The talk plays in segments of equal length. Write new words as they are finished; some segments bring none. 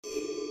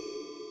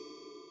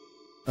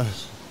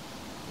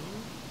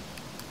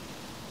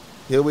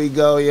Here we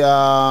go,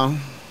 y'all.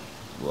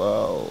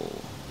 Whoa.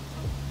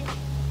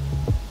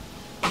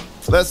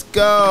 Let's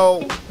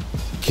go.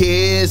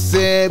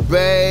 Kissing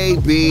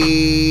babies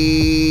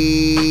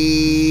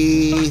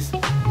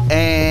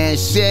and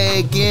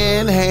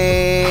shaking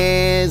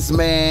hands,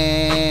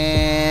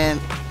 man.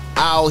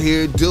 Out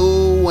here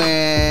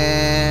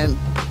doing.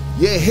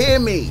 You hear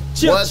me?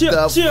 What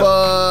the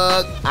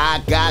fuck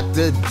I got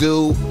to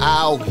do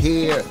out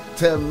here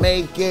to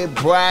make it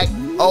black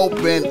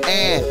open,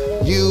 and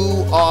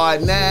you are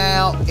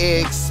now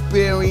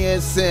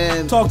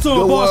experiencing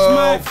the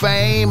world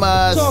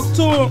famous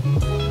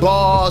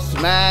Boss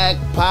Mac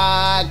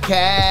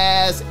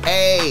Podcast.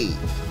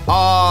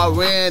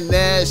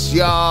 RNS,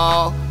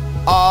 y'all.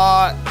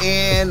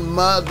 RN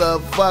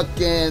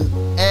motherfucking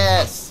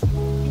S.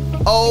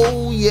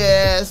 Oh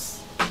yes.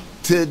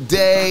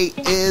 Today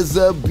is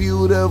a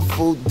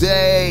beautiful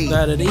day.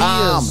 That it is.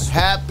 I'm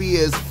happy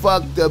as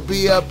fuck to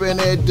be up in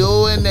here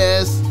doing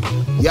this.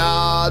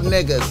 Y'all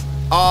niggas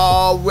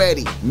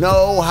already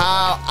know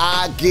how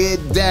I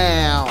get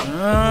down.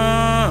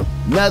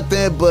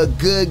 Nothing but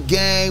good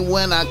game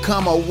when I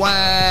come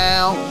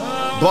around.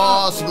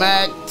 Boss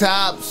Mac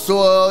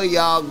Topsoil,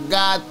 y'all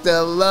got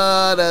to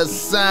love the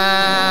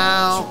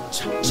sound.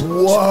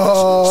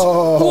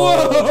 Whoa.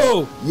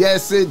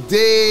 Yes,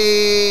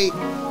 indeed.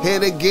 Here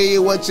to give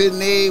you what you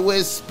need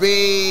with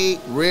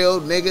speed.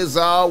 Real niggas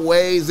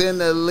always in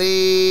the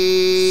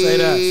lead.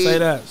 Say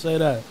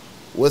that.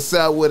 What's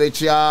up with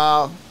it,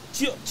 y'all?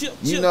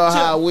 You know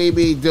how we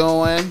be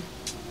doing.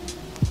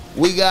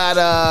 We got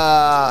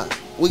a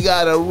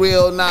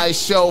real nice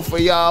show for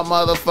y'all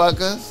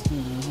motherfuckers.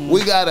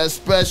 We got a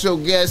special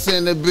guest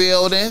in the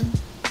building.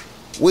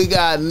 We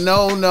got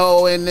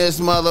No in this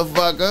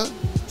motherfucker.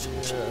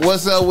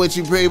 What's up with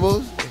you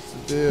people? What's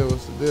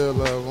the deal,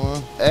 loved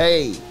one?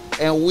 Hey.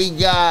 And we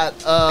got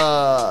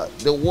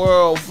the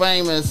world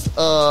famous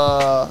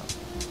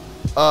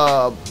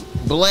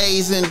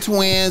Blazing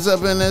Twins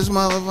up in this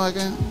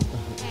motherfucker.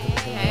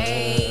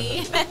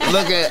 Hey.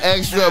 Looking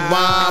extra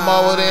bomb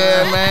over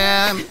there,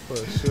 man.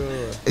 For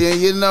sure. And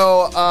you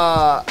know,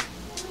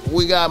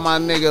 we got my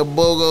nigga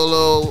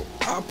Boogaloo.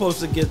 I'm supposed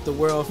to get the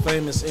world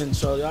famous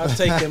intro. Y'all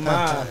taking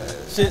my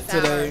shit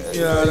today.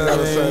 You know what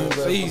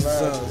I mean?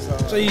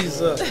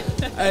 Jesus.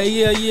 Hey,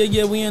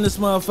 yeah. We in this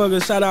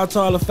motherfucker. Shout out to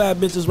all the fat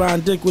bitches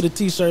riding dick with a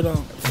t-shirt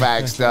on.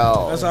 Facts,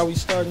 though. That's how we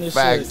starting this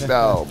Facts, shit.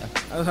 though.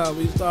 That's how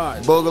we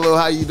start. Boogaloo,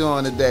 how you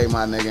doing today,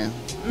 my nigga?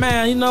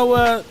 Man, you know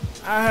what?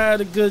 I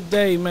had a good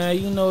day, man.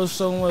 You know,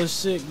 so much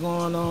shit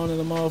going on in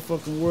the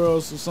motherfucking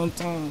world, so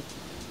sometimes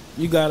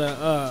you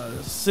gotta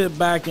sit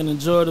back and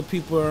enjoy the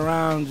people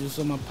around you.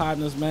 So my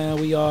partners, man,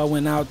 we all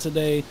went out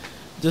today.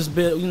 Just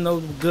been,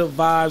 good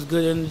vibes,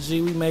 good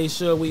energy. We made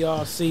sure we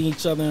all see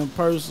each other in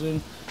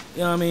person.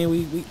 You know what I mean?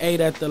 We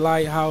ate at the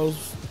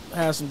Lighthouse,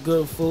 had some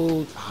good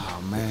food.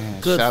 Oh man!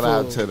 Good Shout food.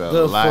 out to the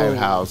Good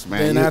Lighthouse, food.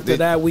 man. Then after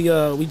that, we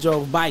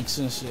drove bikes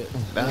and shit.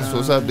 That's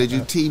what's up. Did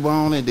you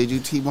T-bone it? Did you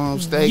T-bone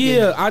steak?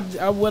 Yeah, I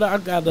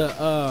got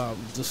the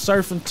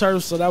surf and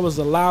turf, so that was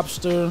the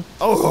lobster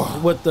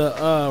with the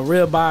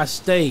ribeye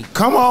steak.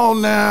 Come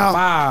on now.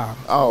 Wow.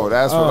 Oh,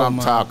 that's what I'm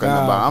my talking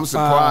God. about. I'm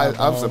surprised.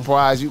 Fire, I'm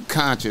surprised you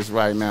conscious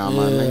right now,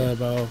 my Yeah, nigga.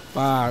 bro.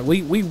 Fire.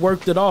 We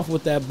worked it off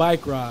with that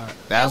bike ride.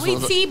 That's We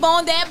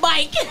T-boned that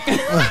bike.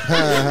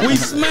 We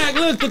smacked.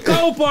 Look, the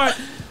cold part.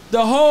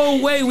 The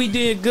whole way we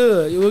did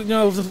good. You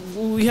know,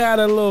 we had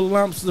a little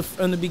lumps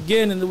in the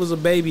beginning. There was a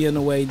baby in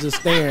the way, just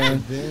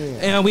staring,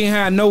 and we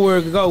had nowhere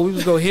to go. We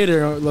was gonna hit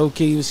her low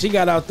key. She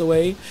got out the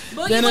way.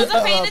 Boogie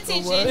wasn't paying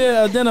attention.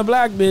 Yeah. Then a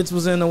black bitch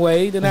was in the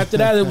way. Then after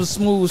that, it was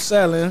smooth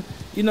sailing.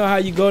 You know how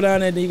you go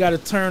down there, then you got to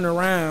turn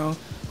around.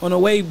 On the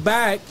way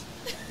back,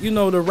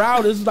 the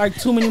route is like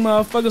too many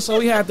motherfuckers, so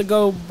we had to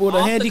go with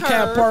a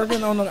handicap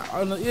parking on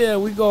the.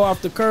 We go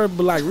off the curb,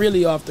 but like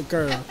really off the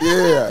curb.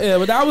 Yeah.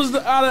 But that was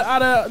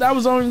that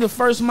was only the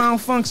first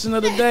malfunction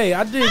of the day.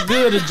 I did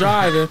good at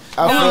driving.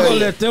 I'm not gonna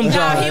let them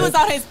drive. No, he was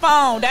on his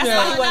phone. That's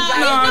why he wasn't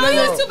driving. No, he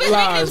was too busy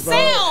making them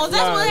sounds.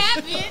 That's what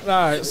happened.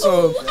 All right,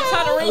 so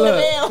trying to ring the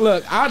bell.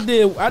 Look, I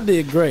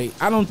did great.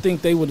 I don't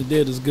think they would have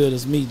did as good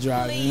as me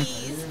driving.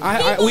 Please. He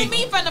moved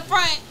me from the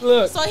front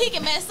so he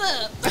can mess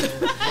up.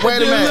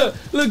 Wait a minute.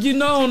 Look,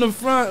 on the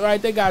front,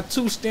 right, they got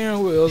 2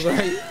 steering wheels,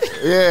 right?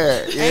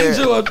 Yeah.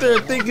 Angel up there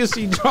thinking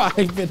she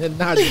driving and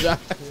not driving.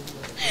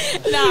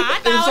 Nah,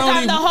 I thought I was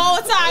driving the whole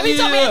time. He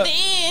told me at the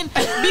end,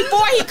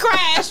 before he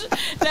crashed,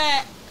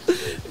 that,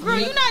 girl,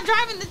 you not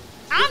driving,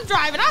 I'm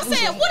driving. I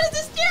said, what is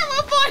this steering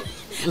wheel for?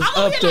 It's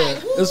up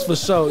there. It's for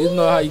sure. You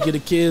know how you get the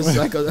kids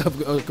like a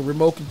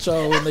remote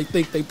control and they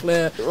think they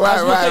playing.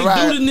 That's what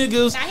they do to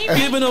niggas,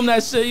 giving them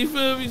that shit. You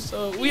feel me?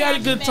 So we had a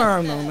good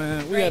time though,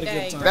 man. We had a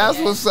good time. That's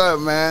what's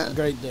up, man.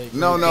 Great day.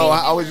 No.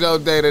 How was your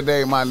day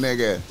today, my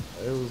nigga?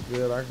 It was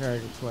good. I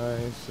can't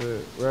complain.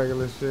 Shit,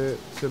 regular shit,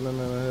 chilling in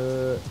the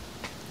hood.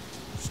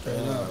 Straight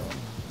up.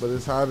 But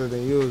it's hotter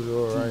than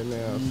usual right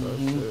now, so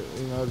shit,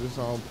 just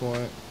on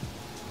point.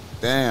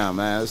 Damn,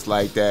 man, it's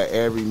like that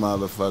every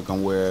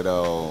motherfucking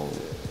weirdo.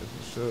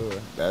 sure.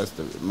 That's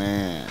the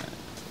man.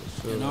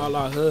 For sure. And all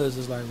our hoods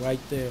is like right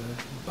there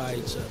by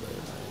each other.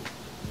 Like,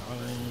 you know what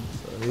I mean?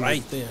 So he-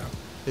 Right there.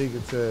 He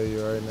can tell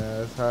you right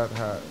now it's hot.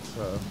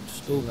 So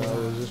Stupid.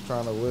 we're just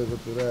trying to wiggle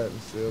through that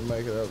and still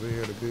make it over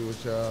here to be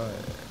with y'all.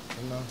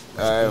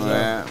 All right,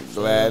 man.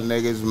 Glad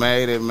niggas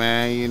made it,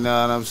 man. You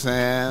know what I'm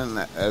saying?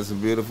 That's a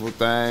beautiful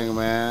thing,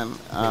 man.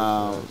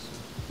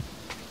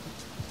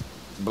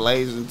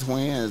 Blazing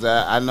Twins.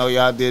 I know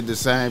y'all did the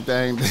same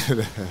thing.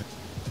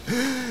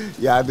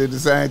 Y'all did the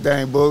same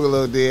thing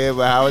Boogaloo did,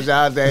 but how was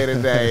y'all day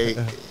today?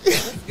 Good.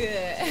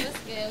 It was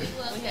good. We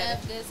woke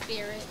up, good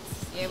spirits.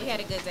 Yeah, we had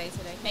a good day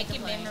today. Making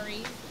Complain.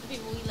 memories, the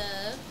people we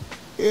love.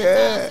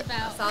 Yeah.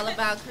 It's all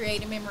about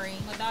creating memory.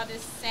 With all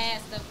this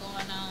sad stuff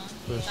going on.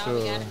 For That's all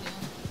we sure. gotta do.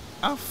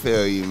 I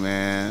feel you,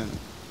 man.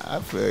 I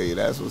feel you.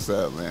 That's what's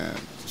up, man.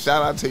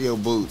 Shout out to your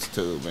boots,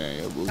 too,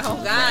 man. Your boots. Oh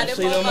God, them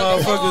See them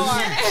motherfuckers motherfuckers?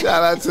 hard.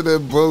 Shout out to the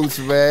boots,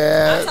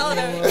 man. I told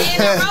her.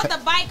 And I rode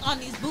the bike on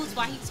these boots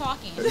while he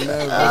talking.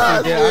 Ah,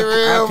 be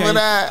real for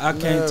that. I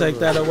can't take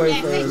that away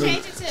Yeah, from they her.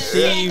 changed it to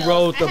She sandals.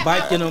 rode the I had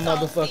bike in my them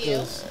boots on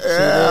motherfuckers.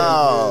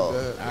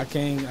 still. Yeah. I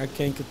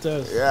can't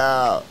contest.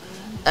 Yeah.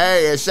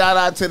 Hey, and shout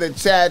out to the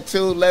chat,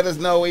 too. Let us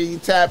know where you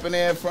tapping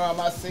in from.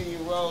 I see you,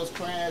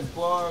 Rosecrans,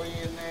 Bori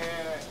in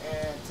there,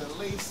 and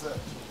Talisa.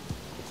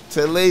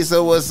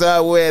 Talisa, what's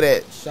up with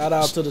it? Shout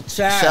out to the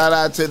chat. Shout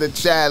out to the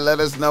chat. Let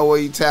us know where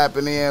you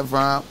tapping in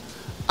from.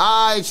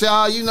 All right,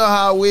 y'all. You know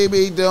how we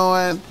be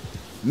doing.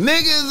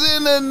 Niggas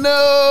in the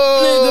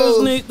Niggas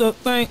news. need to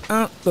think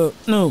out the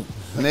news,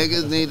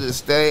 Niggas need to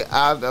stay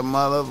out the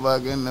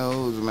motherfucking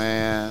news,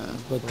 man.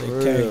 but they For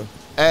real. can't.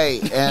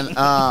 Hey,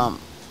 and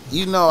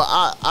you know,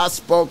 I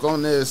spoke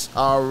on this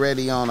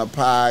already on a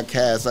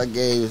podcast. I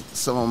gave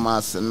some of my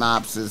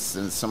synopsis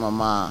and some of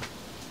my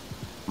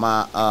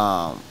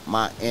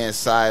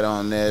insight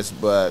on this,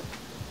 but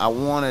I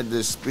wanted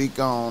to speak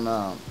on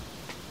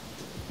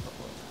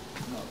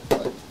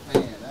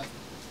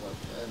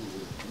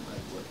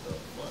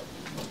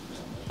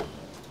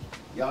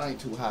y'all ain't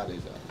too hot,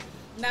 is y'all?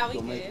 Now we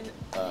Go make-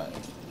 good.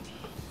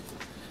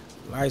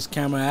 Lights,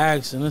 camera,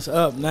 action. It's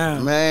up now.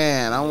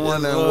 Man, I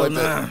wonder It's what up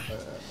the. now.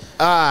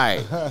 All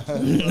right.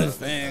 The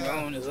thing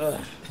on is up.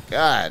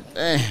 God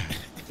damn.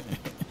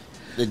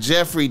 The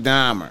Jeffrey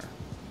Dahmer.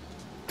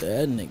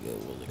 That nigga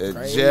was a The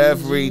crazy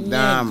Jeffrey nigga,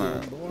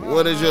 Dahmer. boy.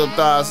 What is your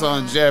thoughts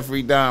on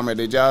Jeffrey Dahmer?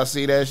 Did y'all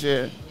see that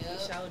shit?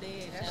 Sure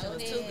did. That shit Sure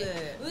was did. too good.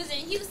 We was in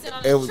Houston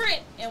on It a was- trip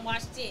and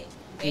watched it.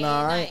 Day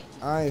Nah, and I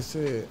night. ain't see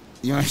it.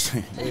 You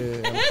understand? Yeah, you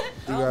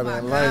Oh gotta my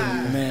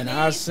enlighten me. Man,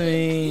 I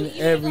seen You ain't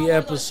every gonna go to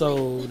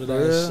episode of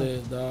that Yeah.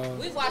 shit, dog.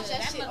 We watched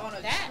that shit on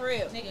a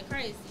trip. Nigga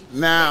crazy.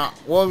 Now,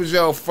 what was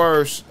your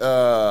first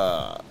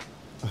thought?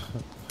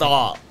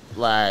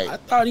 Like, I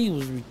thought he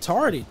was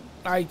retarded.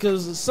 Like,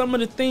 cause some of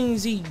the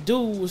things he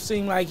do would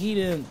seem like he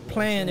didn't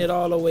plan it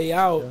all the way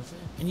out,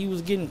 and he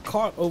was getting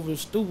caught over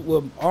stupid,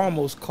 well,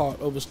 almost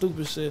caught over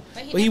stupid shit.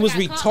 But he But he never was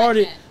got caught like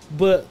retarded, that.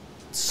 but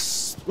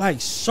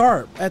like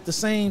sharp at the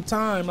same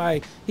time.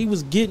 Like he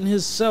was getting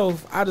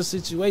himself out of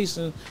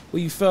situations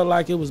where you felt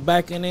like it was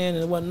backing in and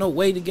there wasn't no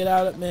way to get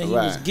out of it. Man, he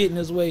was Right. getting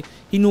his way.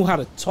 He knew how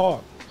to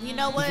talk. You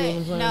know what? feel what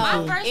I'm saying? No,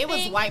 My first it was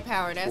thing- white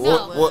power. That's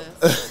what? what it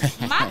was.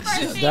 My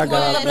first thing That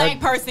guy- A was, black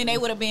person, they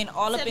would have been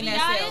all up to in be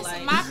that cell. honest,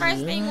 Like, my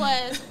first thing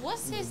was,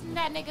 what's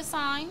that nigga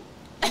sign?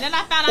 And then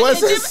I found out What's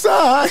he a his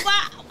sign? I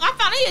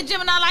found out he a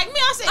Gemini like me.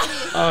 I said,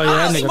 Oh yeah,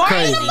 that nigga smart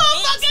crazy. as a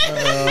motherfucker.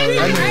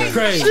 That nigga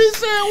crazy. She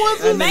said,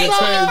 what's That his May nigga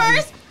sign?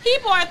 crazy. 21st, he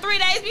born 3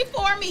 days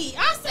before me.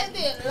 I said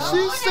that. She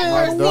My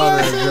said, daughter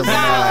what's is his Gemini.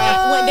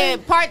 sign? when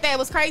the part that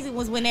was crazy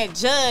was when that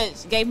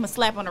judge gave him a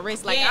slap on the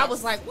wrist. Like I Yes.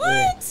 was like,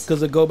 what?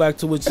 Because it go back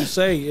to what you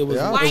say. It was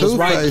Y'all it was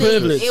white two-faced.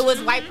 privilege. It was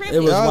white privilege. It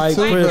was Y'all white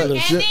two-faced.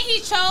 privilege. And then he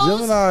chose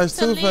Gemini is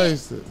to live.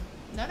 two-faced.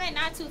 No, they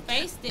not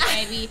two-faced,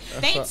 baby.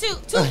 They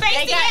two-faced. They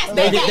got- yes.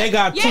 They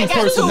got Yeah, two they got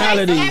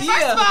personalities. And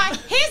first of all,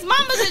 his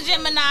mama's a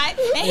Gemini,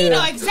 and he Yeah.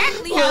 know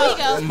exactly how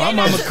he goes. My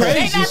mama They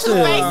crazy not two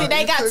shit. faces.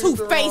 They got two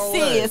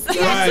faces.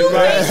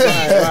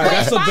 Right.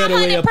 That's a better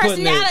way of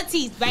putting it.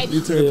 personalities, baby.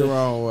 You took it the Yeah.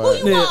 wrong Who way.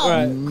 you Yeah, want?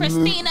 right.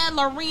 Christina,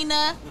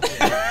 Lorena,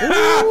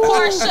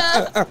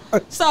 Portia,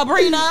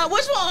 Sabrina.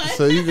 Which one?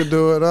 So you can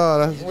do it all.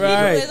 That's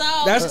Right. It's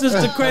all- That's just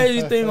the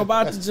crazy thing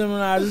about the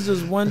Gemini. It's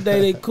just one day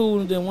they cool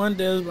and then one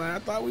day it's like, I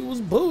thought we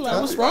was boo.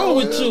 Like, what's wrong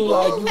with you?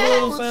 Like, you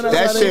know what I'm saying? That's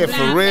That how they shit be.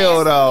 for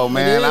real though,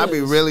 man. It I be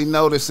is. really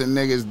noticing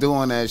niggas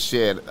doing that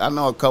shit. I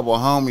know a couple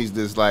homies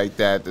that's like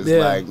that. That's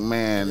Yeah. like,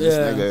 man, this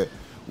Yeah. nigga.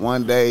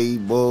 One day he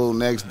bull,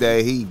 next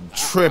day he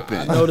tripping.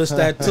 I noticed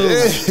that too.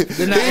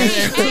 Then I,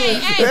 Hey, but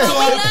we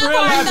love realized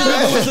hard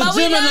that it was though. a But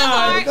we love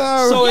Gemini.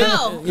 hard. So Yo, yeah,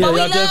 but we y'all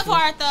love definitely-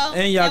 hard though.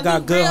 And y'all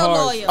got we good real hearts.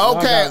 loyal. Y'all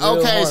Okay, got real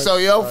okay. hearts. So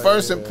your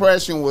first yeah.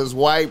 impression was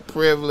white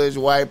privilege,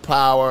 white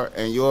power,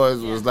 and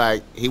yours was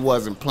like he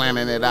wasn't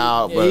planning it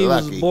out, Yeah, but he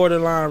lucky. was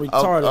borderline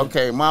Oh, retarded.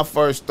 okay, my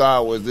first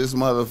thought was this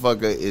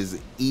motherfucker is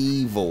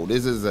evil.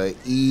 This is a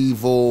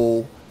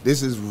evil.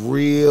 This is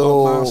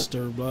real A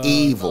monster, blood.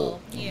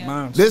 evil. Yeah.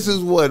 Monster. This is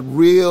what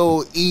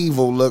real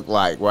evil look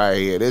like right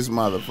here. This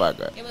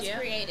motherfucker. It was Yeah.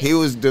 created. He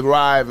was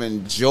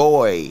deriving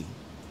joy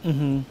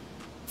Mm-hmm.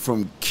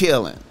 from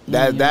killing.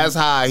 That's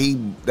how he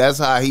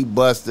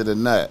busted a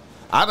nut.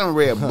 I done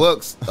read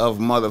books of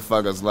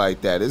motherfuckers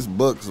like that. It's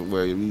books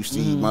where you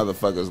see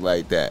motherfuckers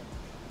like that.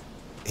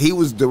 He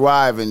was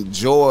deriving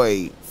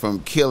joy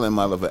from killing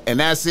motherfuckers, and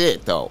that's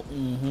it though.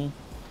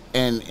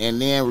 And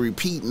then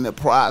repeating the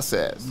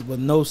process with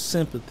no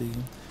sympathy.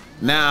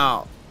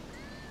 Now,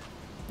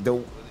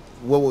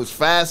 what was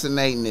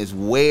fascinating is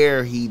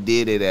where he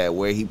did it at,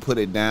 where he put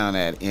it down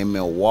at in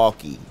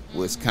Milwaukee,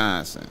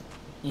 Wisconsin.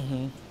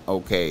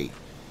 Okay.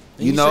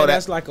 You know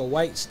that's like a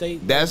white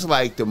state? That's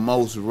like the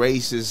most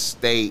racist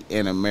state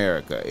in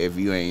America, if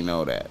you ain't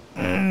know that.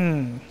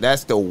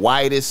 That's the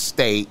whitest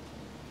state.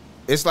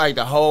 It's like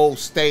the whole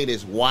state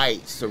is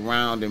white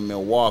surrounding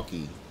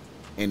Milwaukee,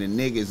 and the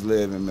niggas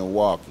live in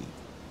Milwaukee.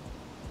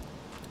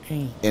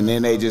 And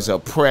then they just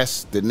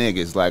oppress the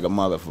niggas like a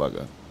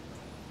motherfucker.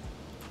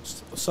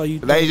 So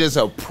they just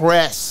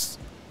oppress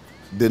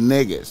the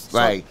niggas. So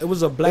like it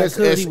was a black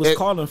hood he was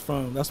calling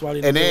from. That's why.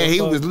 And then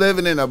he was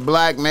living in a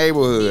black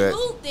neighborhood. He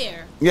moved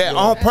there. Yeah,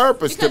 on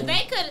purpose. Because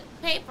they could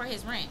pay for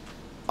his rent.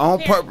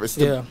 On purpose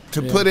to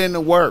put in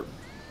the work.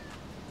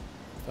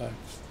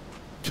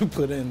 To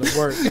put in the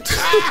work.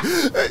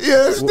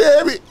 Yes,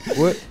 damn it.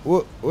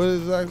 What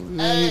exactly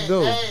did he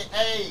do?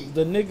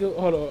 The nigga,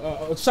 hold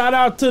on. Shout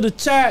out to the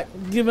chat,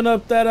 giving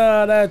up that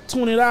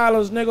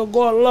 $20, nigga.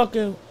 Go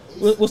looking.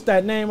 What's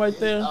that name right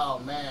there? Oh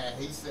man,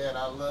 he said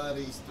I love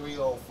these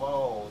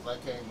 304s. I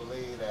can't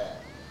believe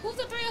that. Who's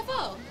the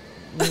 304?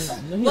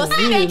 Well,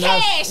 send that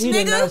cash, nigga. He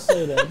did not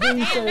say that. Did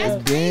he say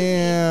that?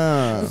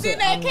 Damn.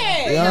 Send that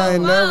cash. Y'all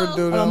ain't never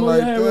do nothing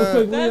like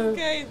that. That's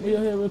crazy. Move your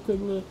head real quick,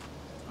 look.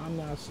 I'm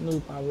not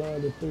Snoop. I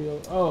love the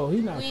 304. Oh,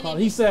 he not calling.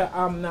 He said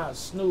I'm not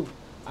Snoop.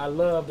 I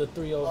love the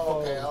 304.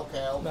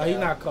 Okay. No, he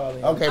not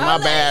calling. Okay, my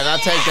bad. I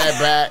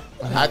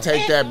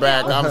take that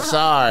back. I'm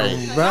sorry.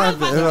 My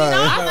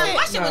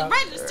shit was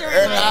registered.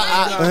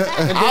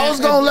 I was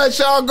gonna let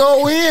y'all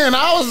go in.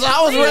 I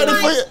was ready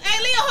for you.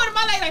 Hey, Leo, hold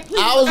my leg like, please.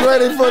 I was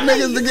ready for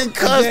niggas to get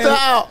cussed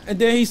out. And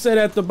then he said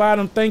at the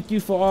bottom, "Thank you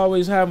for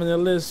always having a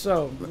list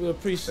show. We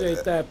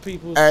appreciate that,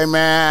 people." Hey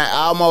man,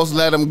 I almost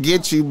let them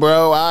get you,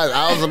 bro.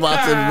 I was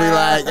about to be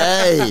like,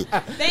 hey.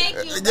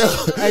 Thank you.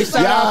 Hey,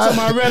 shout out to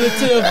my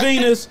relative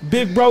Venus,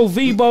 Big Bro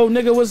Vibo,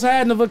 nigga. What's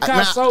happening,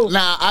 Picasso?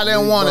 Now I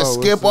didn't want to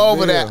skip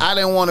over that. I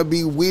didn't want to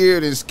be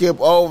weird and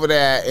skip over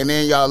that, and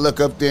then y'all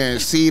look up there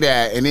and see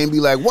that, and then be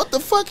like, "What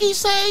the fuck he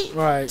say?"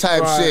 Right.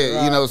 Type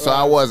shit, you know. So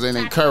I wasn't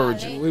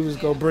encouraging. We was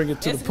gonna bring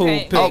it to the pool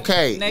pit.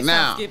 Okay,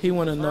 now he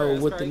want to know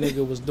what the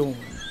nigga was doing.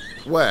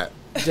 What?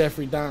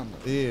 Jeffrey Dahmer.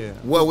 Yeah.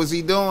 What was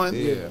he doing?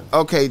 Yeah.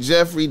 Okay,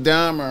 Jeffrey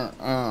Dahmer.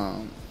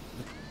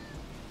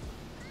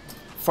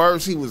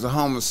 First, he was a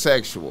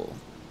homosexual.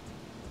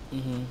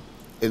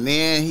 And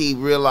then he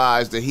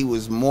realized that he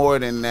was more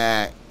than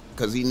that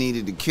because he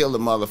needed to kill the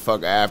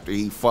motherfucker after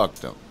he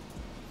fucked him.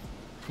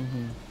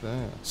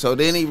 Damn. So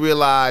then he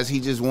realized he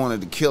just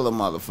wanted to kill a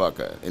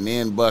motherfucker and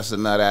then bust a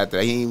nut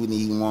after. He didn't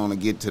even want to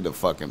get to the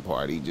fucking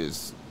part. He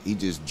just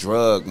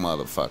drugged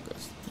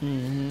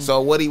motherfuckers.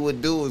 So what he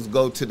would do is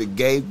go to the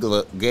gay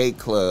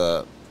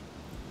club,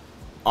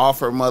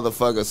 offer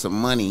motherfuckers some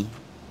money.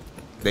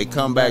 They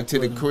come back to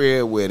the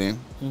crib with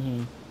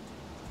him.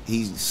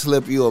 He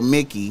slip you a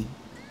Mickey.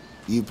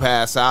 You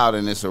pass out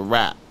and it's a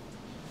wrap.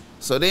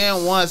 So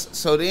then once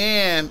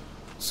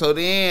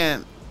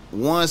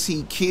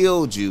he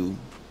killed you,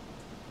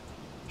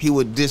 he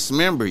would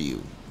dismember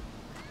you.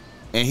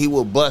 And he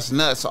would bust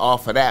nuts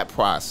off of that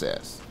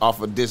process,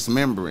 off of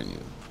dismembering you.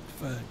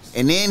 Facts.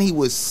 And then he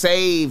would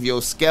save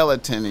your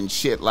skeleton and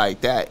shit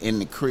like that in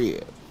the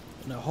crib.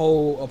 The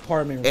whole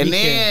apartment. And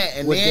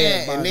then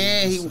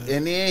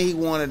he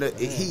wanted to.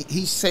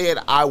 He said,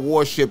 "I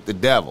worship the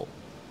devil.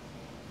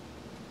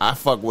 I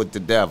fuck with the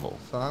devil."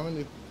 So how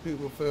many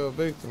people fell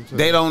victim to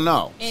They that? don't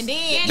know. And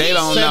then They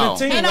don't know.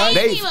 17, And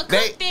right? he would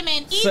cook them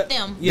and eat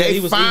them. Yeah, They he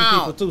was found, eating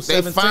people too.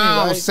 17, they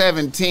found right?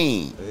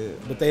 17.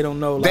 But they don't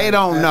know. They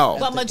don't know.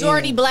 But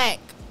majority black.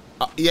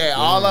 Yeah,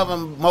 all of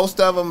them, most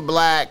of them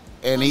black,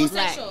 and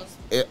Homosexuals.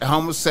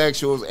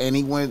 homosexuals, and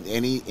he went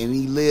and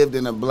he lived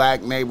in a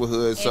black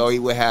neighborhood, so he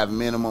would have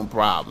minimum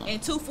problems.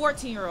 And two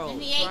 14-year-olds.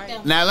 And he ate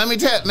them. Now let me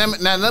tell. Let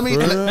me. He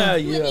would Yeah.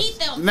 eat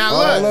them.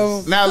 Now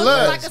look. Now Cook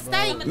look. like a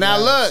steak. Now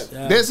look.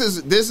 Yeah. This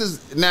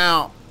is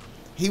now.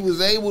 He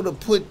was able to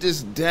put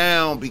this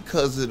down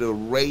because of the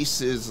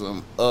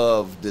racism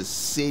of the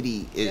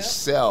city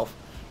itself,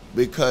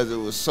 because it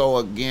was so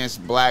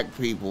against black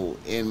people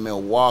in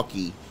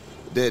Milwaukee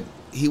that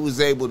he was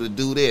able to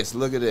do this.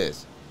 Look at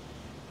this.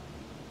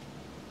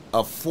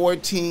 A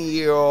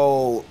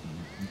 14-year-old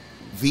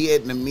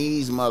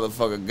Vietnamese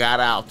motherfucker got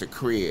out the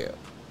crib,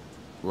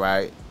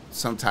 right?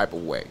 Some type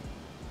of way.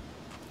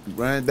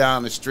 Running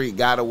down the street,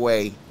 got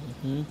away,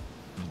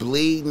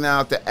 bleeding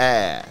out the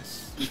ass.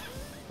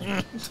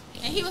 And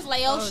he was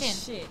Laotian.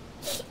 Shit.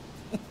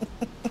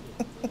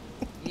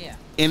 Yeah.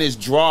 In his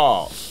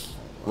drawers,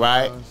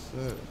 right?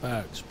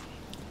 Facts.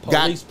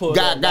 Got Police pulled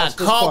up. Watch got this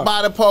caught part.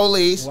 by the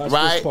police, Watch this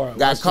right? part.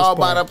 Got Watch caught this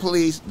by the part.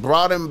 police,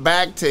 brought him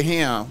back to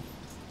him.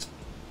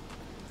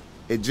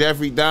 And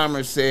Jeffrey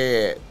Dahmer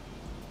said,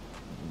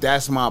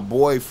 "That's my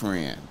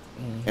boyfriend."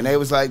 And they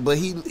was like, "But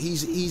he's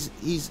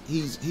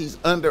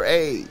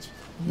underage."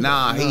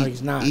 Nah,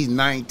 he's not. He's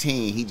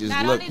 19. He just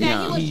Not looked only that,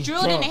 young. he was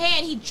drilled in the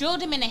head. He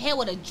drilled him in the head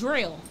with a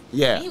drill.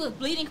 Yeah. And he was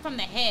bleeding from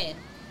the head.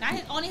 Not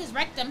only his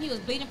rectum. He was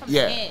bleeding from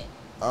Yeah. the head.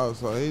 Oh,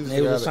 so he's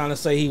They was trying to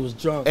say he was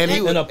drunk, And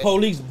and, he- the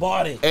police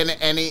bought it. And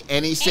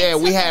he said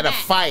And we took had him a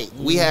back. fight.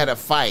 We had a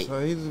fight. So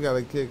he just got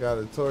a kick out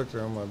of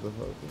torturing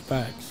motherfuckers.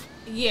 Facts,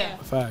 Yeah.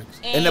 facts.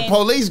 And the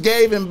police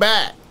gave him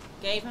back.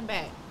 Gave him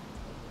back.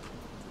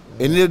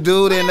 And the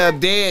dude ended up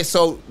dead.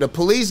 So the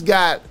police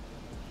got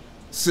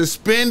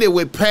suspended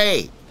with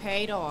pay.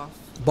 Paid off.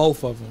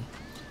 Both of them.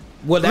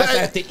 Well, that's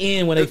Let- at the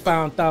end when they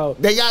found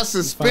out. They got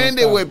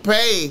suspended out. with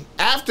pay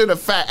after the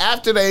fact.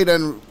 After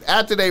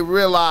they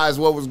realized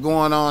what was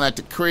going on at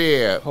the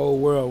crib. Whole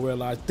world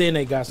realized. Then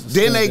they got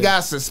suspended. Then they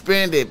got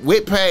suspended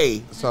with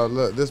pay. So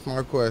look, this is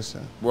my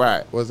question.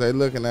 Right. Was they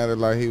looking at it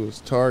like he was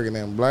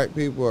targeting black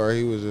people, or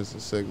he was just a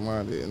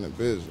sick-minded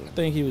individual? I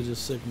think he was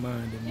just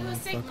sick-minded. He was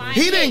motherfucker.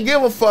 sick-minded. He didn't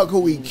give a fuck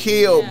who he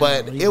killed, Yeah.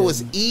 but He it was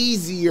didn't.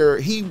 easier.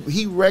 He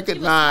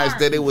recognized smart.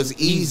 that it was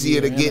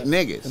easier to in get a-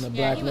 niggas. in a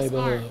Yeah, black he was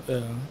neighborhood. Yeah.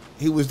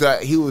 He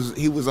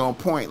was on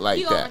point like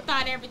He that.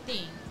 overthought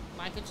everything.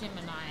 Like a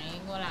Gemini, I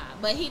ain't gonna lie.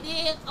 But he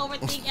did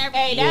overthink everything.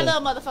 Hey, that Yeah.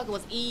 little motherfucker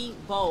was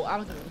evil. I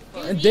don't give a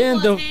fuck. And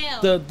Evil then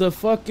as hell. the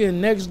fucking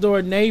next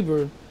door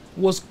neighbor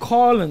was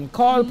calling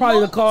probably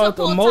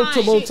Multiple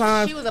multiple times.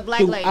 times. She was a black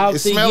lady. throughout It the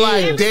smelled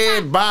like years,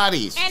 dead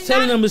bodies. And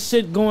telling not- them the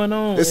shit going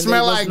on. It and they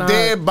smelled was like not-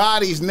 dead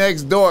bodies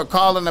next door,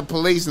 calling the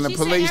police, and the she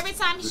police. said every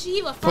time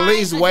he would find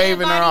police a dead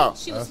waving her body,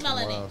 off. she was That's some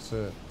smelling it. wild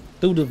shit.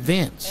 through the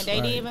vents. And they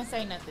like, didn't even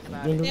say nothing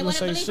about Didn't it. They even wouldn't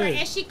say believe her, shit.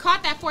 and she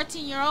caught that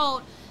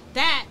 14-year-old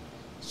that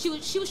she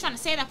was trying to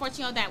say that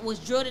 14-year-old that was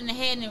drilled in the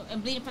head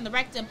and bleeding from the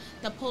rectum.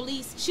 The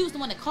police, she was the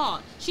one that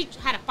called. She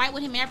had a fight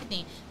with him and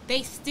everything.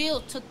 They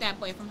still took that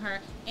boy from her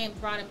and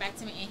brought him back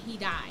to me, and he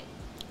died.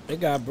 They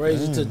got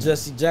brazen to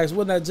Jesse Jackson.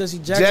 Wasn't that Jesse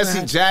Jackson?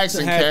 Jesse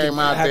Jackson came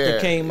out there.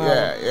 Came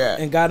out Yeah.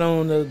 and got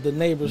on the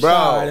neighbor's Bro.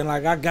 side and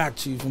like, I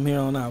got you from here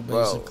on out,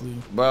 Bro, basically.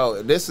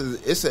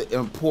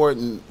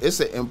 it's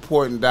an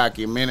important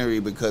documentary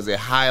because it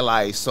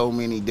highlights so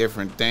many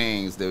different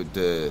things.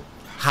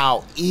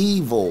 How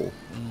evil,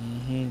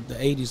 The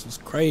 80s was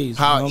crazy.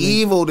 how you know what I mean?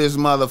 evil this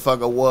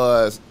motherfucker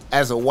was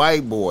as a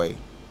white boy.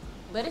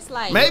 But it's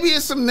like Maybe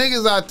it's some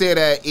niggas out there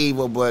that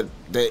evil, but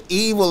the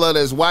evil of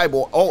this white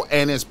boy. Oh,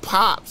 and his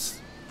pops.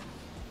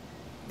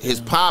 His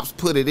pops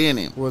put it in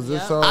him. Was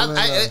this Yeah. all in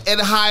It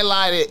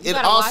highlighted. It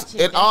gotta also watch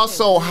it. it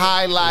also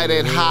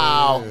highlighted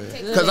how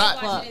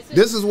because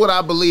this is what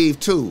I believe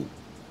too.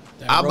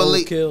 That I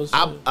believe. roadkill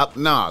shit.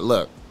 Nah,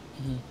 look.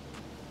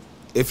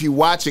 If you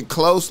watch it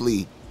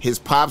closely, his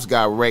pops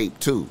got raped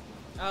too.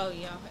 Oh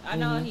yeah, I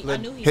know. I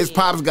knew he. His did.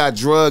 pops got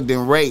drugged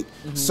and raped.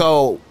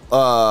 So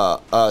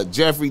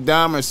Jeffrey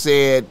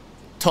Dahmer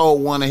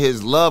told one of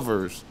his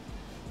lovers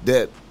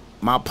that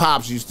my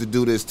pops used to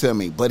do this to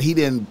me, but he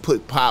didn't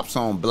put pops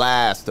on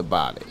blast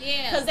about it.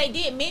 Yeah. Because they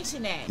did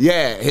mention that.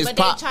 Yeah, his but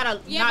pop. they try to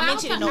Yeah, not but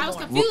mention it no I was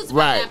more. confused about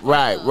Right, that part,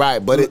 right,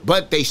 though. right.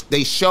 But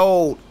they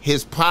showed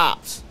his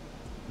pops.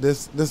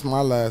 This is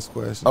my last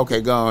question. Okay,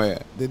 go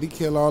ahead. Did he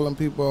kill all them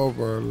people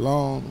over a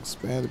long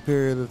span of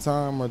period of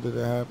time, or did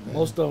it happen?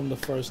 Most of them the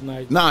first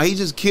night. No, he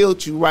just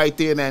killed you right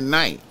there that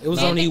night. It was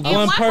And- only and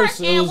one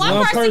person. It And was one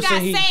one person person.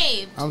 got He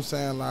saved. I'm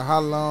saying, like, how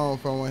long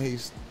from when he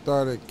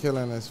started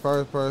killing his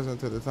first person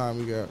to the time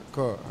he got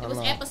caught? How It was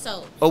long?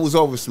 episode. It was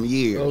over some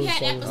years. He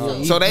had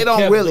episodes. So they he don't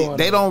kept really doing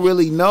they it. don't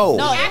really know.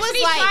 No, He it was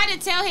actually like- tried to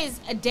tell his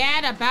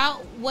dad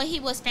about what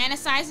he was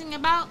fantasizing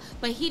about,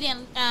 but he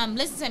didn't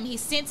listen to him. He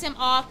sent him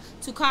off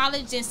to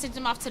college and sent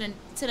him off to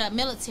the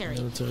military.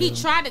 Military. He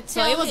tried to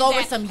tell it was his over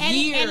dad- some and,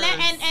 years.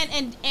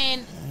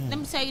 And let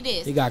me tell you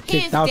this: He got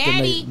kicked his out the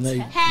daddy Navy.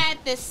 had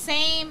the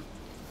same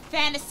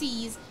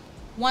fantasies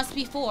once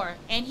before,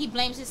 and he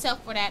blames himself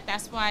for that.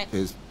 That's why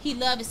he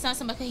loved his son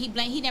so much. He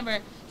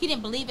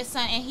didn't believe his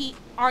son, and he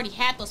already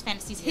had those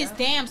fantasies. His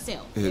damn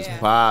self. His Yeah.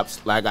 pops,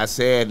 like I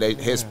said,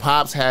 his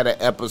pops had an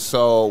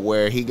episode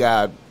where he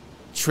got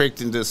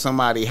tricked into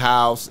somebody's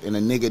house and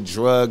a nigga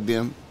drugged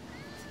him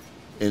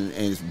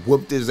and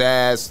whooped his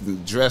ass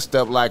and dressed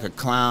up like a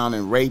clown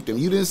and raped him.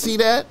 You didn't see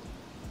that?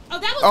 Oh,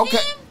 that was Okay.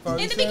 him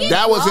in the beginning.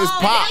 That was his Oh,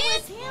 pop. that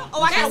was him?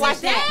 Oh, I gotta That's watch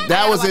his that. dad?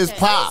 That I was gotta his watch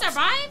pop. He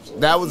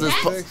survived. That was his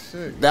That- pop. Sick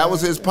shit. That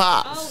was his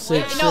pops. Oh,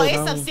 Sick wow. No, shit,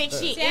 it's some homie. sick shit.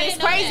 See, I And it's didn't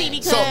know crazy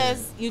that. because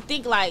you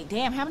think like,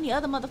 damn, how many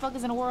other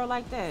motherfuckers in the world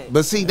like that?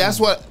 But see, that's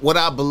what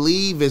I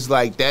believe is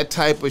like that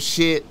type of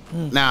shit.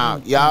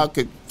 Now, y'all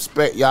could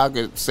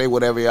say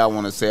whatever y'all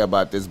want to say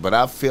about this, but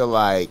I feel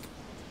like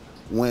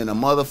when a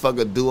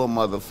motherfucker do a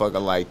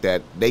motherfucker like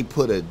that, they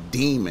put a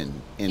demon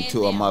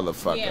into a them.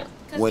 motherfucker. Yeah.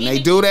 'Cause When they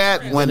energy do is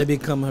that, real. when they when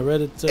become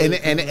hereditary.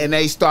 and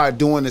they start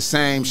doing the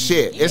same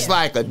shit, it's Yeah.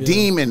 like a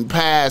demon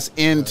pass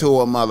into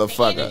a The energy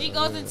motherfucker.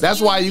 goes into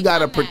That's why you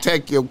gotta become that.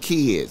 protect your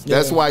kids.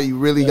 That's Yeah. why you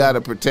really Yeah.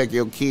 gotta protect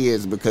your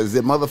kids because the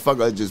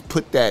motherfucker just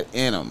put that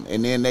in them,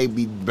 and then they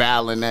be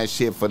battling that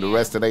shit for the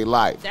rest of their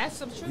life. That's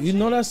some true You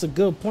know shit. that's a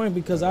good point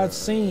because I've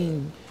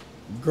seen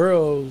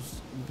girls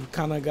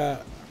kind of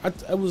got.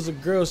 It was a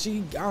girl.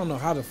 I don't know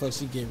how the fuck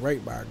she get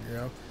raped by a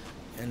girl,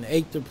 and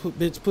ate the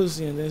bitch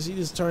pussy, and then she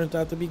just turned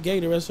out to be gay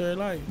the rest of her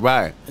life.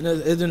 Right. And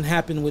it didn't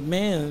happen with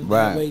men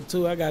that way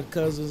too. I got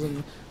cousins,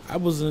 and I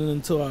wasn't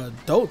until an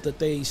adult that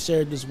they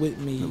shared this with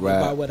me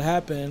about what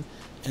happened,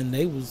 and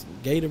they was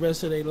gay the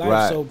rest of their life.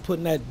 Right. So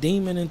putting that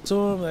demon into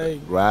them, like,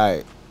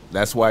 right.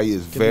 That's why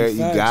you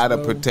gotta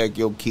protect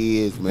your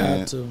kids, man.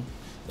 Got to.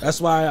 That's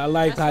why I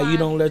like how you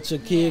don't let your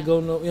kid go.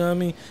 No, you know what I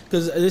mean?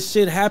 Because this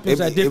shit happens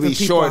at different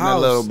people's house. A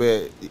little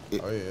bit.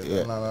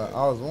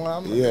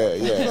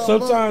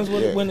 Sometimes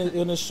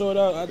when it's short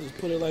out, I just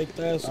put it like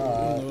that. So,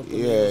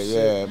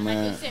 man.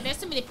 Like you said, there's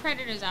so many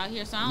predators out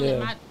here, so I don't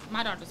let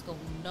my daughters go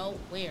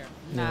nowhere.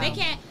 No. They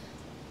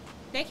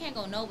can't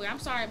go nowhere. I'm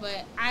sorry,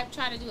 but I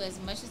try to do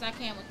as much as I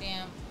can with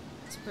them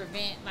to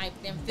prevent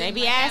like them. They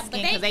be like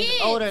asking because they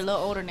a little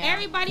older now.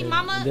 Everybody,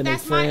 mama,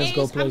 that's my age.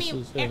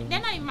 They're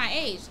not even my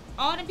age.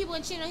 All the people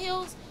in Chino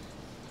Hills,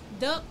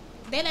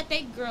 they let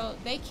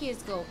they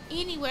kids go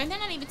anywhere, and they're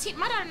not even.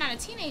 My daughter's not a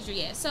teenager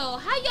yet. So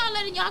how y'all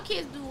letting y'all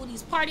kids do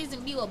these parties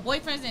and be with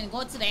boyfriends and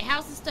go to their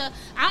house and stuff?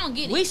 I don't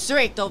get it. We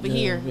strict over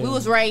here. Yeah. We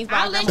was raised by.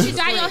 I'll let you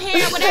dye your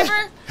hair,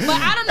 whatever.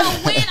 But I don't know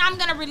when I'm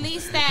gonna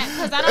release that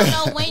because I don't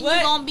know when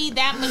you're gonna be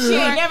that mature. She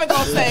ain't never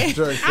gonna say.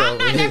 I'm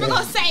not never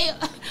gonna say.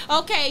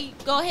 Okay,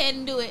 go ahead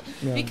and do it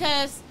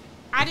because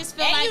I just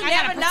feel like I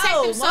gotta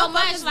protect them so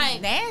much.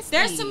 Like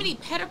there's so many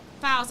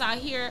pedophiles out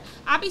here.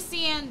 I be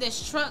seeing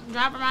this truck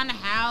drive around the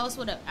house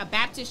with a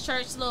Baptist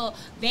church little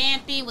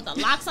van thing with the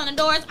locks on the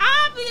doors.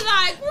 I be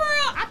like,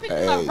 girl, I pick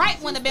them up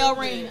right when the bell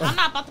rings. I'm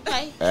not about to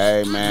play.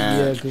 Hey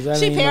man, yeah, because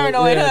she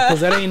paranoid. Because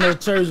that ain't no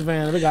church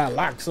van. They got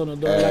locks on the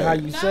door. Like how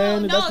you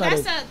saying? No,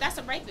 that's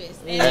a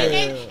rapist.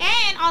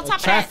 And on top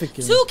of that,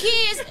 2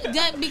 kids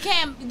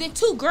then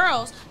 2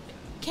 girls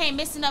came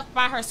missing up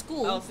by her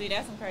school. Oh, see,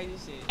 that's some crazy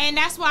shit. And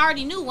that's what I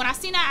already knew. When I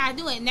seen that, I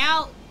do it.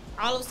 Now,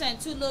 all of a sudden,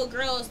 2 little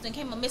girls then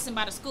came up missing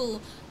by the school.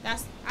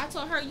 I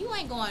told her, you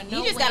ain't going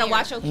nowhere. You just gotta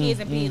watch your kids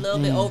and be a little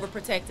bit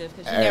overprotective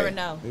because you never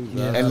know.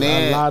 And then,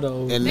 they got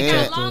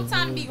a long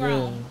time to be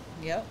grown.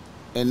 Yep.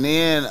 And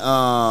then,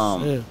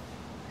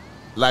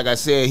 like I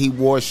said, he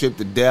worshipped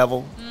the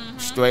devil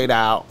straight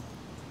out.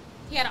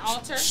 He had an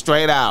altar.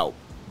 Straight out.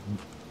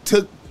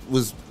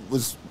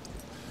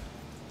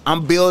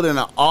 I'm building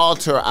an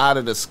altar out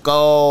of the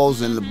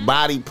skulls and the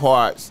body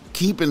parts,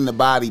 keeping the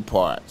body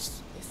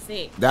parts. It's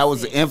sick. That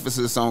was the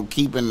emphasis on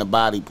keeping the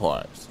body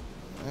parts.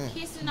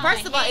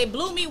 First of all, it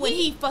blew me when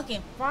he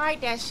fucking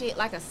fried that shit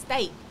like a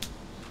steak.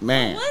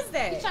 Man. What was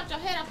that? He chopped your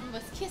head off and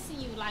was kissing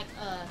you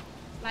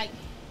like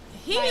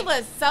he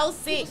was so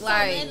sick, was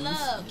like so in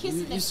love,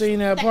 kissing you seen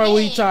that part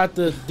where he tried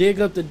to dig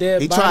up the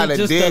dead body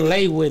just to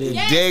lay with it.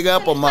 Yes, dig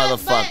up a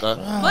motherfucker.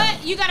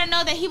 But you gotta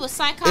know that he was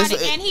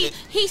psychotic and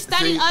he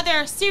studied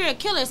other serial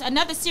killers.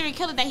 Another serial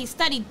killer that he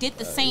studied did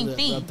the same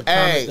thing.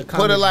 Hey,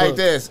 put it like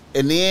this,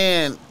 and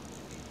then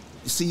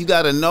see, you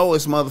gotta know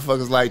it's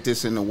motherfuckers like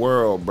this in the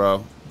world,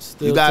 bro.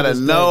 You gotta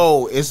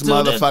know it's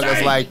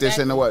motherfuckers like this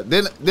in the world.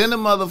 Then the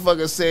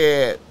motherfucker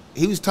said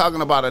he was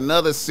talking about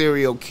another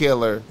serial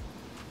killer.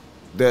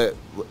 And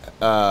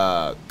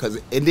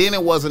then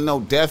it wasn't no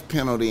death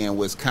penalty in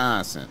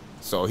Wisconsin,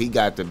 so he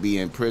got to be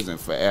in prison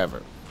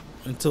forever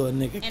until a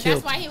nigga and killed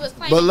that's why he was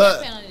claiming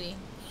death penalty.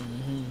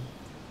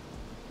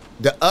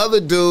 The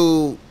other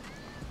dude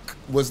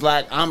was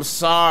like, I'm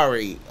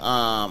sorry,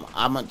 I'm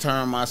gonna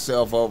turn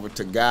myself over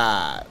to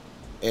God,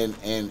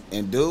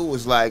 and dude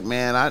was like,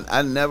 man,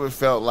 I never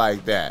felt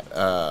like that.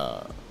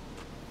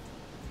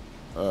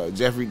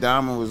 Jeffrey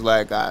Dahmer was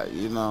like,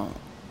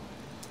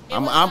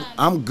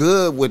 I'm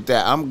good with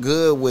that. I'm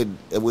good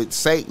with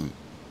Satan.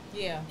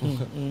 Yeah.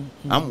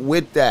 I'm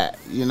with that.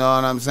 You know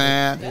what I'm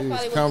saying? He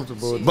was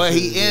comfortable. But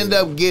he ended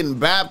up getting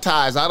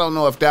baptized. I don't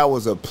know if that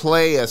was a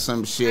play or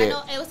some shit. I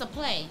know it was a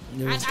play.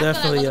 It was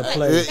definitely a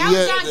play. That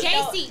was John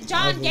Gacy.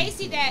 John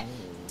Gacy that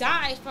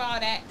died for all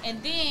that.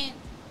 And then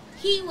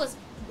he was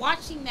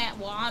watching that.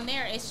 Well, on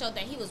there it showed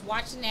that he was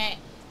watching that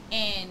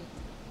and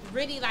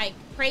really like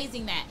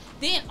praising that.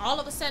 Then all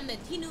of a sudden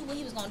he knew when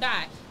he was going to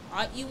die.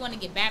 You want to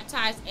get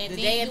baptized and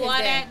then do all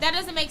that? That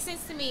doesn't make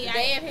sense to me. The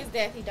day of his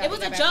death, he died. It was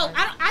a joke.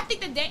 I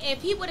think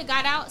if he would have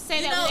got out,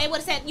 they would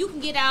have said you can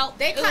get out.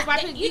 They want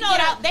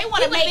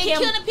to make him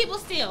killing people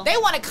still. They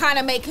want to kind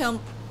of make him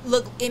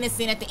look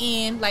innocent at the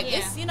end. Like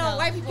it's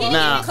white people. He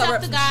didn't cover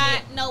up to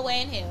God. No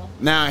way in hell.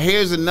 Now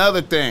here's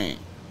another thing.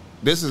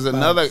 This is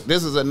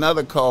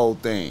another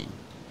cold thing.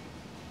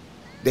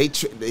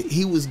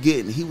 He was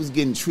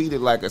getting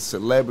treated like a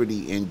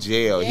celebrity in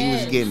jail. Yes. He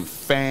was getting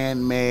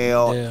fan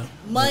mail,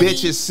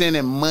 bitches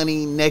sending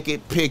money,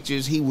 naked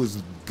pictures. He was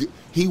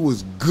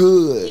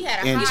good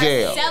in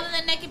jail. Selling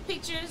the naked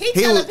pictures. He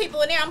telling people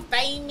in there, I'm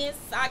famous.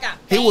 I got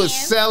fans. He was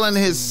selling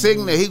his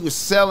signature. He was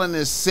selling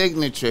his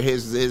signature.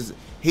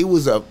 He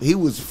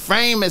was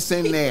famous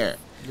in there.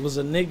 There was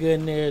a nigga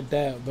in there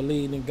that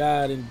believed in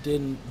God and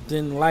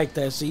didn't like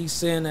that. So he's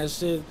saying that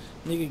shit.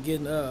 Nigga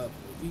getting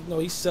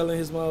he's selling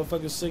his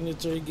motherfucking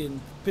signature. He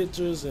getting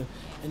pictures and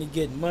he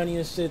getting money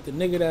and shit. The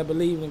nigga that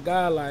believe in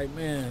God, like,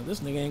 man, this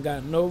nigga ain't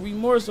got no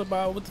remorse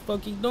about what the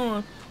fuck he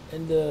doing.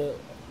 And the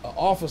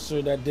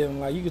officer that didn't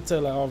like, you could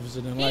tell that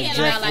officer didn't like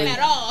Jeffrey. Like at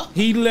all.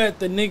 He let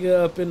the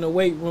nigga up in the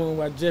weight room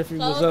while Jeffrey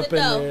was up in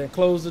there and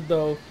closed the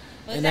door.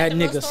 And that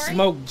nigga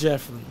smoked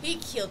Jeffrey. He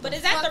killed. But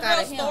is that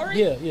the real story?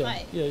 Yeah.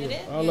 It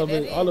is?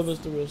 All of it's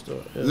the real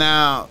story. Yeah.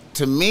 Now,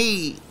 to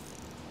me,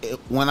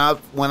 when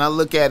I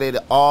look at it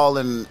all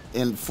in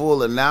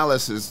full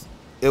analysis,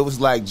 it was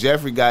like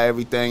Jeffrey got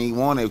everything he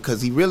wanted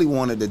because he really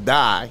wanted to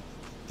die.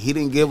 He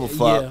didn't give a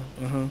fuck.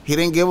 Yeah, He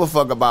didn't give a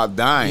fuck about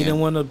dying. He didn't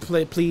want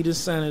to plead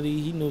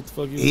insanity. He knew what the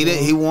fuck he was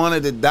doing. He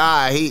wanted to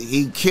die.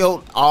 He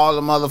killed all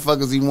the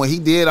motherfuckers he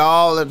did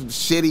all the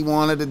shit he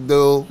wanted to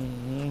do.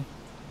 Mm-hmm.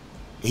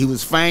 He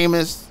was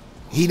famous.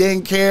 He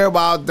didn't care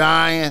about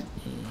dying.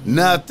 Mm-hmm.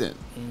 Nothing.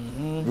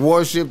 Mm-hmm.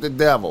 Worshiped the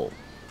devil.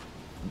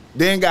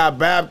 Then got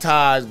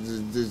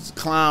baptized, this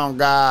clown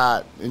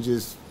god, and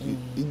just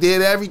he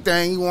did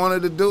everything he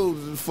wanted to do.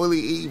 It was fully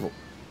evil.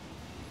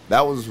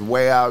 That was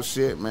way out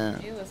shit,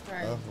 man. It was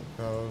crazy.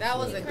 That's That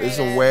was a great. It's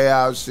some way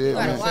out shit, You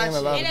gotta man. watch I've seen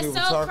a lot it. of And it's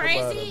people so talk about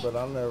crazy. it, but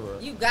I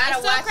never. You gotta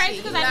It's watch so crazy it.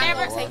 because You I not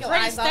never gonna take your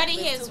really eyes off studied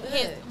it. his It's too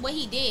good. what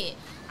he did.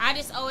 I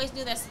just always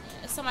knew that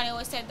somebody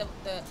always said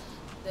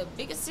the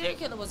biggest serial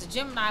killer was a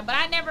Gemini, but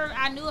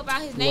I knew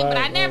about his name, but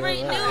I never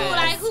knew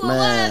like who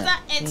Man. it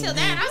was until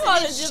that.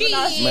 I was a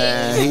Gemini.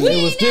 Man,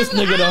 It was this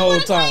nigga the whole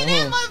time,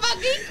 huh? That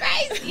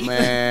motherfucker, he crazy.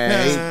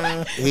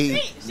 Man, he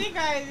She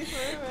crazy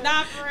for real.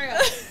 Nah, for real.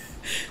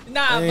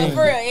 Nah, Damn. but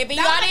for real, if y'all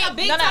That was like a didn't,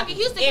 big no, talk in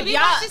Houston. if We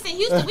y'all watched this in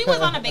Houston. We was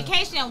on a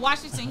vacation in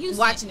Washington, Houston.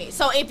 watching it,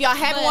 so if y'all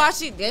haven't But-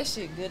 watched it, that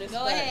shit good as Go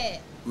fuck. ahead.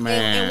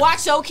 man. And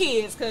watch your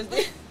kids, cause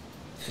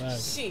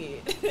Facts.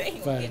 shit, they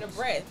ain't gonna get a Facts.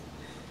 breath.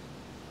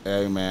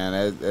 Hey man,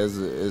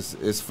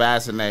 it's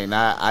fascinating.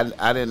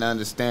 I didn't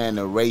understand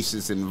the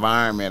racist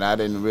environment. I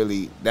didn't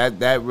really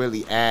that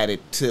really added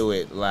to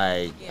it,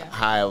 like Yeah.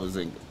 how it was.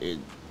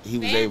 He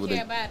was They able don't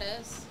care to. about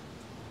us.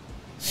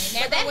 They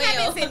But never that will.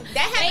 happens. That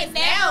They happens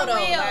now, never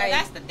though. will. Like,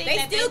 That's the thing They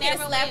that still they get a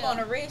never slap will. on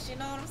the wrist. You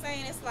know what I'm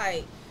saying? It's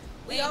like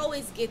we They-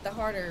 always get the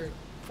harder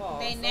fall.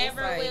 They So it's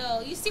never like-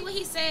 will. You see what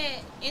he said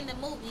in the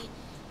movie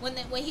when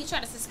he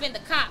tried to suspend the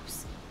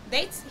cops.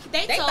 They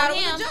They told thought it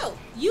was a him, joke.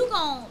 you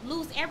gonna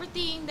lose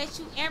everything that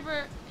you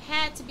ever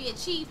had to be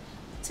achieved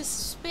to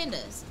suspend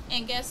us.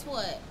 And guess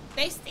what?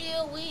 They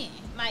still win.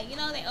 Like,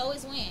 they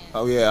always win.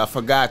 Oh yeah, I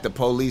forgot the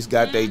police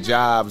got their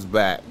jobs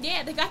back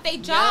Yeah, they got their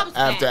jobs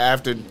back.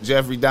 after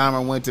Jeffrey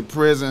Dahmer went to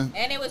prison.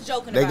 And it was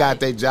joking. They about got it.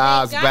 their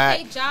jobs They got back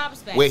their jobs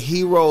back. with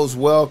heroes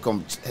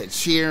welcome,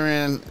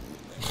 cheering.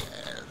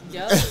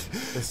 Yup.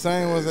 The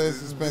same was they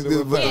suspended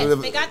with But- Yes,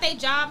 they got their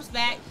jobs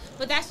back.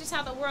 But that's just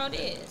how the world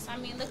is. I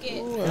mean, look at I a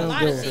don't lot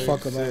give of a things.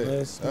 fuck about Shit.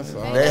 this. That's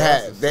man. all.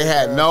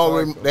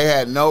 They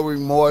had no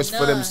remorse for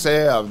None.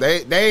 themselves.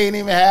 They ain't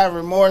even have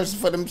remorse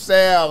for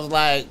themselves.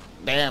 Like,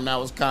 damn, that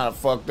was kind of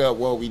fucked up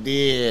what we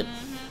did.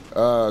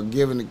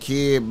 Giving the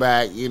kid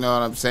back. You know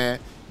what I'm saying?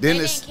 They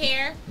Then didn't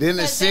care. then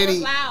the 'cause they was city.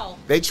 loud.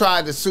 They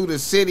tried to sue the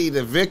city.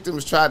 The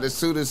victims tried to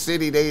sue the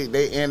city.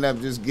 They end up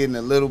just getting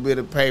a little bit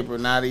of paper,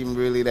 not even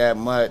really that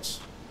much,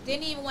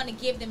 Didn't even want to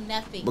give them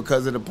nothing.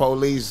 because of the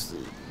police.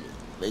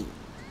 They,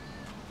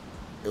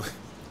 I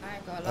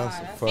ain't gonna That's lie.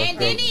 a That's fuck And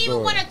didn't even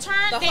story. want to turn.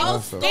 The They, whole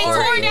That's a they fucked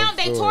tore up down.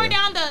 They story. tore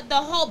down the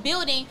whole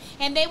building,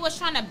 and they was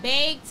trying to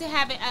beg to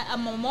have a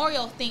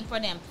memorial thing for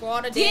them. For all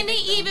the dead Didn't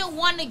victims. even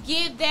want to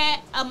give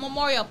that a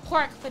memorial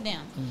park for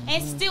them, Mm-hmm.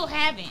 and still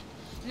haven't.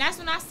 And that's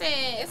when I said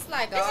It's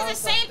like this all is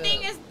the same fucked thing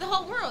up. as the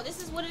whole world.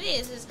 This is what it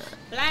is. It's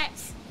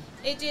blacks.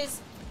 It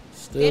just.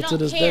 Still They to don't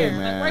this care. day,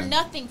 man. Like, we're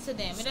nothing to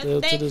them.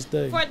 Still to this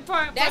day. For That's them,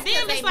 'cause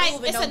it's they like move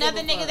and it's don't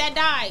another give a nigga fuck. that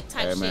died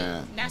type Hey, shit.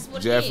 man. That's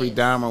what Jeffrey it is.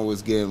 Dahmer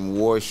was getting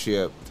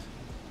worshipped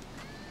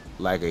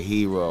like a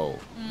hero.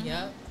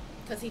 Yep.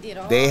 Because he did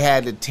all. They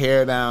had to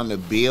tear down the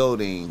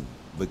building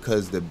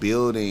because the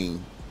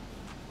building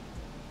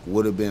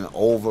would have been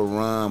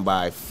overrun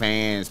by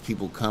fans,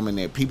 people coming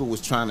there. People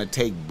was trying to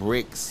take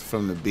bricks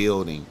from the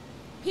building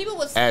People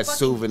was as fucking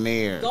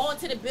souvenirs. going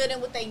to the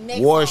building with their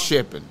necks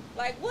Worshipping. on.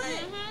 Like what?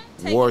 Mhm.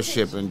 Taking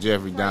Worshipping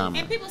Jeffrey Dahmer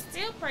And people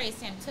still praise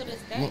him to this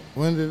day.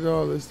 When did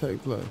all this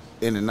take place?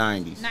 in the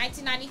 90s.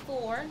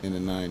 1994. In the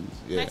 90s,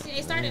 yeah.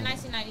 It started in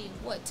 1990.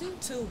 What, two?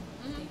 Two.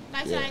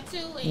 1992.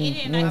 And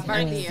it ended in Mhm.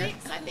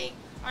 1996, I think.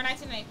 Or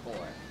 1994.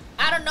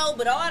 I don't know,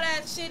 but all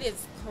that shit is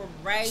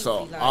crazy.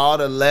 So like, all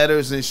the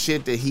letters and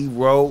shit that he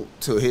wrote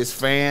to his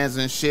fans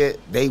and shit,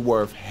 they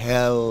worth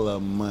hella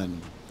money.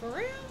 for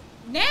real?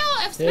 Now,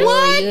 if Hell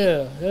what?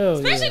 yeah, hell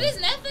Especially yeah. this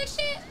Netflix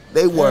shit.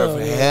 They worth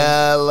yeah.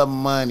 hella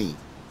money.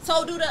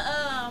 So do the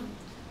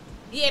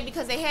yeah,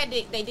 because they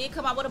did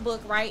come out with a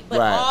book, right? But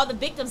Right. all the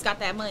victims got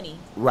that money.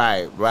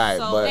 Right.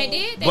 So but They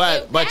did? They but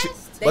did but you,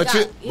 fast? They but got-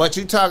 you yeah. but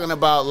you talking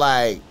about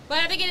like But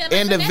I think it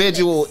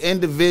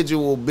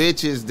individual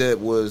bitches that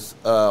was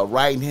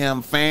writing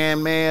him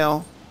fan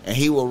mail and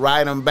he would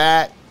write them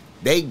back.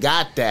 They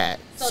got that,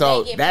 So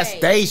so they get that's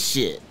paid. they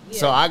shit. Yeah.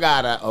 So I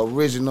got an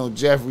original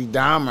Jeffrey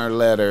Dahmer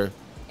letter,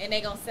 And they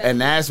gonna sell and it.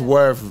 that's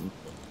worth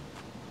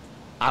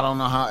I don't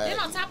know how. Then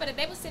on top of it,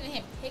 they were sending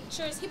him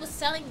pictures. He was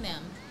selling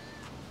them.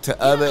 To You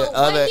don't know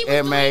other what he was doing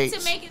inmates.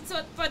 to make it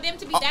for them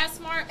to be that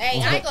smart.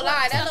 Hey, I ain't gonna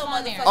lie, that little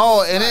motherfucker.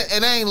 Oh, and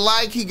it ain't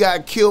like he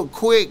got killed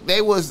quick.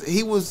 He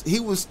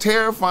was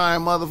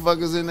terrifying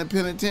motherfuckers in the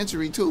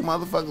penitentiary too.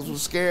 Motherfuckers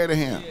was scared of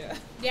him.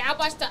 Yeah, I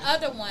watched the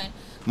other one.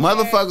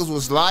 Motherfuckers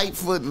was light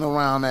footing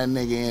around that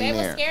nigga in They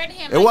there. was scared of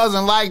him. It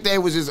wasn't like they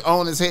was just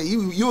on his head.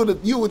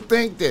 You would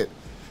think that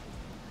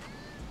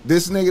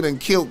this nigga done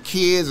killed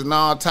kids and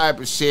all type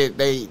of shit.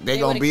 They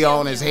gonna would've be killed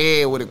on his him.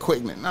 head with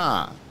equipment.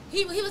 Nah.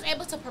 He was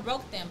able to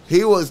provoke them.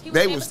 He was He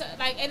they able was to,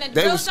 like in the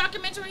they Drills was-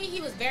 documentary. He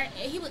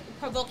would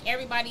provoke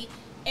everybody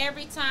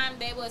every time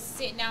they was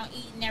sitting down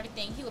eating and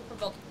everything. He would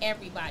provoke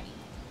everybody.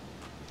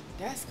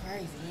 That's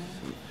crazy,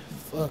 man.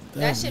 Fuck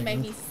That shit make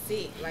me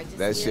sick. Like just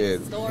That hearing shit-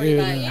 the story.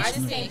 Yeah, Like yeah. I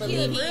just can't He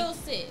believe was real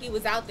sick. he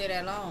was out there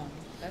that long.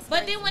 That's But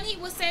crazy. then when he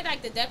would say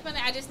like the death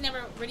penalty, I just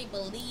never really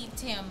believed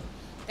him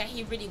that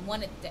he really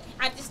wanted that.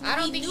 I just I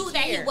don't he think knew he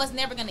that he cared. was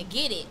never gonna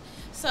get it.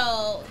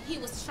 So he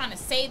was trying to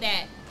say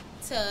that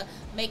to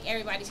make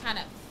everybody kind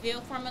of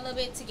feel for him a little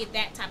bit to get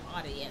that type of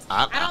audience.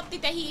 I don't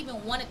think that he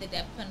even wanted the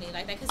death penalty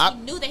like that because he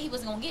knew that he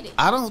wasn't gonna get it.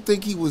 I don't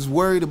think he was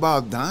worried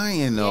about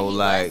dying though. he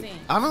like wasn't.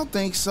 I don't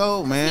think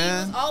so,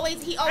 man. he always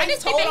I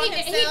just think told that on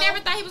he himself. never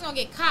thought he was gonna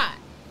get caught.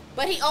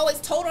 But he always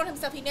told on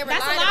himself. He never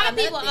That's lied a lot about of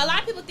people. nothing. A lot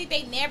of people think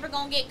they never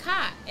gonna get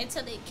caught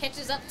until it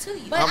catches up to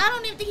you. But I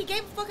don't even think he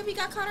gave a fuck if he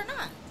got caught or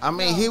not. I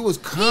mean, No. he was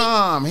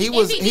calm. He if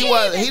was. he He did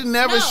was. even- He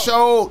never no.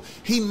 showed.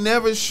 He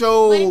never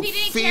showed But if he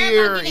didn't care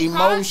fear, about getting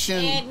caught,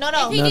 emotion. And no, if he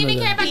None of didn't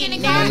that. care about He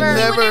getting caught, he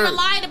never- would never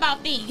lied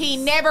about things. He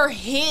never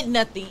hid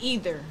nothing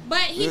either. But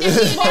he didn't.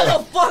 But he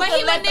Motherfucker,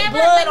 would let the never.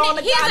 blood on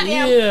the he's a-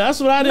 goddamn- Yeah, that's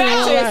what I didn't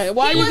Mattress. like.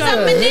 Why He you was got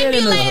a a head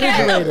in the manipulator.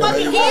 refrigerator?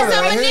 He's He's a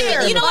Right manipulator.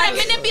 here. You know what a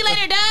Right.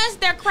 manipulator does?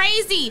 They're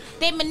crazy.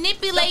 They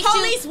manipulate The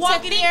police you walk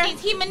to in think there.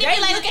 He They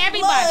manipulates look at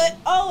everybody. blood.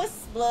 Oh, it's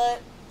blood.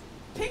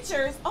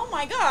 Pictures. Oh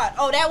my God.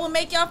 Oh, that will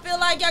make y'all feel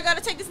like y'all gotta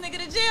take this nigga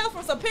to jail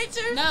for some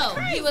pictures. No,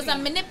 Crazy. he was a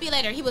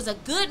manipulator. He was a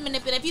good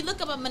manipulator. If you look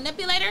up a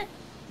manipulator,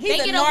 He's they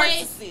a get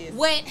away narcissist.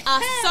 with so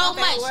My bad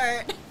much.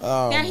 word.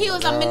 Oh, There, he was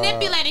a God.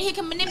 manipulator. He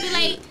can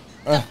manipulate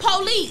the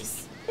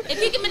police.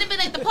 If he can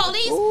manipulate the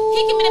police, he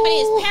can manipulate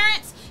his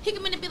parents. He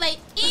can manipulate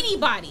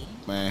anybody.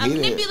 Man, A he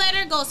did.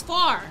 manipulator goes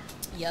far.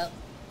 Yep.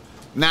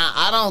 Now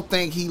I don't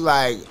think he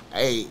like,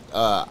 hey,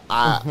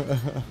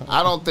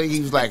 I don't think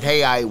he was like,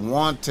 hey, I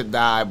want to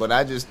die, but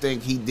I just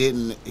think he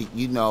didn't,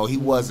 you know, he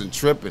wasn't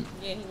tripping.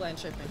 Yeah, he wasn't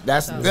tripping.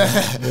 That's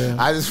So-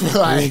 I just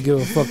feel I like didn't give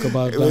a fuck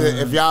about if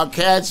that. y'all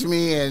catch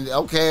me and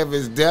okay, if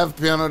it's death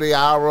penalty,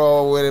 I'll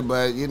roll with it.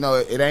 But you know,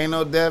 it ain't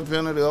no death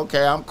penalty.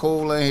 Okay, I'm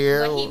cool in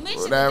here. But he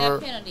mentioned whatever. the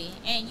death penalty,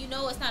 and you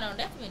know it's not on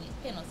death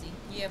penalty.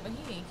 Yeah, but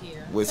he didn't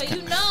care. Was So ki-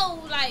 you know,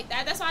 like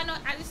that's why I know.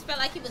 I just felt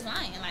like he was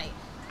lying. Like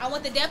I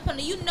want the death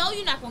penalty. You know,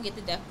 you're not gonna get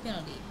the death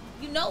penalty.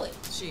 You know it.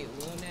 Shit,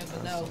 we'll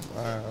never know.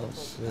 Wow,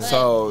 shit.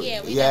 So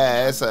yeah, we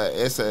yeah,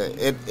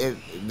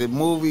 the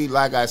movie,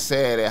 like I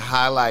said, it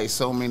highlights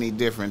so many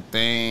different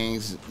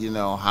things. You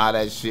know how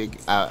that shit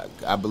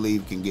I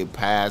believe can get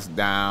passed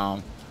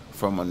down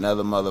from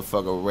another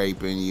motherfucker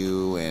raping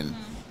you, and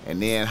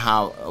then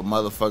how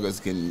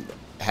motherfuckers can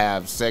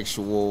have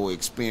sexual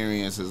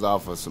experiences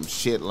off of some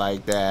shit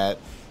like that.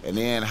 And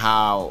then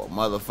how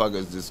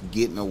motherfuckers just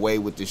getting away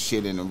with the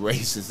shit in a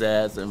racist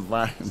ass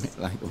environment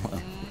like a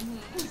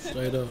motherfucker.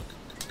 Straight up.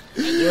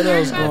 And What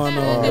else heard about going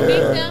the, on? The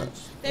Yeah. victim,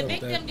 the Fuck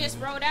victim that, just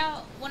wrote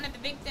out. One of the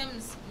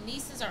victim's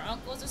nieces or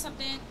uncles or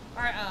something,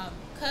 or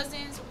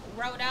cousins,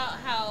 wrote out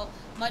how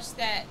much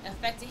that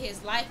affected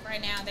his life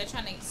right now. They're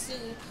trying to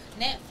sue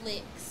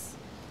Netflix.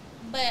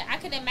 But I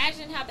could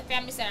imagine how the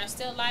families that are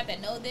still alive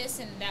that know this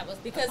and that was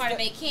Because part of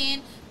the- their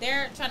kin,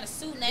 they're trying to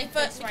sue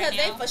Netflix Because right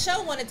they now. for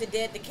sure wanted to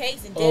dead the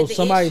case and Oh, dead the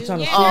somebody issue. trying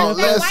to Yeah, sue Oh,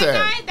 that listen.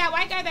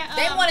 white guy that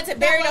They wanted to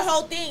bury the that was-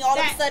 whole thing. All of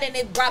that- a sudden,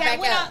 it brought back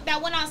up.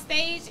 that went on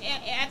stage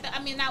at the, I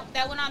mean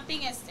that went on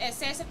thing and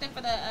said something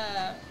for the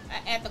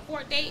at the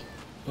court date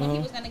when he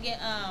was gonna get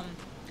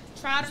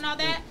tried and all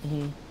that.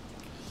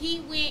 He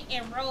went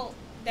and wrote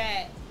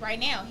that right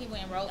now. He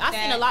went and wrote. I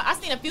that seen a lot. I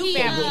seen a few he,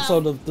 families. So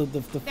the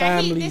that he,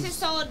 families.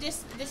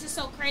 this is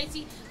so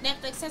crazy.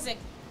 Netflix hasn't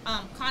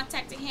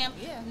contacted him.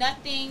 Yeah.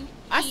 Nothing.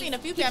 I He's- seen a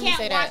few he families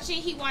can't say that. watch it.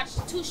 He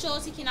watched 2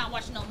 shows. He cannot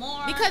watch no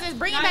more Because it's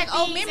bringing A lot back of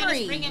old things, and memories.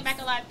 It's bringing back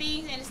a lot of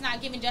things, and it's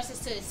not giving justice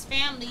to his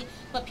family.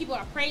 But people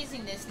are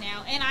praising this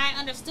now, and I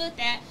understood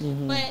that.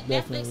 But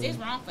definitely. Netflix is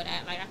wrong for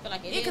that. Like I feel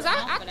like it Yeah, is because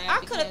wrong for that. I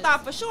could have because-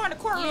 thought for sure in the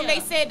courtroom Yeah. they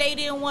said they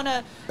didn't want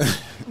to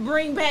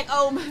bring back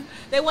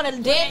they want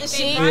to dead the they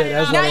shit. brought it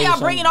that's up. what Now I y'all was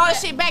bringing saying. all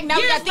this shit back. Now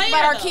we Years got to think about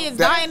later, our though. kids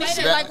That- dying and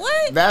shit. that- Like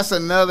what? That's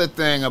another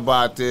thing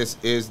about this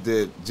is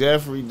that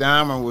Jeffrey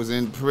Dahmer was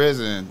in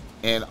prison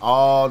and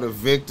all the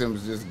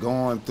victims just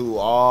going through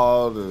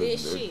all the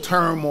This shit.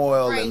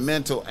 turmoil Crazy. and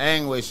mental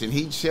anguish, and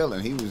he chilling.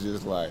 He was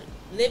just like,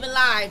 Living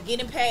life,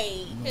 getting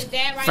paid. His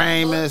dad writing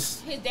Famous.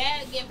 books. His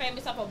dad getting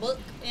famous off a book.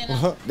 And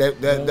the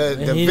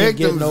And he didn't get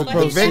victims, no the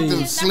proceeds.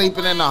 victims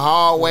sleeping in the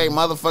hallway.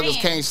 Motherfuckers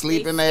Man, can't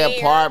sleep they in their scared.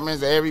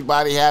 apartments.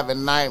 Everybody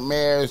having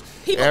nightmares.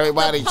 People-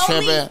 Everybody the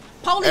police- tripping.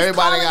 Police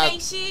Everybody calling got they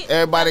shit.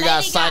 everybody The got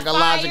lady got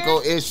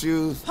psychological fired.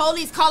 issues.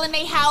 Police calling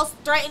their house,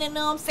 threatening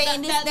them,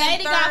 saying The this, that,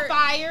 lady got third.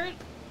 fired.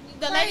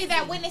 The lady Crazy.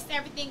 that witnessed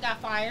everything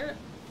got fired.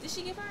 Did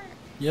she get fired?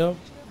 Yep.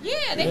 Yeah,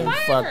 they They fired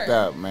fucked her.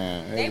 up,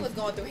 man. They was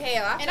going through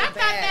hell. I And feel I thought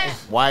bad. that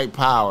white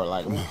power,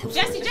 like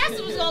Jesse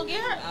Jackson was gonna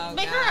get her, Oh,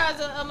 make God. her as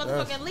a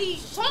motherfucking lead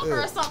talker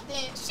or something.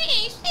 She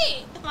ain't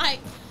shit. Like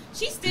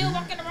she's still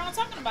walking around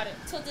talking about it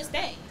till this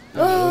day.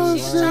 Oh,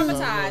 She's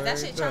traumatized. That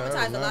shit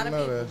traumatized a lot of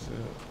people.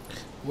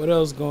 What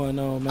else going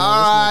on, man?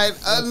 All right,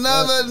 Let's-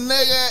 another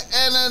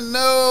nigga in the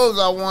news.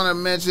 I want to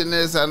mention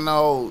this. I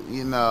know,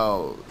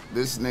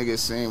 this nigga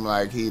seemed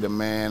like he the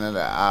man of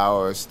the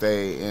hour.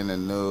 Stay in the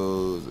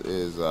news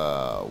is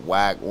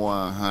Whack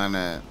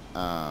 100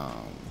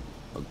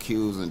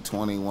 accusing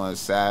 21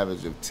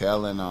 Savage of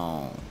telling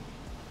on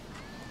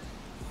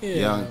yeah,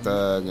 Young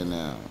Thug and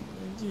them.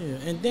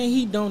 Yeah, and then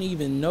he don't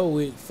even know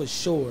it for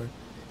sure.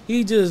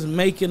 He just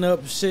making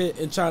up shit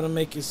and trying to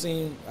make it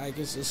seem like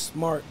it's a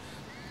smart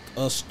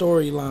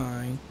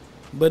storyline,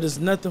 but it's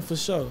nothing for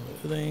sure.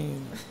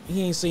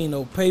 He ain't seen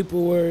no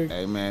paperwork,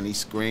 Hey man, he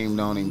screamed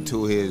on him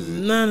to his.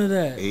 none of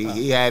that.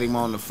 He had him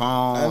on the That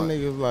phone.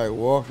 nigga's like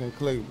walking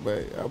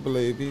clickbait. I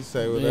believe he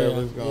say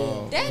whatever's Yeah,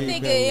 going. That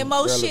nigga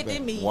more shit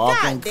than me.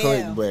 Walking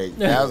Goddamn. clickbait.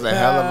 That was a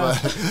hell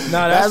of a.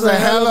 Nah, That's a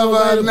hell of way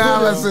to an put it.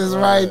 analysis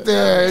right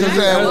there. He That's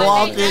said what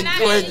walking Young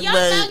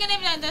clickbait. Thug and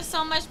them does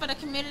so much for the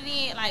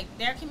community, like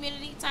their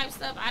community type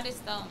stuff. I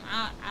just don't.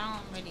 I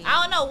don't really.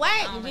 I don't know. Whack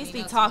I don't just really be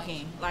know too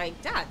talking.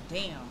 Like,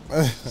 goddamn.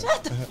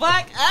 Shut the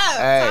fuck up.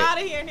 Hey.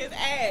 Tired of hearing his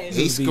ass.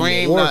 He be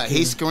screamed. working.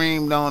 He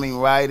screamed on him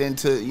right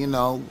into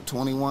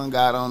 21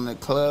 got on the Yeah, I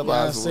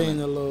clubhouse with seen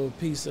him a little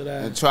piece of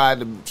and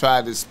that.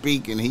 tried to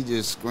speak and he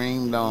just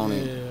screamed on Yeah,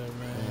 him.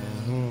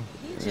 man.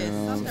 He just You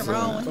know what I'm something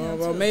wrong with him.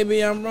 Well, too.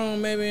 maybe I'm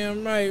wrong, maybe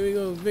I'm right. We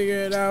gonna figure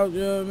it out. You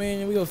know what I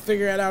mean? We gonna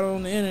figure it out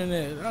on the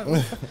internet.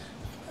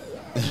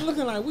 I'm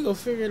looking like we gonna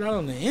figure it out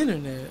on the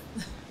internet.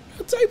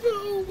 What type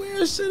of old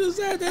weird shit is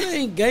that? That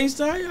ain't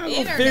gangsta. How y'all gonna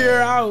Internet. figure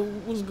out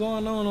what's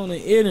going on the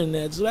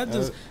internet? So that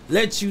just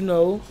lets you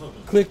know,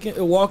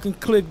 walking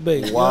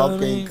clickbait. You know what I Walking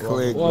mean?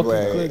 clickbait. Walking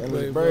And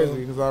clickbait, it's bro. crazy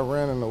because I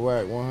ran into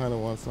Whack 100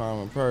 one time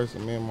in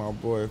person. Me and my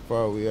boy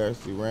Fo, we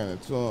actually ran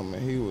into him,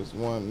 and he was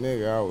one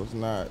nigga. I was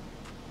not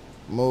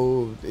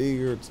moved,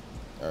 eager,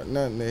 or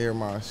nothing to hear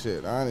my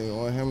shit. I didn't even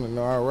want him to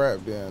know I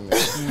rap down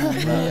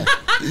there.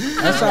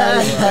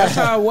 That's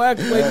how Whack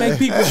make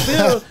people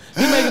feel.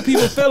 He making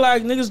people feel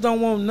like niggas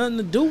don't want nothing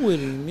to do with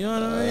him. You know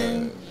what I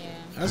mean? Yeah.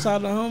 That's how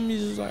the homies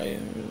is like. I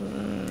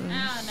don't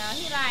know.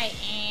 He like,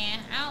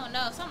 I don't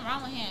know. Something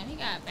wrong with him. He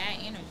got bad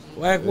energy.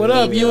 Whack, what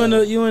up? You in the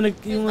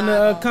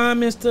vibe.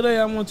 comments today?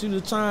 I want you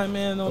to chime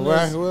in on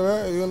Whack, this. what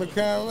up? You in the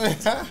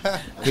comments?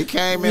 He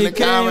came in He the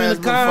came comments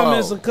in the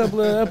comments a before.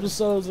 couple of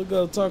episodes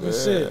ago talking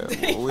shit.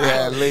 Yeah.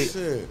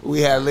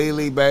 We had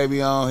Lily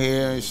Baby on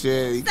here and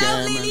shit. He So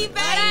came in. Lily, What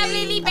up,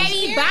 baby. Lily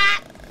baby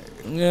bop?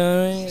 You know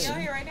what I mean? You on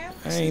here right now?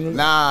 I ain't.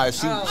 Nah,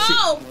 she was on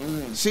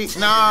the show.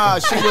 Nah,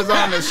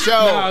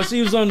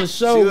 she was on the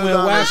show She was when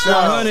on the Wax show.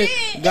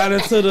 100 got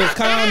into the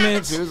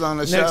comments She was on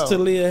the next show. to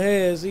Leah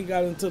Heads. He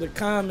got into the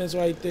comments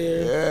right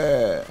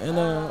there. Yeah.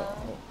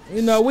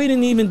 And we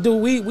didn't even do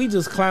we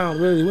just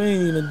clowned really. We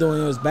ain't even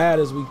doing it as bad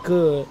as we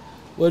could.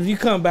 Well, if you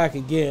come back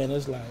again,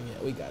 it's like,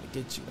 yeah, we gotta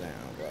get you down,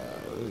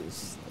 bro.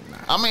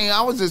 I mean,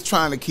 I was just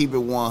trying to keep it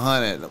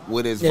 100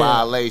 with his Yeah.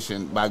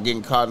 violation by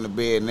getting caught in the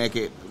bed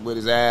naked with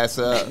his ass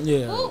up.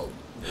 Yeah. Ooh,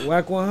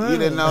 Whack 100. You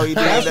didn't know he did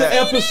That's the that?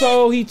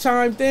 episode he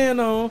chimed in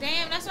on.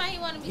 damn, that's why he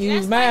wanted to be. He that's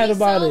was why mad he's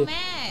about so it. Mad.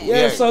 Yeah,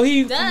 Yeah. so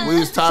he. Duh. We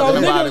was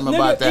talking about him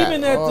about that.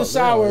 Even at the Oh,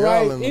 shower, y'all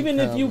right? in the Even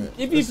if you comments.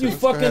 if Let's you go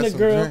fucking have a some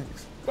girl,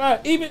 drinks. right?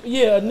 Even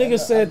a nigga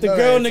said the know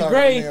girl they in the talking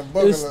gray to me and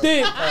booking is up.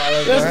 thick.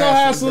 Let's Let's go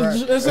have some.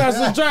 drinks. Let's have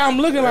some dry. I'm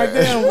looking like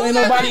damn.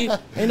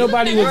 Ain't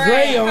nobody with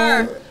gray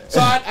on. So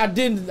I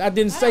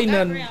didn't say got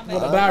nothing, gray on,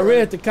 but I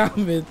read the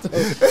comments.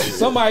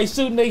 Somebody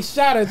shooting they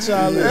shot at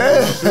y'all.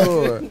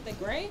 Sure. The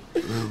gray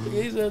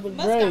He said the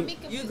must got gray. me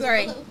confused. You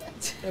gray.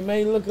 It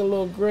may look a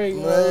little gray.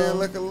 Man,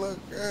 look good.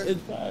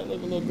 It probably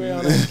look a little gray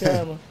on that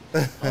camera.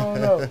 I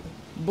don't know.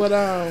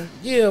 But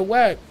yeah,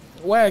 Whack.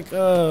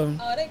 Oh,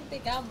 they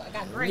think I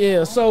got gray. Yeah.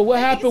 on. So what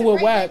They think happened it's a with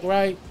gray Whack, nigga.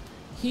 right?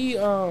 He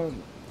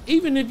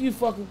even if you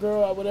fuck a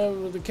girl or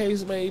whatever the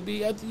case may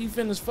be, after you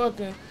finish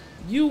fucking,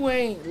 you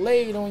ain't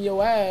laid on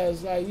your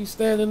ass like you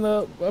standing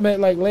up. I mean,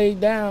 like laid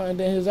down, and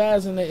then his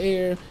eyes in the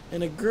air,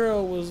 and the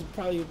girl was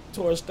probably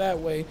towards that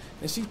way,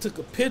 and she took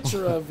a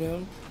picture of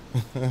him.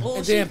 Ooh,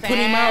 And she then put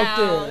him out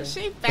foul. there.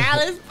 She foul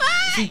as fuck.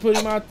 She put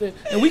him out there,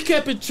 and we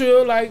kept it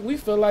chill. Like we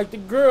feel like the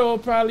girl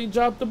probably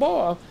dropped the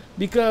ball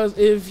because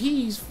if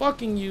he's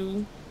fucking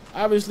you,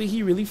 obviously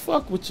he really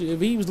fuck with you. If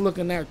he was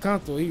looking that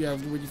comfortable, he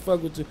really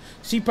fuck with you.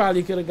 She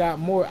probably could have got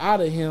more out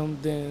of him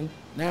than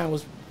now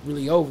it's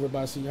really over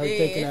by her taking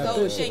it's that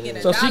over. She picture. ain't getting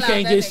a So she dollar out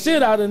can't that get nigga.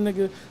 shit out of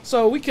nigga.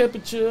 So we kept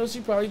it chill.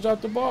 She probably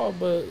dropped the ball,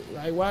 but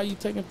like, why are you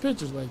taking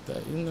pictures like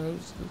that? You know,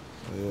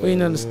 we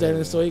ain't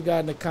understanding. So he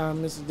got in the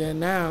comments, and then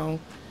now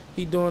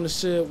he doing the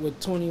shit with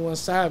 21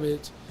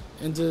 Savage,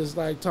 and just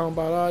like talking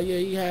about, oh yeah,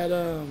 he had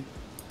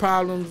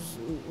problems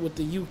with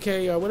the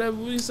UK or whatever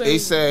we say.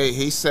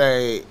 He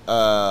say,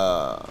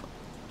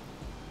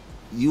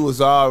 you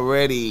was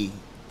already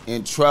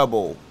in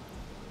trouble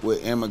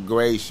with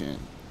immigration,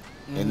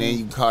 and then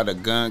you caught a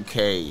gun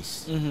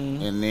case,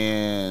 and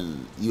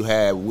then you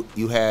had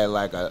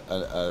like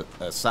a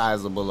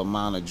sizable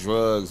amount of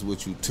drugs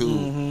with you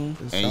too,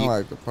 It sound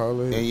like the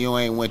police. and you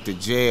ain't went to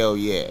jail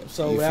yet.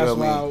 So you that's feel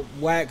me? why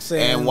Wax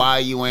saying And why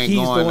you ain't he's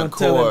going the to one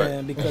telling court?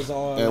 them because of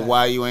all And that.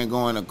 why you ain't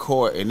going to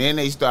court? And then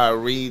they start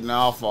reading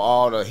off of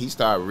all the. He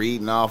started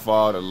reading off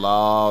all the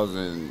laws,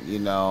 and you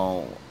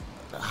know,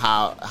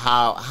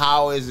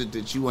 how is it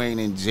that you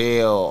ain't in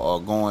jail or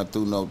going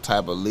through no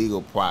type of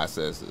legal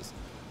processes?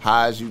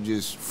 How is you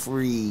just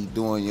free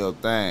doing your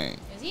thing?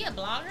 Is he a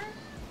blogger?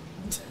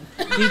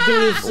 He do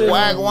this shit.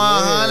 Whack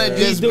 100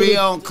 He just do be the-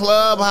 on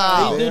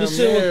Clubhouse. He do the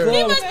shit with He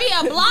Club. must be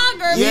a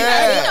blogger Yeah.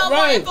 because he know more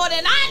Right. info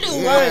than I do.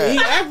 Yeah. Right, he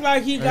act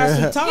like he got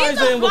some ties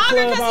He's a in with blogger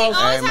because he Clubhouse.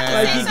 always Hey, have man. to say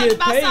Like he something get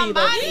about paid.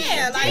 somebody.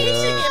 Yeah, like he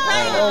should get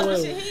paid Yeah. off the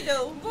shit he do.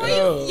 Boy,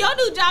 Yeah. your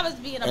new job is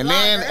being a And blogger.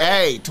 then,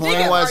 hey, Nigga,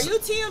 21. are you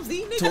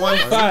TMZ, nigga?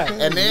 25.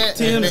 And then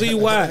TMZ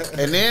whack.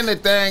 And then the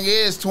thing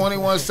is,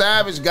 21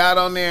 Savage got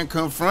on there and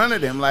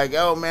confronted him like,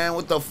 yo, man,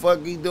 what the fuck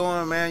you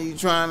doing, man? You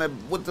trying to,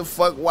 what the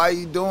fuck, why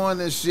you doing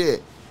this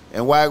shit?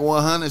 And Wack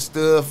 100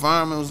 stood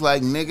firm and was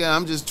like, nigga,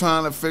 I'm just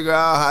trying to figure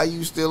out how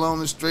you still on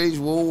the streets.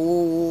 Whoa, whoa,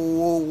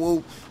 whoa, whoa,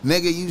 whoa.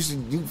 Nigga, you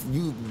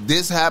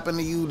this happened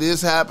to you,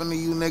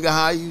 nigga.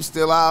 How you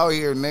still out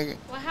here, nigga?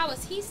 Well, how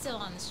is he still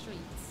on the streets?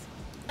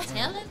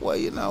 Tell him. Well,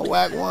 you know,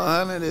 Wack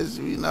 100 is,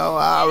 you know,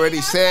 I already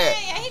Yeah, said.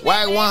 yeah, he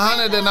Wack been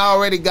 100 there, done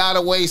already got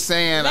away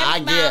saying, Let I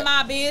me get. mind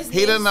my business.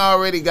 He done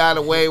already got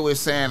away with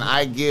saying,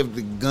 I give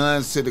the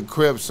guns to the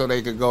Crips so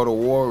they could go to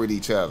war with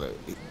each other.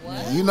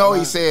 What? You know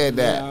he said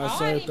that. Yeah, Oh, I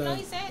said didn't know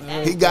he said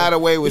that. He got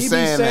away with He be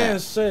saying saying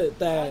that. shit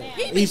that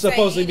He be he's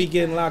supposed to saying be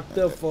getting locked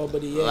up for,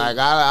 but he ain't. Like,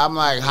 I'm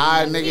like,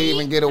 how a nigga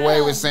even get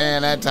away with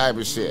saying that type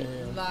of shit?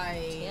 Like,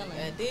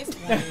 at this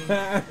point,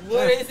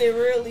 what is it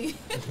really?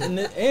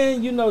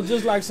 and you know,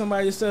 just like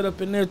somebody said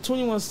up in there,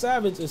 21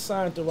 Savage is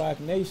signed to Rock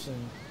Nation.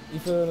 You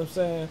feel what I'm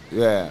saying?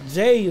 Yeah.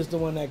 Jay is the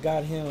one that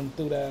got him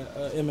through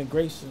that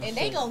immigration. And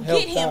they shit. gonna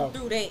Helped get him out.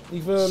 through that.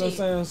 You feel what I'm shit.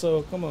 saying?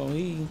 So come on,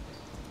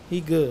 he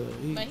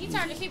good. But he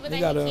turned to people They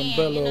that got he an can,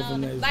 umbrella you over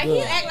know. there. Like, Good.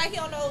 he act like he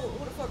don't know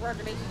who the fuck Rock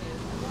Nation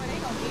is. Boy, they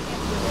gonna get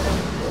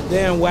him through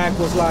Then Wack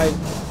was like,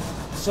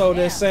 so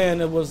they're Yeah.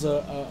 saying it was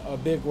a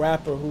big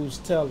rapper who's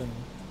telling.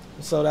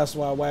 So that's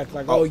why Wack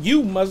like, oh,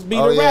 you must be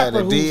Oh the yeah, rapper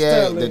the who's DA,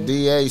 telling. the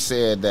DA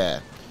said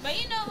that.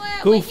 But you know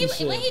what? Goofy When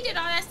shit. he did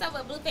all that stuff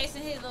with Blueface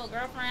and his little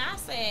girlfriend, I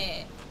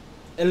said,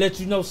 And let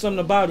you know something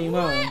about him,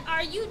 what huh?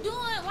 are you doing?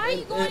 Why are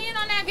you going in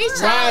on that He's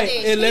girl? Right,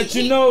 childish. it let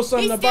you know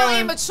something he's about still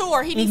him.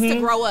 immature. He needs to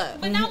grow up.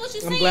 But now what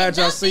you I'm saying? glad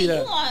y'all don't see be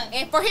that. you on.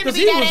 And for him to 'Cause be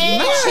he that was age,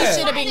 mad. he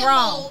should have been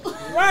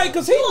grown. Right,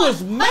 because he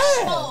was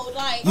mad.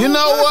 Like, You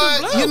know what?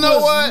 Blood You know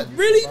was what?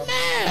 Really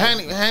mad. Hand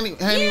him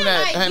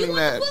that. like, Hand you him want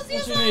that. the pussy or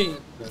What you something? need?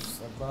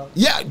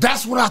 Yeah,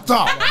 that's what I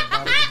thought.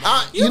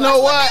 You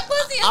know must what? want that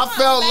pussy or I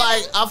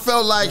something,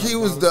 felt like he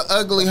was the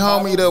ugly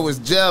homie that was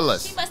She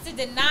jealous. must have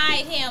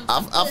denied him.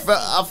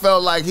 I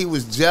felt like he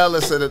was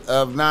jealous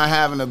of not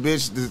having a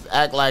bitch to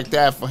act like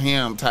that for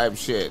him type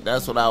shit.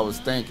 That's what I was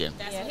thinking.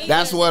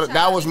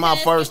 That was my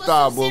first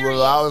thought, boo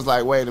boo. I was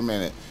like, wait a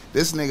minute.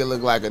 This nigga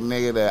look like a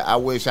nigga that I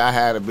wish I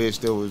had a bitch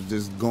that was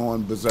just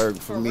going berserk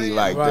for me real.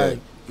 like that.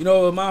 Right. You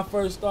know what my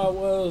first thought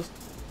was?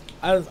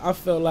 I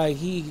felt like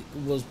he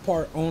was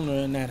part owner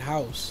in that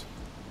house.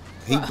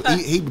 He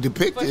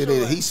depicted For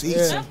sure. it.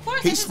 Yeah. Of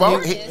course, He it's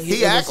spoke. serious.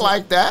 He act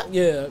like that.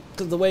 Yeah,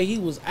 because the way he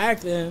was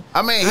acting,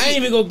 I mean, I ain't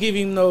even gonna give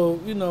him no,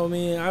 you know what I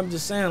mean? I'm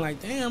just saying,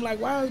 like, damn,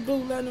 like, why is Blue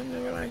letting him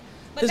nigga, like,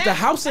 But is the that's-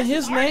 house in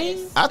that's his artist.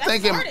 name? I That's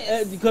think it-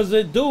 artist. Because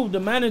the dude, the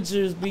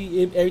managers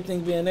be everything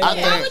being there. I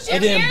think- Why would your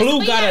And then parents Blue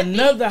be got happy?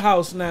 another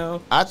house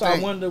now. I so think-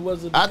 I wonder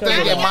was it I because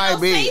think of it that? might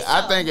don't be. say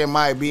I so. think it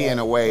might be in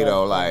a way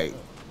though. Like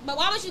But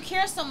why would you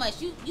care so much?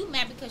 You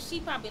mad because she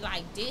probably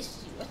like dissed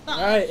you.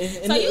 Right,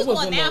 So you it was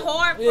going in that the-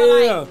 hard for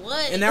yeah. like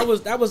what? And that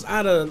was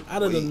out of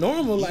the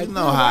normal. Like, you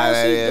know man, how why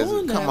that he is.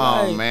 doing Come that?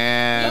 on, Like,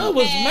 man. I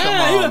was Come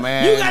mad. on, You-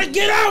 man. You gotta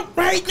get out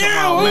right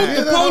now. on, Huh? man.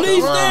 The Get out.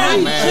 police Come there. on,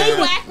 He man. tripping.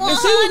 Black And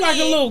she was like a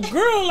 100. little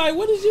girl. Like,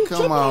 what is you Come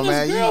tripping on, on this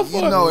man. girl You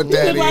for? know what He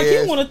that looked like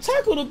is. he want to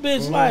tackle the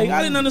bitch. Like,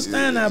 I didn't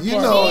understand that You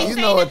part. know, She you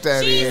didn't know say what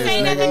that She is, didn't say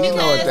nigga. nothing You know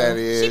what because that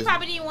is. She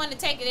probably didn't want to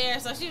take it there,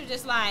 so she was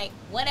just like,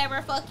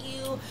 whatever, fuck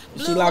you.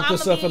 She Blue, locked I'ma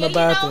herself be in the You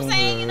know what bathroom. I'm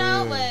saying? You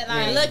know, but like,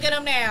 And look at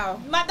him now.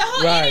 but the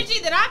whole Right. energy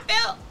that I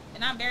felt,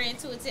 and I'm very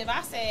intuitive.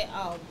 I said,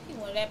 "Oh, he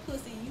wanted that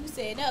pussy." You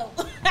said no.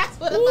 That's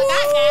what the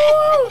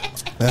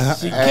fuck I got.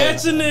 She Hey.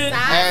 catching it.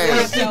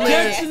 Hey. She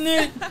catching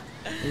it.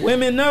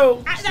 Women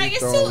know. Like, it's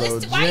throwing too.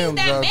 little Why you gems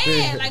that out mad?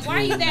 there. Like, why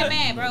are you that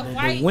mad, bro?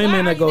 Why?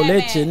 Women why are gonna that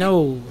let you mad?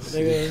 know.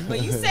 Nigga.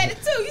 But you said it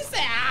too. You said,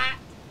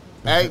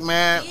 Hey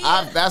man,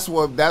 Yeah. that's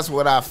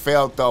what I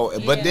felt though.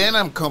 But Yeah. then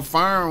I'm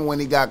confirmed when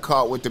he got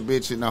caught with the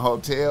bitch in the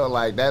hotel.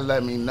 Like that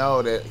let me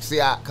know that.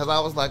 Cause I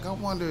was like, I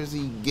wonder is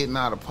he getting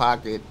out of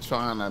pocket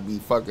trying to be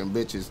fucking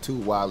bitches too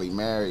while he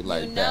married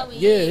like you know that.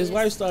 he Yeah, is. his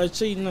wife started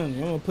cheating on him.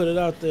 I'm gonna put it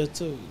out there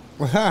too.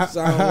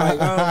 So I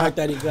don't like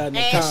that he got in the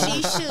And car.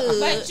 she should.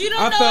 But you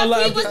don't I know felt if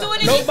like he was doing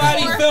it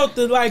nobody before. felt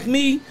it like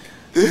me.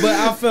 But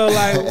I felt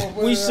like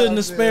we shouldn't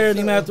have spared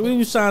him after we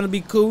was trying to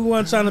be cool. We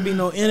weren't trying to be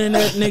no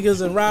internet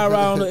niggas and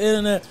rah-rah on the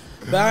internet.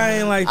 But I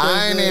ain't like that.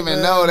 I ain't shit, even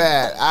man. know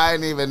that. I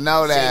didn't even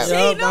know that.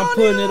 Yup, Cheating I'm on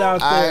putting him? it out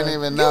there. I didn't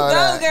even You know go,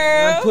 that. I'm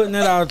girl. putting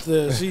it out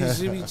there. She I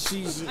be mean,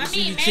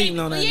 cheating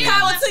on that maybe, nigga.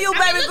 Power to you,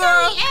 baby look girl.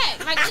 how he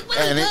act. Like, look what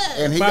And he he, does.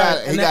 and he Right, got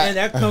and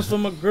that comes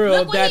from a girl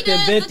Look what that he done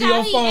does, been look through how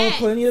your he phone acts.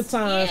 plenty of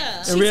times Yeah.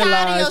 and She tired of your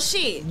realized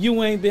shit.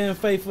 you ain't being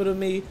faithful to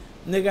me.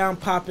 Nigga, I'm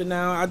popping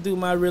now. I do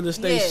my real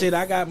estate Yes. shit.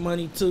 I got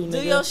money too, nigga.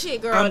 Do your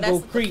shit, girl. I'm That's go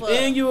the creep. fuck.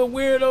 And you a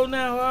weirdo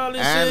now. All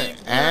this shit.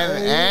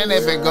 and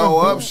if it go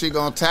up, she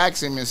gonna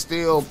tax him and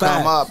still come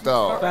Facts. up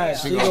though.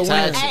 Facts. She She gonna gonna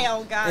tax win. him. Hey,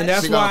 oh God. And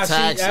that's She gonna why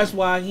tax that's him.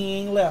 why he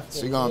ain't left.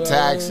 She her. gonna You know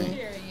what I tax mean? him.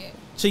 Period.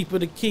 Cheaper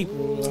to keep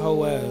her, the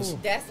whole ass.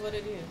 That's what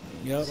it is.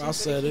 Yep, I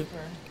said it.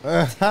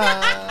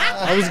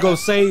 I I was gonna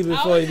save it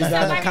before you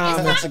got in the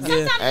comments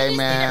again. Sometimes Hey, you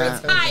man.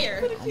 just need to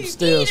retire. I'm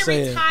still you need to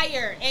saying.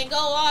 retire and go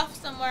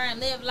off somewhere and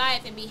live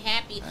life and be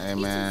happy. Hey, you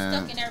man. too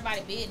stuck in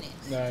everybody's business.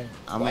 Right.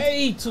 I'm a-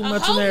 Way too A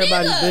much whole in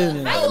everybody's nigga.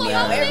 business. Right, you a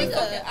whole man.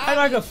 nigga. I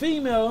like a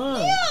female, huh?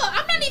 Yeah,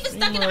 I'm not even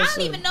stuck in it. I What's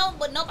don't up? even know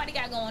what nobody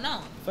got going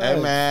on. Hey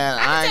Facts. man,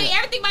 I can I tell you ain't,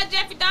 everything about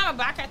Jeffrey Dahmer,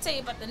 but I can't tell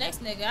you about the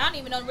next nigga. I don't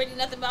even know really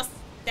nothing about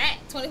that.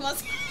 21.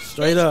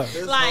 Straight up.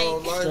 Like,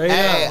 Straight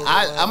hey, up.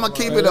 I'm gonna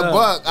keep it a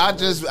buck. I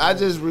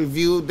just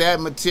reviewed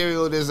that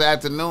material this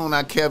afternoon.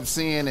 I kept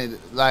seeing it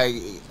like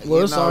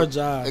Well, it's our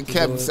job It to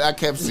kept do it. I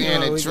kept seeing You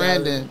know, it we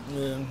trending.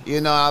 gotta- yeah. You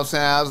know what I'm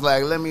saying? I was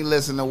like, let me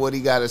listen to what he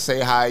got to say,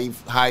 how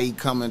he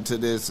coming to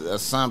this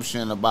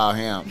assumption about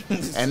him.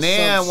 And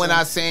then when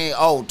I seen,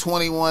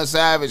 21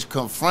 Savage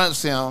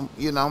confronts him,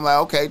 you know, I'm like,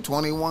 okay,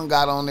 21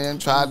 got on there and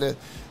tried to,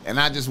 and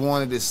I just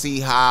wanted to see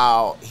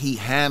how he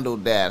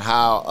handled that,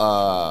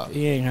 how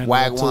He ain't handled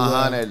Whack that too well.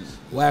 100.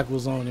 Whack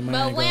was on him.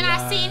 but when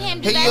I seen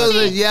him do He that used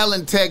a shit,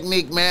 yelling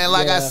technique, man.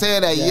 Like I Yeah,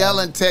 said, that yeah.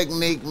 yelling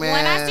technique, man.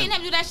 when I seen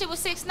him do that shit with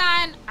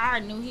 6ix9ine, I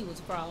knew he was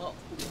a fraud.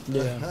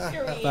 yeah,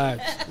 Period.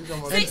 facts.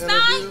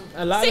 6ix9ine?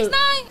 A lot 6ix9ine? of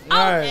Oh,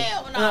 right.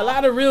 hell And a no.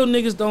 lot of real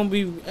niggas don't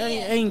be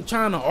ain't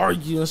trying to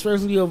argue,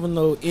 especially over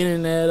no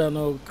internet or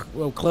no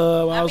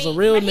clubhouse. A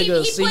real but nigga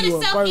he see put you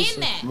in himself in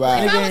person. that.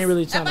 Right. If Nigga I ain't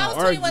really was- trying if I to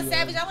was 21 argue.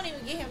 Savage, I wouldn't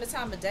even give him the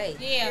time of day.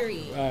 Yeah.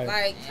 Period. Right.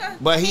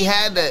 Like, But he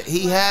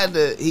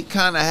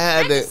kind of I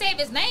had just to. save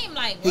his name,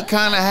 like He what?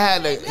 kind of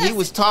had to. He Listen.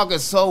 was talking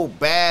so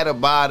bad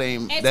about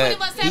him And that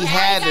 21 he Savage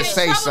had already to got in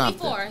say trouble something.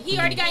 Before. He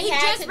already got. He He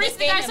had just to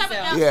recently got defend something.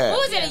 himself. Yeah.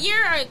 What was it? A year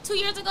or 2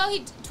 years ago?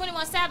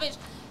 21 Savage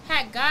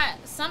had got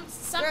something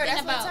girl, that's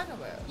what about. I'm talking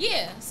about.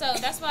 Yeah. So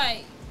that's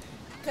why.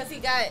 Because he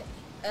got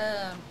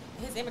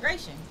his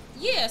immigration.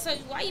 Yeah. So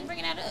why you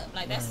bringing that up?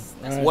 Like that's.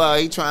 Right. Well,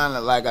 he trying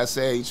to, like I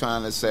said, he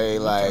trying to say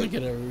Trying to like,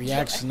 get a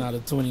reaction out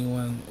of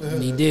 21,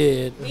 and he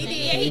did. He did.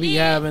 He be did.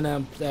 having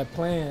that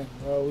plan,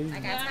 bro. I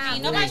got I time.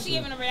 mean, nobody's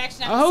giving a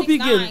reaction. I hope he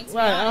getting getting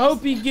right. I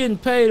hope he getting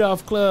paid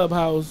off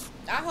Clubhouse.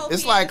 I hope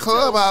it's he like understood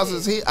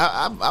Clubhouses. shit.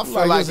 I feel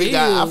Like like it's he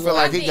got. I his. feel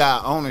like I he think-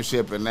 got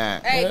ownership in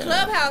that. Hey, Yeah.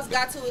 Clubhouse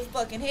got to his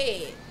fucking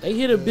head. They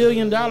hit $1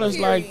 billion like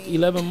Period.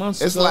 11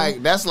 months It's ago.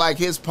 like that's like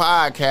his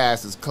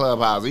podcast is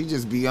Clubhouse. He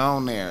just be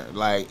on there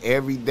like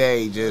every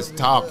day, just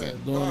talking.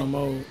 doing the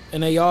mode,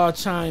 and they all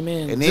chime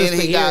in. And just then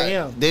to he hear got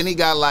him. then he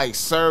got like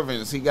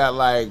servants. He got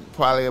like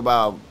probably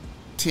about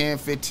 10,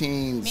 15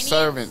 Minions?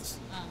 servants.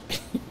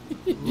 Oh.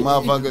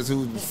 Motherfuckers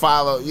who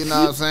follow, you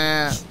know what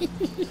I'm saying?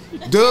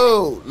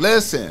 Dude,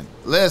 listen.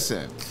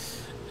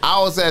 I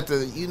was at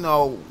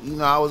the,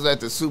 I was at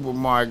the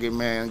supermarket,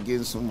 man,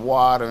 getting some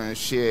water and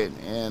shit,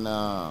 and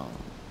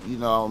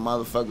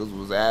motherfuckers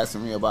was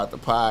asking me about the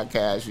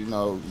podcast. You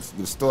know,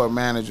 the store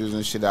managers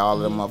and shit. All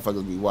of them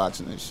motherfuckers be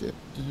watching this shit.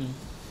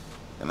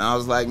 And I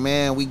was like,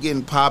 man, we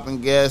getting popping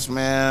guests,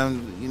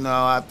 man. You know,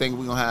 I think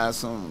we're gonna have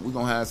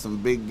some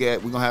big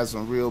guests. We're gonna have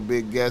some real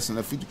big guests in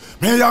the future.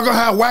 Man, y'all gonna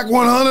have Whack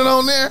 100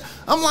 on there?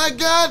 I'm like,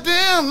 God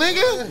damn,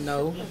 nigga.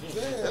 No,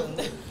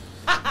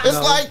 It's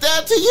No. like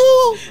that to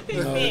you.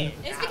 no.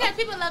 It's because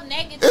people love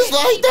negative. It's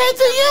like that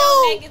to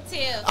you.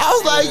 Negative. I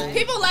was like,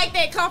 People like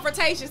that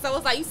confrontation, so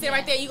it's like you sit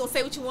right there, you gonna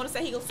say what you want to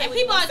say, he gonna say And what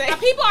he people want to say.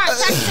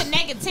 are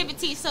attracted to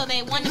negativity, so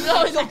they want to. You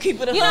always gonna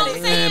keep it a You know what I'm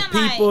hundred. saying?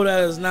 And people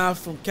that is not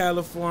from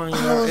California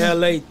or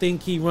LA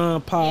think he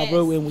run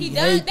Pablo, and we he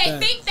does. hate They that.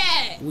 think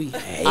that. We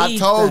hate I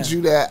told that.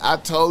 you that. I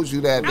told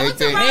you that. I They went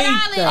to think. Rhode hate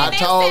Island that. and they I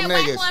told said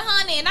niggas. Whack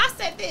 100, and I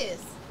said this.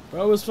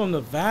 Bro, it's from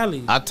the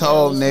valley. I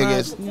told Bro,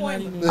 it's niggas. not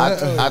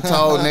even- I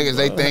told niggas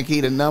they think he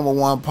the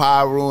 #1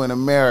 Pyru in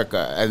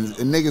America, and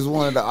niggas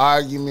wanted to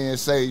argue me and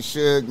say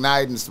Suge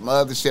Knight and some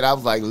other shit. I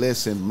was like,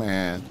 listen,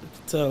 man.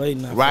 Tell they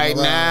not Right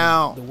from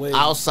now, the way.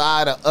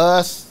 outside of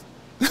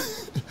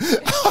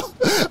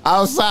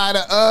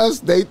us,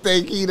 they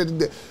think he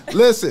the.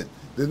 Listen,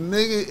 the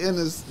nigga in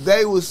this,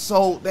 they was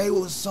so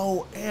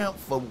amped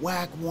for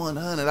Whack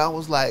 100. I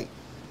was like,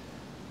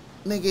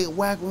 nigga,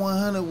 Whack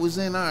 100 was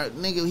in our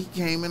nigga. He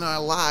came in our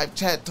live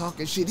chat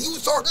talking shit. He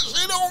was talking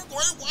shit on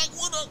Whack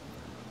 100.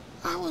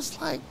 I was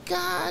like,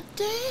 God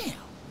damn.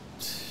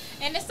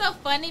 And it's so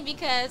funny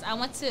because I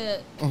went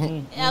to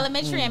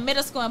elementary and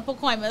middle school in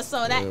Pacoima,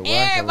 so that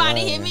Yeah,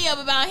 everybody whack-a-lane. hit me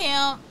up about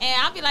him,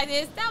 and I'll be like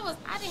this.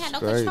 I didn't have no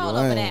Straight control over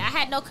lane. that. I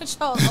had no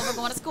control over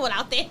going to school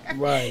out there.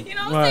 Right, You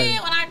know what I'm right. saying?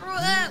 When I grew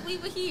up, we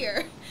were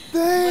here.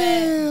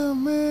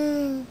 Damn,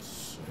 man.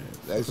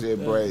 That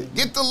shit break.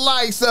 Get the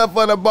likes up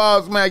for the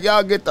boss, man.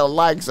 Y'all get the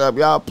likes up.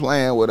 Y'all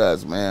playing with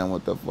us, man.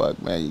 What the fuck,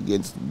 man? You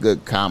get some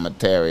good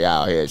commentary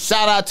out here.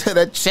 Shout out to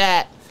the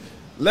chat.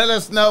 Let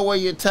us know where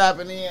you're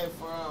tapping in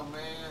from,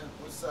 man.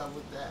 What's up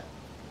with that?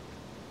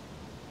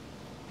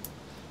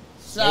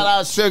 Shout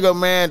out Sugar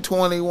Man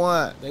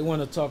 21. They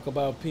want to talk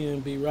about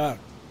PNB Rock.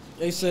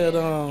 They said,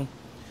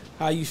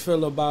 how you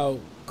feel about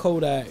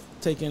Kodak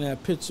taking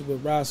that picture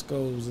with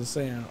Roscoe's and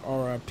saying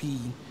R.I.P.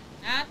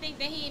 I think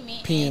that he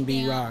meant PNB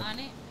anything Rock. on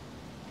it.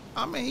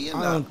 I mean, you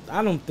know.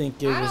 I don't think I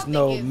there don't was think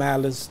no it's-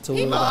 malice to it.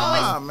 People Nah,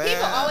 always, man.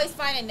 people always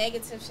finding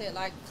negative shit.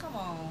 Like, come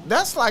on.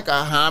 That's like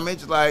a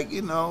homage. Like,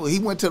 you know, he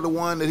went to the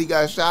one that he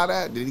got shot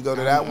at. Did he go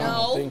to that I one? don't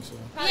No. think so.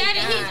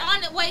 He's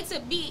on the way to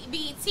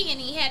BET and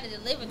he had to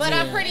deliver. But to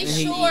I'm it. pretty And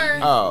he- sure.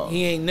 Oh.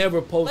 He ain't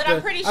never posted. But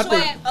I'm pretty I sure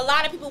think- a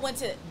lot of people went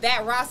to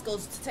that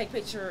Roscoe's to take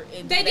picture.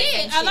 And They do that did.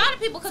 same A shit. lot of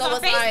people, because So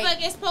on it's Facebook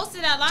like, it's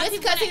posted a lot of just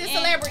people. because he's a and-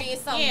 celebrity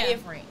is something yeah.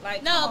 different.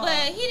 Like, No, come on.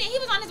 but he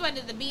was on his way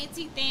to the BET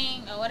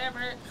thing or whatever.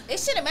 It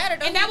shouldn't matter.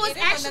 Though. And that It was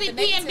wasn't actually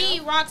nothing PNB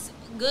negative. Rock's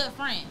good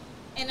friend.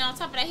 And on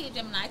top of that, he a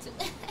Gemini too.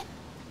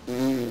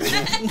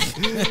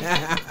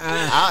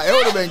 It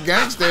would have been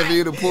gangster if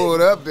you'd have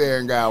pulled up there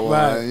and got one.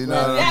 Right, You know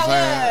right. what That I'm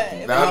saying?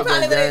 would. That would have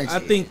Probably been would've- gangster.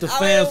 I think the I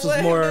fans was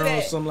wouldn't more do on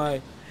that. some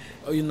like,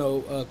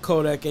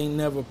 Kodak ain't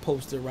never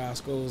posted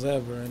Roscoe's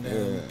ever, and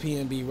then Yeah.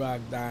 PNB Rock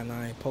died and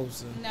I ain't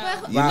posting. No.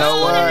 You know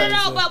no, what? no,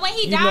 no, no. But when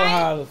he You know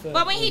how died, it felt.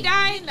 but when he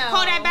died, No.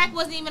 Kodak Black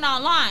wasn't even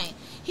online.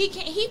 He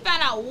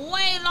found out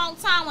way long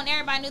time when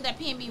everybody knew that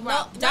PNB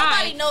Rock died.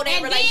 nobody know their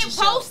and relationship.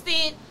 then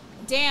posted,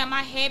 damn,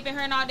 my head been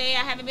hurting all day. I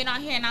haven't been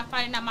on here, and I'm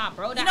finding out my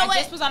bro died. know I what?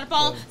 just was on the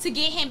phone to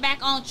get him back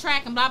on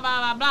track and blah blah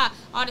blah blah,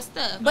 all this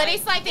stuff. But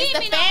it's like this. he The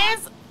didn't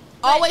fans know-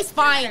 always But-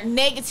 find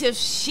negative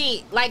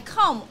shit. Like,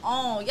 come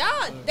on, y'all.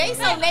 They so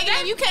That-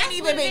 negative. You can't that's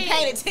even what be it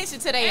paying is. attention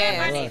to their ass.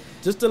 Everybody- Right.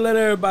 Just to let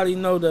everybody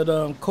know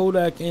that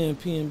Kodak and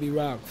PNB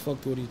Rock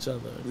fucked with each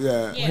other.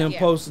 Yeah. Yeah. Him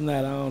posting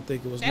that, I don't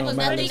think it was That no was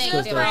malice nothing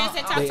because good friends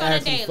that talked they on a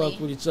actually daily.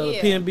 fucked with each other.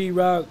 Yeah. PNB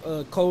Rock,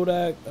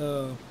 Kodak,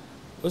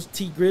 what's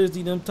T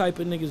Grizzly? Them type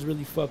of niggas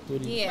really fucked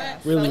with each other. Yeah.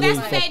 Really, But really that's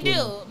what fucked they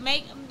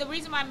with do. The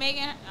reason why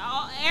Megan,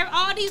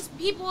 all these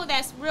people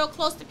that's real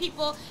close to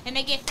people and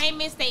they get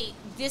famous, they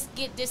just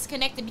get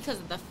disconnected because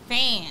of the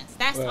fans.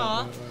 That's Right,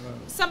 all. right,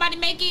 right. Somebody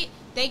make it,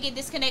 they get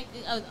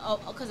disconnected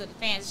because of the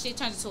fans. Shit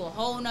turns into a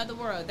whole nother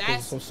world.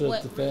 That's some shit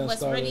what the fans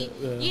what's really.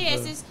 started, Yeah, yeah,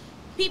 it's just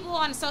people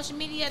on social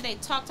media. They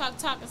talk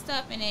and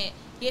stuff, and it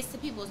gets to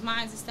people's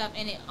minds and stuff,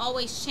 and it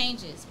always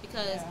changes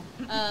because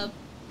of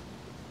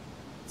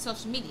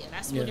social media.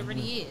 That's what Yeah, it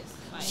really is.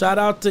 Like, Shout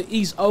out to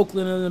East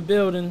Oakland in the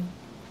building.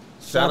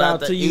 Shout out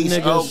to you East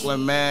niggas.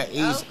 Oakland, man.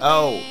 East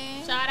O.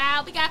 Shout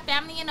out, we got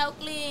family in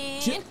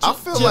Oakland.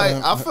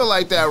 I feel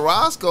like that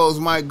Roscoe's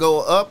might go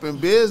up in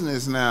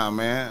business now,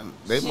 man.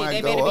 They Shit, might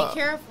they go better up. be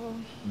careful.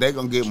 They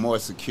gonna get more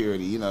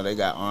security. You know, they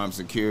got armed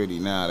security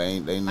now. They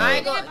know. I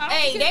ain't gonna, I don't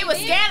hey, think they it was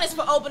is. scandalous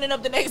for opening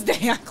up the next day.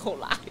 I ain't gonna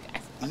lie.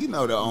 You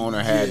know, the owner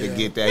had to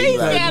get that. He's He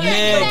like, scandalous.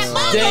 scandalous.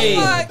 Next day.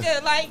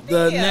 Motherfucker, like,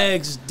 The damn.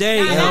 next day,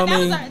 you know That, what I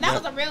mean? that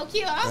was a real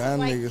kill. I was That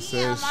like, nigga damn,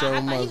 said I show thought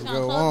he must was gonna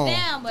go close on.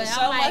 down, but The I'm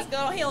show like, must go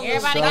on. He don't lose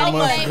everybody Show got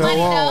must their go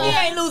money on. He though.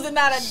 ain't losing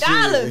not a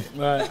dollar.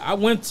 Right. I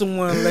went to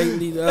one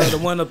lately, the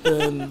one up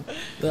in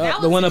That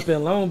the was one it. up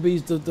in Long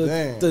Beach.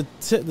 Damn.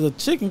 The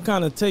chicken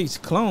kind of tastes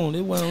cloned.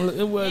 It wasn't.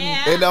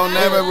 Yeah. it don't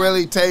never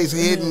really taste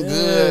hidden Yeah,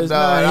 good, it's dog.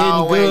 not It hitting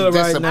always good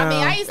right disappoint. now. I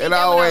mean, I used to It eat that when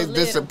I always was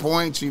little.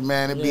 disappoints you,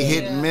 man. It be Yeah.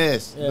 hit and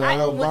miss. Yeah,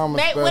 I,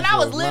 Obama when I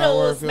was special,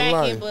 little, it was not worth your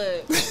smacking,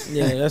 but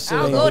yeah, that shit I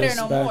don't ain't go good there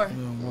no back more.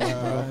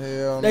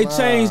 Hell They nah.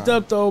 changed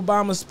up the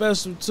Obama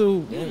special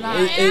too. And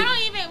I don't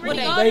even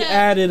really go They to.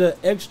 added an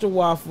extra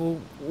waffle,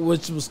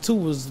 which was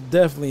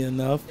definitely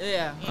enough.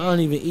 yeah. I don't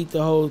even eat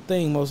the whole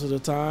thing most of the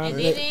time. And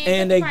they didn't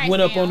And put they the price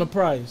went up down. on the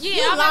price. Yeah,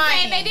 You I'm about to say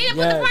lying. they didn't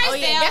put Yes. the price Oh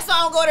yeah, down. that's why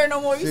I don't go there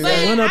no more. You See, But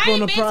they went up I on ain't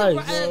the been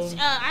price, to,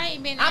 yo. I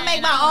ain't been. I there make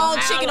in my I don't own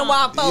know how chicken and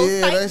long. waffles.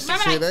 Yeah, Like, that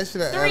Remember, shit. like, They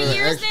should have 3 added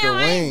years extra now,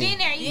 I ain't wing. been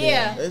there yet.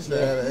 Yeah. They should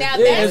have Now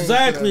extra Yeah, that's- wing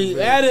exactly. to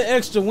that Add an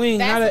extra wing,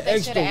 That's not what an they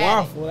extra shoulda added.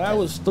 waffle. That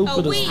was stupid A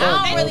as wing. fuck.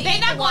 I don't really They eat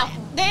not the gonna.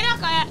 waffle. They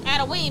not gonna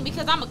add a wing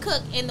because I'm a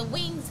cook and the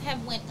wings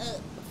have went up.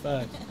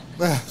 Fact.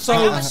 bitch. So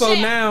I'm a so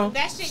chef. now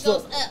That shit so,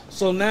 goes up.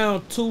 So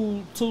now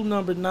two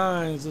number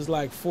 9s is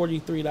like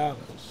 $43.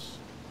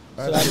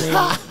 So I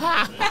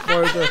mean,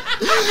 for the,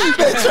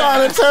 They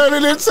trying to turn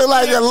it into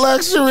like a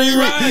luxury.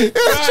 right.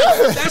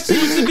 That shit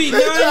used to be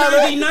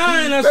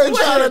 $9.99. They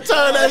trying to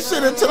turn that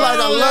shit into like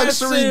a Bro,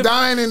 that's luxury it.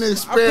 dining I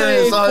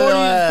experience paid on your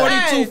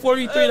ass. $42,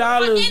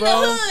 $43, In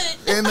bro. the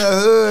hood. In the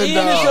hood,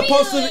 And it's dog.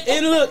 supposed to.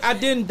 And look, I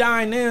didn't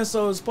dine in,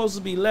 so it's supposed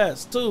to be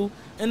less too.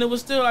 And it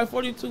was still like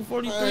 42,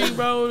 43,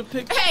 bro. To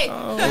pick. Hey.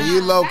 And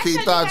you low key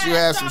That's 'cause thought you you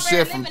had had some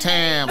strawberry shit from lemonade.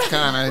 Tams,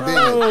 kind of.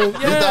 Bro,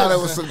 You thought it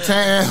was some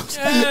Tams.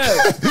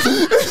 Yeah.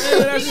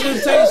 that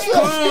shit tastes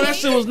strong. That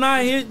shit was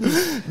not hitting.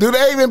 Do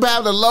they even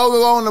have the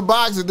logo on the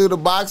box, or do the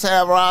box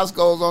have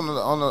Roscoe's on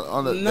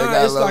the?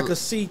 Nah, it's like a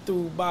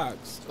see-through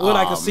box. Or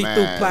like a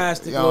see-through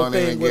plastic You little don't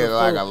thing even with get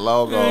like a You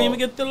logo. don't even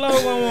get the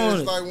logo on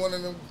It's it. like one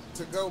of them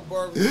to-go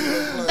barbecue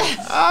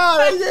places. Oh,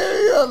 they give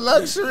you a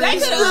luxury. They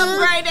could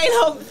experience. upgrade they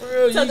whole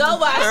real, to you- go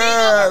by.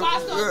 Yeah.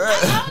 Roscoe's.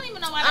 I don't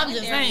even know why I'm I went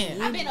just there.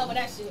 saying. I've been over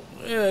that shit.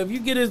 Yeah, if you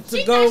get it to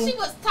She go, thought she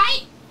was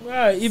tight.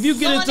 right? If you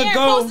get Going it to there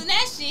go, posting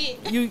that shit.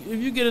 if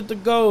you get it to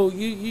go,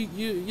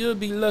 you'll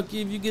be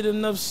lucky if you get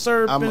enough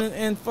syrup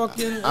and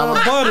fucking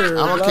butter.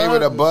 I'm gonna keep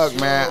it a buck,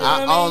 man. You know what I I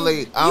mean? only,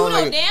 You know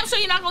only, damn sure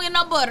you're not gonna get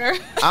no butter.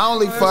 I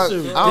only That fuck,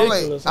 shit I only,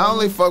 ridiculous, I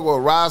only homie. fuck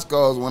with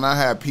Roscoe's when I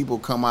have people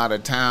come out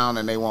of town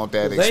and they want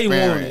that They want it,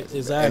 experience,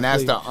 exactly. and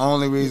that's the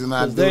only reason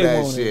I do 'Cause they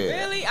that want it. shit.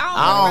 Really?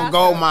 I don't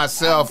go Roscoe's.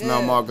 myself I'm no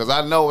good. more because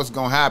I know what's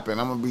gonna happen.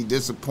 I'm gonna be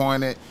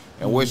disappointed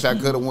and wish I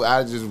could have.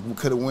 I just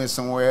could have went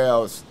somewhere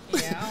else. Yeah,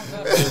 I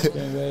don't go.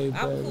 Chicken way I'm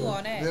better. cool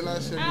on that. Then I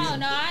should I don't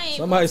know. I ain't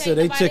Somebody gonna said take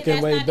they nobody chicken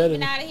that's way not better even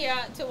than- out of here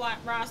to watch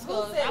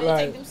Roscoe's. Who said I'm gonna that?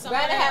 take them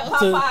somewhere Rather have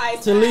else.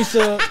 Popeyes.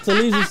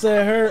 Talisa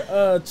said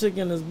her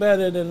chicken is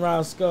better than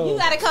Roscoe. You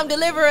gotta come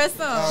deliver us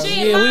some. She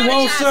Yeah, ain't we lying,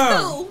 want it's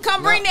some. too.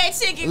 Come bring that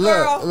chicken,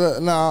 girl.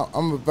 Look, no,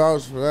 I'm a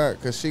vouch for that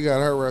because she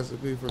got her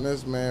recipe from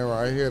this man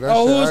right here. That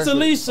Oh, shit who's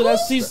actually- Talisa?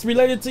 That's she's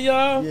related to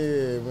y'all.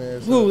 Yeah,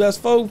 man. Who? That's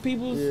folk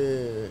peoples.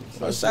 Yeah.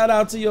 Oh, shout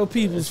out to your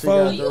peoples, She got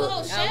folk. Oh, you a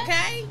whole chef?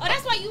 Okay. Oh,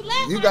 that's why you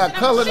left. You when I got said I'm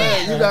color a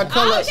chef. there. You got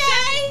color.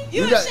 Okay.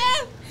 You You a got-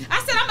 chef?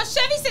 I said I'm a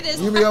chef. He said this.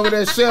 You be over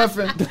there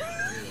chefing.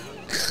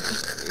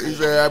 He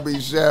said I be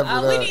chefing.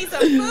 Oh, we need some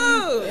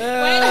food. Wait a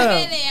Yeah.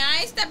 minute. I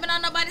ain't stepping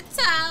on nobody's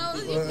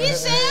toes. You be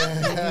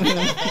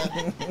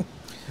chef.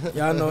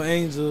 Y'all know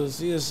Angel.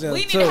 She a chef We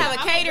need too. to have a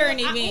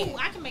catering I event.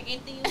 can make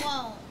anything you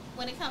want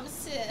when it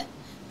comes to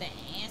the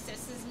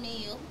ancestors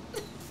meal.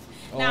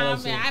 Oh, Nah,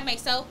 that's man, it. I make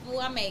soul food.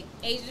 I make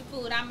Asian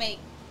food. I make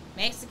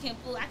Mexican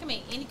food. I can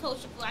make any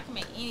culture food. I can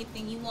make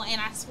anything you want,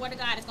 and I swear to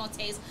God, it's gonna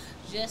taste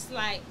just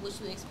like what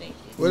you expected.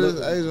 What is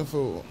Asian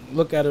food?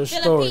 Look at her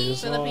story.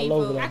 It's all Philippine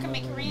over food. that I can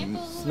make motherfucker. Korean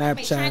food. I can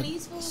make Snapchat.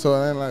 Chinese food. So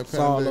it ain't like It's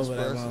all Panda over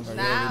that Express.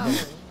 motherfucker. Like No.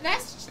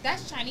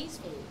 That's Chinese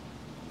food.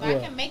 But Yeah. I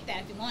can make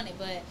that if you want it.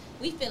 But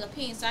we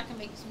Philippines, so I can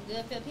make some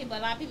good Philippine. But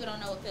a lot of people don't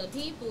know what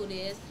Philippine food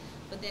is.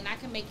 But then I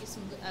can make you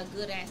some a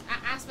good ass.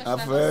 I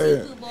specialize feel on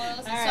you. seafood boils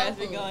and All right, soul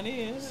we food. going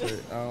in.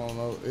 shit, I don't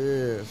know.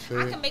 Yeah, I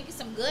shit. can make you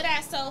some good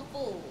ass soul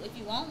food if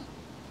you want.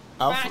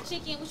 I Fried feel-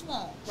 chicken, what you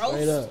want? Straight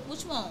Roast, up.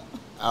 what you want?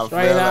 I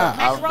Straight feel up. it.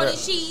 I Macaroni and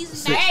feel-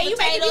 cheese, Hey, mashed you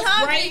making me potatoes,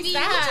 hungry, gravy,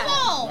 what stop. you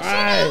want?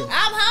 Right.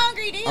 I'm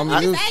hungry, then. I'm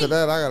What used is to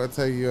that? that. I gotta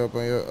take you up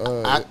on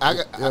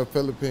your your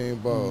Philippine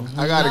bowl.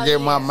 I gotta Oh,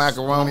 get my yeah.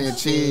 macaroni and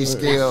cheese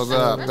skills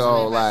up That's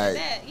though. what I Like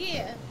said,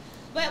 yeah.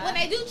 But when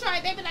they do try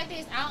it, they be like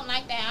this. I don't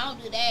like that. I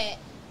don't do that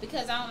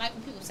because I don't like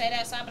when people say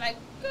that. So I be like,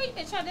 girl, you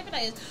been trying. They be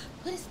like,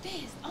 what is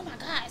this? Oh my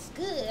God, it's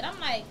good. I'm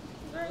like,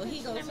 girl, Well, you he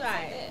should gonna never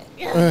try say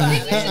it. that. Nigga,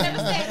 you should never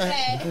say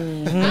that.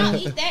 I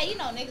don't eat that. You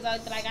know, niggas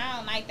always be like, I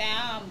don't like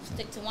that. I don't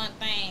stick to one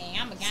thing.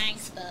 I'm a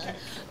gangster.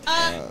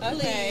 Okay.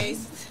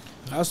 Please.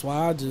 That's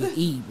why I just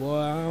eat, boy.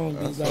 I don't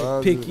be That's why I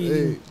like just picky,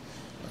 eat.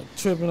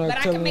 tripping. But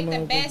I telling can make the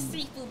them best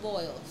seafood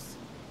boils.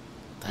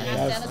 And I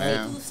That's- sell a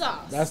damn. seafood sauce.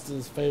 That's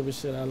the favorite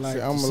shit I like. See,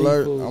 the I'm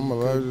seafood.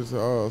 allergic to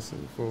all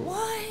seafood.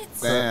 What?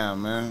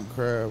 damn, man.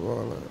 Crab,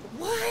 all that.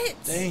 What?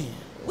 Damn.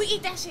 We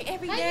eat that shit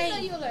every How you know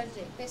day. you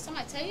allergic? Did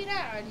somebody tell you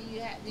that, or do you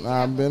have? Did you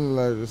Nah, have I've been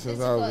allergic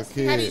since I was a Have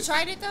kid. Have you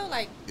tried it though?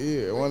 Like,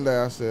 Yeah, one day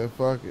I said,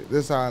 fuck it.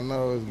 This how I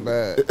know it's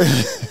bad.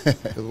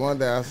 Because one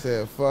day I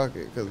said, fuck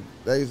it. Because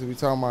they used to be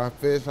talking about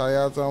fish, how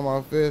y'all talking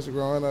about fish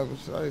growing up and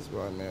shit. I used to be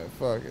like, man,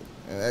 fuck it.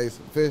 And I ate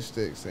some fish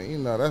sticks. And you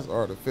know, that's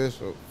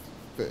artificial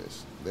fish.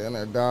 Then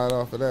I died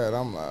off of that.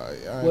 I'm like, I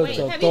ain't What Wait,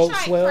 your have you throat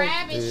tried swell?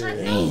 crab and shrimp?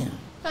 Yeah. Damn.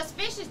 Because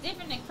fish is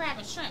different than crab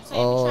and shrimp. So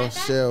Oh, have you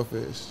tried that?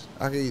 shellfish.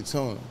 I can eat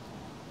tuna.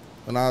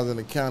 When I was in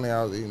the county,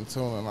 I was eating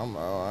tuna, and I'm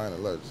like, oh, I ain't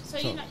allergic So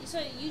to you tuna. know,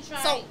 so you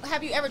tried. so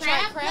have you ever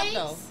tried crab plates?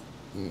 though?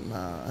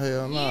 Nah,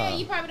 hell nah. Yeah,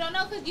 you probably don't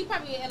know because you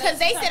probably allergic Because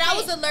they to said I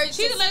was fish. allergic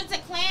She's to allergic to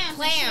clams.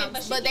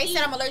 clams, but they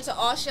said I'm allergic to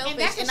all shellfish. And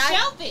that's a I,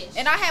 shellfish.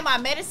 and I had my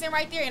medicine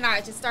right there, and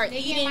I just started Nigga,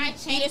 it eating might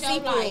change your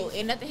seafood, life.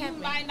 and nothing You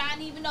happened. might not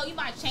even know. You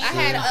might change. I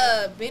your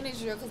had life.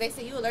 Benadryl because they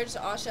said you allergic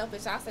to all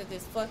shellfish. So I said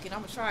this fucking,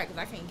 I'm gonna try it because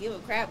I can't give a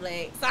crab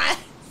leg. So I,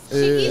 She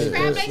eats Yeah,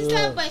 crab that's legs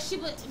right.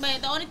 stuff, but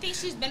but the only thing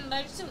she's been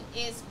allergic to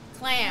is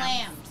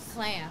clams.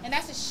 clam. And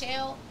that's a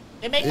shell.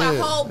 It make my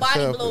Yeah, whole body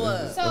shellfish. blow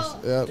up. So-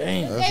 Yep,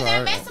 Damn. that's And I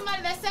all met right.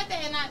 somebody that said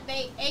that, and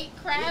they ate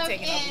crab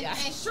taking over, and, y'all.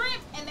 and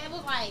shrimp, and they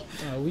was like,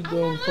 We I'm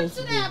going not close allergic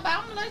to to that, but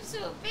I'm allergic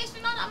to fish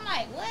and all that. I'm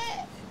like,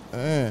 what?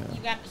 Damn.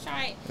 You got to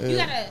try it. Yeah. You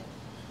got to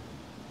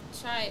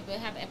try it, but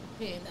have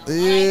EpiPen though.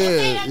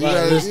 Yeah, you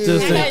gotta, Just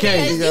in yeah,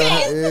 case. you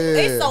gotta-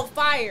 They yeah. so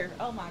fire.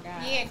 Oh my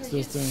god. Yeah, because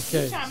Just in you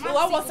case. try my Oh,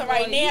 I want some seafood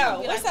right boil, you now.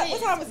 gonna be What's like up? What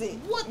this. time is it?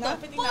 What the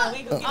 9:59. fuck?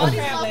 We gonna All get these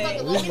crab motherfuckers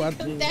legs. We want me about to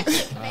to cook get- that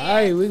shit, man.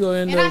 Alright, we gonna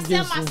end And I up sell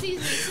getting my some.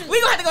 seasoning too.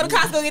 We gonna have to go to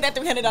Costco and get that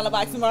 $300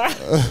 box tomorrow.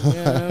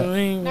 Yeah, I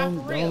mean, Not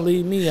don't, for real. don't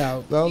leave me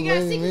out. Don't You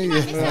gotta leave see, me. you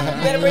might miss out.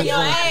 You better bring your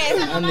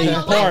ass. I need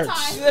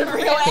parts. You better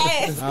bring your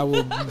ass. I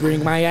will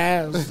bring my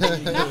ass.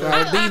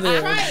 I'll be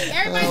there. Right,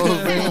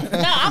 everybody.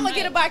 No, I'm gonna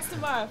get a box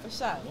tomorrow for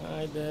sure.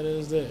 Alright, that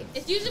is it.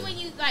 It's usually when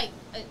you like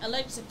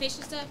allergic to fish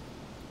and stuff,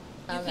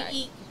 you Okay. can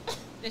eat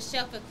the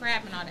shellfish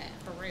crab and all that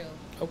for real.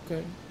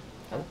 Okay.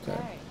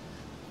 Okay.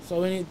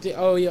 So anything?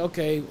 Oh yeah.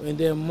 Okay. And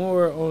then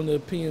more on the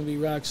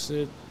PNB Rock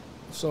shit.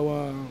 So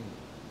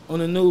on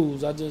the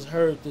news, I just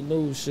heard the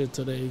news shit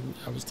today.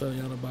 I was telling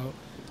y'all about.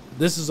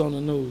 This is on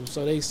the news.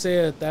 So they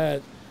said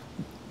that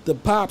the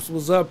Pops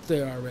was up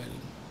there already.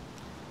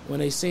 When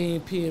they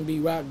seen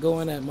PNB Rock go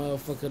in that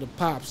motherfucker, the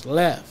Pops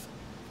left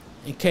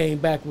and came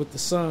back with the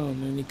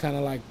son, and he kind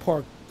of like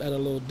parked at a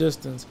little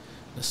distance.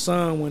 The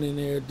son went in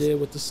there, did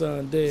what the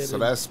son did. So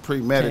and that's came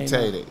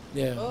premeditated. out.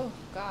 Yeah. Oh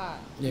God.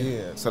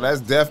 Yeah. So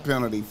that's death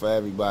penalty for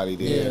everybody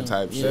there Yeah.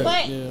 type Yeah. shit.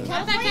 But Yeah.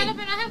 I thought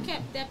California have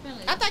kept that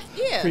penalty. I thought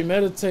yeah.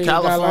 Premeditated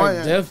got California.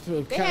 like death.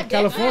 They have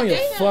California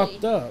death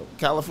fucked up.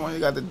 California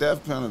got the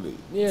death penalty.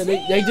 Yeah,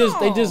 they just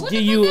Damn. give What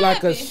the you fuck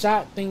like a happened?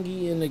 shot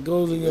thingy and it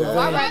goes in your Yeah. vein.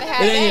 Well, I'd rather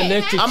have It ain't that.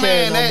 electric I mean,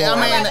 chair no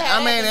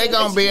more. they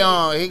gonna be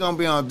on. He gonna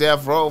be on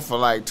death row for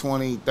like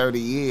 20, 30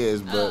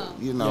 years. But Oh.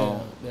 you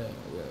know, yeah.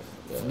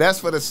 that's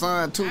for the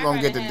son too. I'd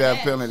Gonna get the rather death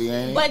have that. penalty,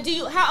 ain't he? But do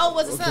you? How old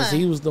was the Because son?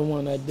 he was the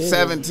one that did it.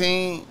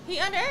 17. He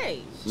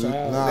underage.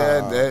 Child.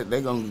 Nah.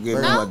 They gonna give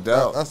him No.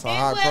 adult. That's a It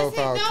high was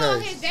profile his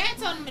dog. case. His dad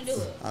told him to do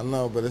it. I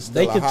know, but it's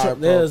They still a could high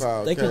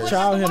profile they could case.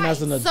 trial him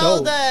as an So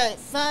adult. the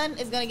son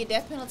is gonna get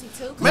death penalty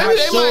too. 'Cause Maybe I'm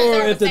they sure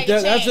might- if the take a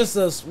death, that's chance.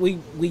 just a we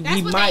That's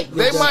he what might. they- get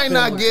They death might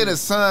not penalty. get a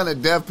son a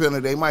death penalty.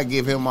 They might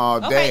give him all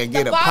day Okay, and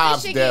get the a father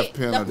pop's should death get-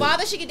 penalty. The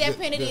father should get death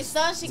penalty. His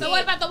son should So get.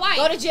 what about the wife?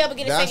 Go to jail but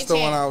get a That's second the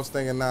one chance. I was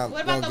thinking. Not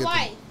What about gonna the get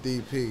wife? the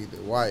DP,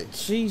 the wife.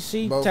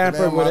 She Both of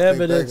tampered them, with I think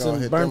they evidence gonna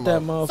and hit burnt that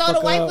them motherfucker So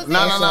the wife was up.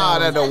 No, there.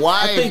 that the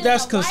wife. I think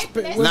that's The wife,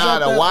 conspiracy.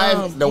 that's-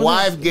 Nah, the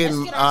wife Let's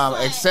getting get our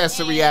son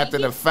accessory and after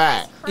the he-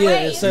 fact. Yeah,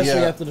 Crazy.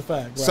 accessory Yeah. after the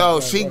fact. Right, So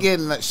right, she right.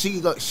 getting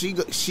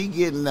she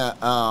getting the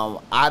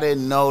I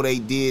didn't know they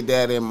did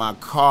that in my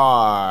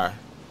car.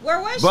 Where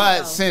was she? But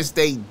though? since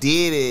they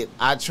did it,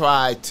 I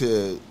tried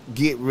to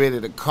get rid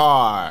of the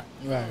car.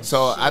 Right.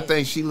 So I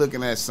think she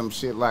looking at some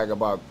shit like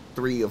about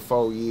 3 or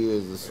 4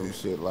 years or some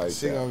shit like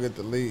She that. gonna get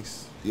the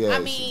lease. Yeah, I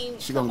mean,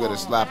 she gonna come get a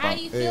on. slap How on.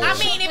 do you feel? Yeah. I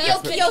mean,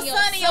 if Killing your son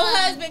and your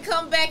husband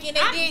come back and they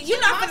I did, you're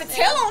kill not gonna myself.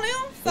 tell on them.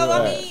 So I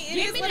Right. mean, it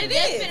Give is me what the it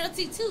death is.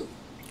 penalty too.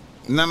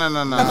 No.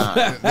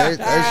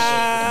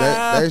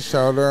 They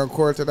showed her in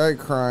court today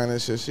crying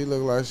and shit. She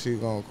looked like she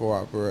gonna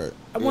cooperate.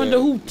 I wonder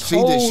who She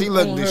told did. She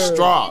looked on her.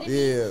 distraught.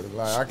 Yeah,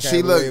 like I can't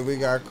She believe looked- we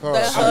got caught.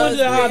 The I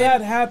wonder how husband.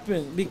 that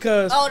happened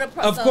because, Oh, the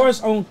pro- of so-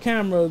 course, on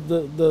camera,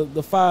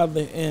 the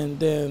father and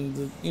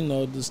then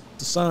the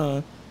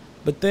son,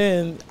 but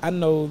then I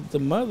know the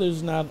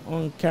mother's not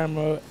on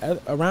camera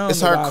around.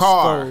 It's the her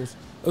car. Roscoe's.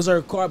 It was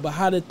her car, but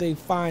how did they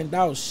find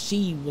out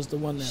she was the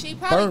one that She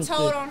probably burnt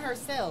told it? on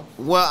herself.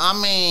 Well, I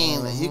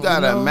mean, you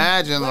gotta You know?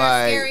 imagine With her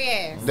like scary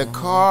ass. the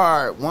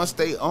car. Once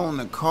they own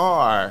the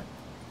car,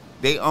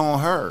 they own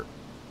her.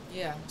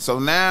 Yeah. So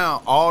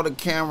now all the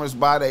cameras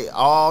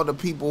all the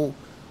people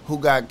who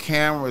got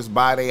cameras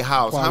by their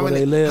house. Why How would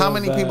many? they live How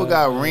many people by-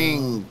 got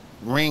ring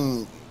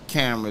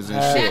cameras and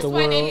Half shit? That's the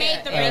why they world- made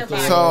the half the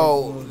ring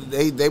world. So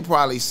they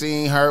probably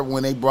seen her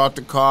when they brought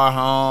the car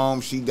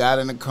home. She got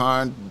in the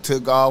car and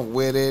took off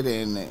with it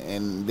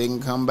and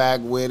didn't come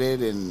back with it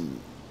and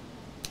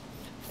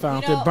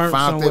found You know, it burnt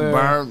found somewhere. it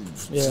burned.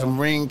 Yeah. Some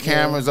ring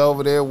cameras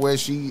over there where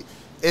she.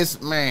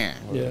 It's man.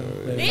 Yeah.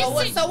 This So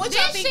what- shit- so what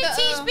y'all this think shit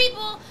the, teach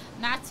people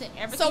not to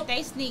ever so- think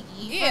they sneaky.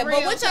 Yeah, For but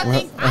real. what y'all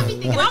think? I be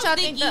thinking What I'm y'all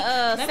think sneaky. the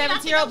Let me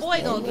not 17-year-old think boy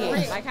I'm gonna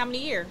sneaky. get? Like how many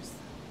years?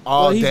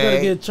 All Well, he's day.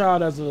 gonna get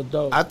tried as an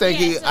adult. I think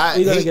Yeah, he. so-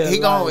 He gonna get He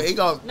gonna. life. He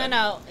gonna.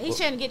 No, he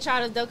shouldn't get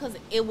tried as though because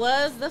it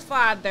was the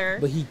father.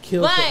 but he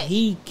killed But- them.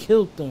 He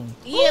killed them.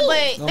 Yeah,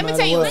 but No let me matter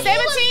tell you, what.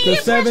 17,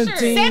 'Cause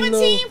 17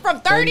 17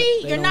 from 30,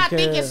 they you're don't not care.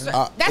 thinking.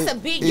 That's a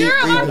big. You're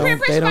They unfair don't-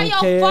 pressure by they your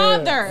don't care.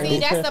 father. They See, don't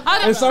that's care. the It's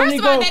problem. only First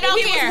of all, gonna- they don't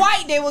If he care. was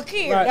white, they would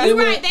care. Right, That's it You're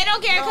would- right. They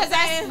don't care Know what because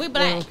I'm that's saying? we They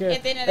black. don't care.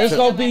 At the end of the It's day,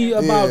 gonna it be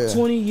don't matter. about Yeah.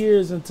 20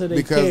 years until they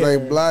Because care. they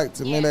black,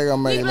 to me, Yeah. they gonna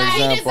make He an black,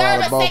 he example out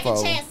deserve of a both second of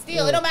them. chance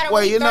still. It don't matter Well,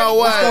 what you he's know 30,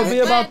 what? It's gonna be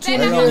about 20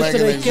 They gonna years make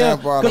till an they care.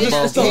 example out of Because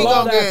both it's a of them. law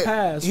gonna that get.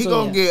 passed. He too.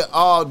 gonna get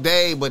all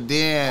day, but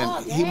then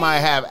All he day? might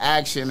have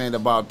action in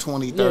about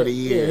 20, 30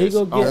 Yeah, years. he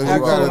gonna get on You action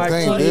parole. gotta like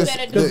think 20 this.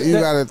 better do You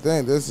that. gotta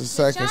think this is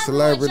the second y'all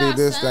celebrity ruined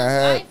this y'all that son's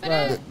had life for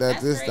that. that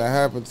That's this crazy. that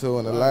happened to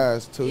in the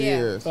last 2 Yeah.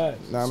 years. Facts.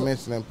 Not So-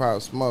 mentioning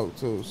Pop Smoke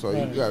too. So you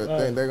Right, gotta right.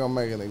 think they're gonna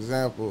make an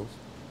example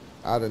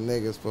out of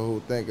niggas for who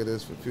think of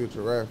this for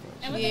future reference.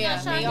 And we Yeah,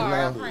 think I'm they trying to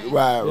are. be girlfriend.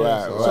 Right, Yeah,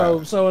 right, so-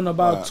 right. So in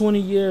about Right. 20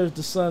 years,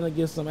 the son will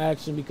get some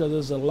action because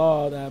there's a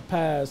law that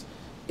passed.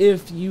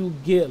 If you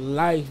get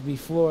life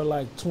before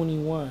like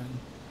 21,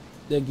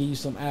 they'll give you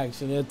some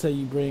action. They'll tell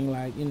you bring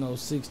like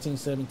 16,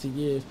 17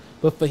 years,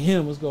 but for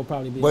him it's gonna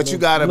probably be. But you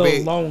gotta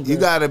be longer. You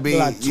gotta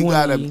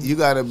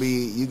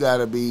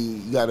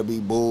be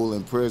bull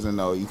in prison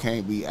though. You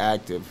can't be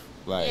active.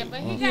 Like, Yeah, but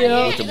he Yeah.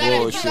 gotta, With the you gotta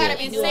bullshit.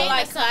 be doing saying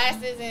like something.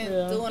 classes and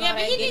Yeah. doing all Yeah, but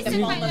that. he get needs the to.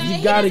 You diploma.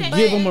 He gotta doesn't-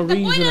 give him a the boy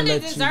reason to doesn't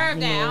let deserve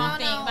you that. know. I don't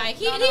think. No, Like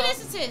he no.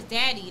 listens to his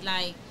daddy.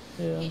 Like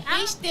Yeah.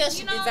 He still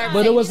should deserve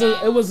But it.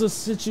 it was a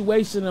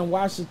situation in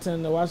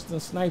Washington, the Washington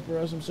sniper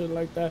or some shit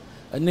like that.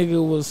 A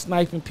nigga was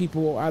sniping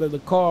people out of the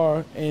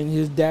car, and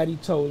his daddy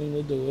told him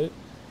to do it,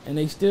 and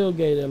they still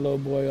gave that little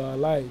boy all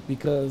life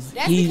because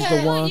That's he's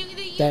because the one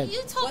you that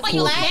told Was by he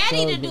your black?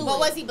 daddy to do But it.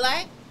 was he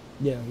black?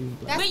 yeah, he was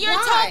black. That's But you're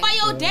why. told by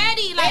your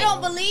daddy. They Like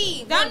don't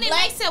believe. that When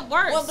black- makes it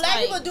worse. When black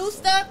like, people do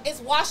stuff, it's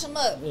wash them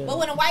up. Yeah. But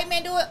when a white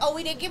man do it, oh,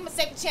 we didn't give him a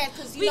second chance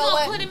because you we know gonna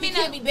what? put him He in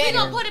could a, be we better.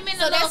 gonna put him in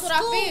So a that's little what I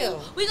school.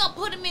 feel. We gonna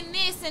put him in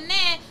this and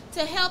that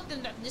to help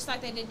them, just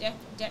like they did Jeff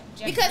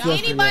Because Jeffrey,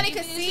 anybody yeah.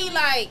 could see,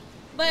 like,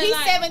 But he's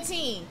like,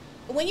 17.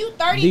 When you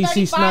 30, DC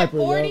 35, sniper,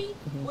 40, yo.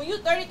 Mhm. when you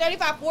 30,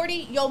 35,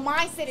 40, your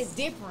mindset is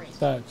different.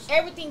 Facts.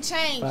 Everything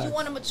changed. Facts. You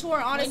want to mature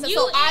and all this When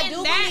stuff. So you I in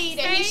do that believe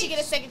that he stage- should get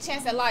a second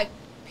chance at life.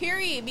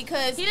 Period.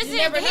 Because he you just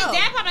never his know.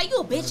 dad probably like, you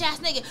a bitch ass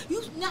nigga.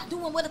 You not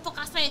doing what the fuck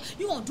I said.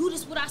 You gonna do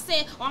this what I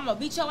said, or I'm gonna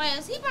beat your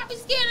ass. He probably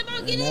scared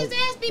about getting his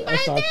ass beat by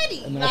his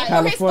daddy. And Like,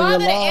 that for his California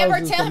father to laws ever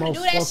is tell the him to most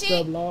do that fucked shit,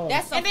 up laws.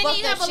 that's some And then you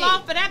fucked have up a law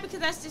shit. for that because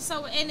that's just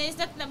so. And there's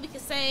nothing that we can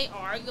say or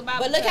argue about.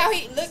 But look because- how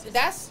he look.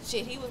 That's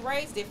shit. He was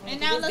raised different.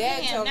 And now His look dad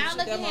at him. told Now shoot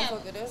look that at him.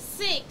 motherfucker up.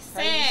 Sick,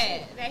 Crazy sad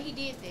shit. that he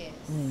did this.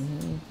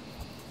 Mm-hmm.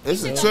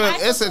 It's a He trip.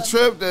 took a It's a bicycle.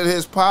 trip that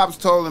his pops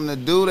told him to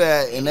do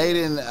that, and they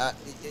didn't.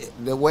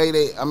 The way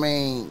they, I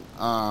mean,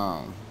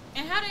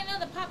 And how they know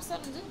the pops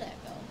told him to do that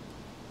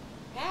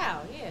though?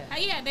 How? Yeah.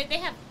 Yeah,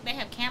 they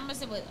have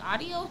cameras with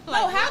audio.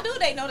 No, how do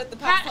they know that the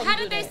pops told How him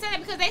to did do they that? say that?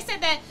 Because they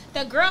said that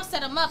the girl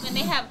set him up, and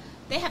they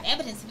have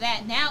evidence of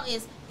that. Now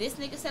is this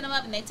nigga set him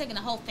up, and they taking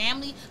the whole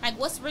family? Like,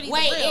 what's really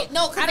Wait, the real?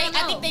 no, because don't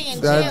I know. think they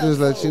in That jail. just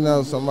let so- you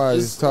know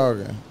somebody's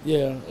talking.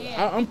 Yeah,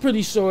 Yeah. I'm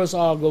pretty sure it's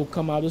all gonna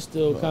come out. It's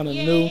still kind of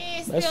Yeah, new.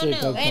 it's That still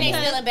shit gonna new. And they come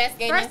out. still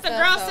investigating. First, the and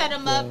girl stuff, set so-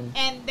 him up,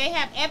 Yeah. and they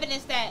have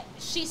evidence that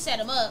she set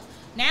him up.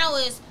 Now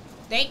is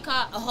they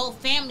caught a whole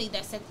family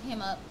that set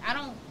him up.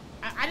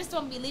 I just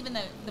don't believe in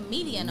the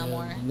media no Yeah,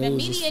 more. the The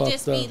news is media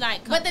just fucked be up.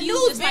 like, But the confused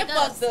news just been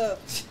like us. fucked up.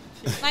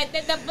 Like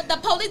the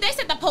police, they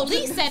said the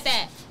police said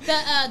that.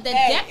 The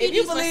Hey, deputies if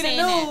you were believe saying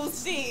the that.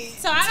 news, shit.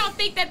 So I don't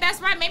think that that's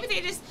right. Maybe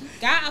they just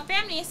got a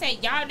family and said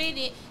y'all did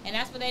it, and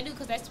that's what they do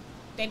because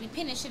they be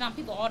pinning shit on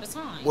people all the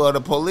time. well, the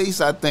police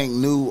I think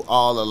knew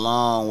all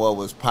along what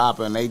was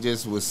popping. They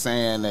just was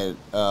saying that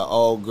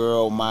old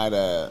girl might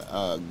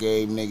have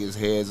gave niggas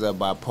heads up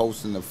by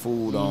posting the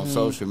food on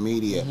social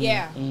media.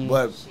 Yeah.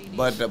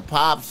 But the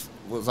pops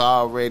was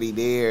already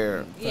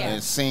there Yeah.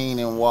 and seen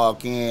him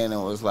walk in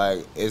and was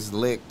like, it's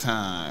lick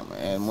time.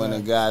 And when the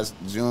guy's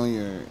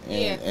junior and,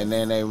 Yeah. and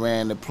then they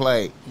ran the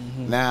play.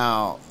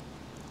 Now,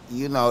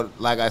 you know,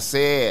 like I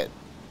said,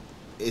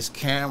 it's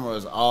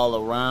cameras all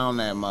around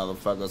that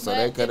motherfucker. So But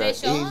they did could they have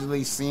show him?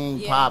 easily seen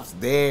Yeah. Pops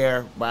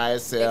there by They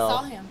itself.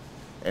 saw him.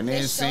 And They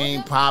then showed seen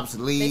him? Pops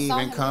leave saw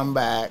and him. come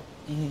back.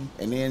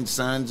 And then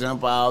son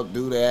jump out,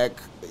 do that.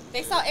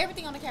 They saw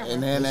everything on the camera.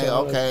 And then They they, saw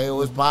okay, it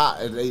was Pop.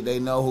 They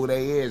know who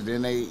they is.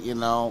 Then they, you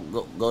know,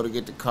 go to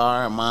get the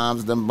car, and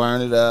mom's done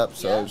burn it up.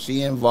 So Yeah.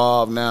 she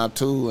involved now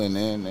too. And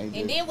then they And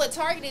just, then what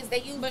Target is,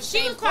 they use But the she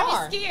same was probably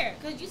car. scared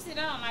because you see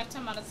that on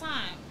Lifetime all the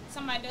time.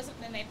 Somebody does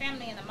something in their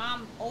family, and the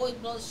mom always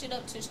blows shit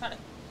up to try to.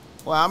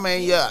 well, I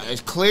mean, yeah,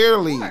 it's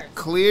clearly Of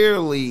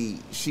course.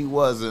 she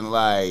wasn't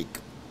like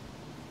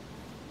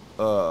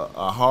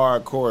a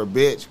hardcore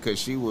bitch because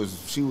she was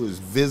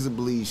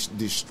visibly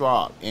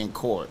distraught in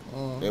court.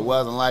 It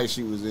wasn't like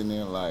she was in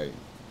there like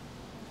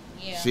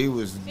Yeah. she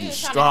was She was trying to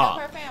distraught.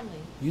 help her family.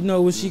 You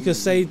know what she could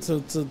say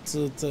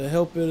to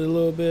help it a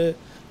little bit?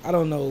 I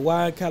don't know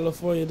why in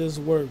California this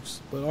works,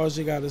 but all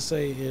she got to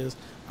say is,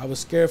 I was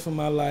scared for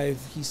my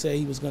life. He said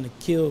he was going to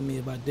kill me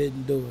if I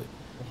didn't do it.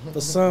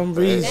 For some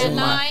That reason,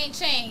 law ain't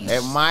changed.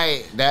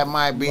 That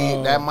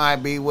might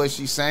be what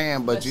she's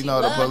saying, but you she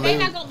know the loved- They police.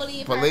 not gonna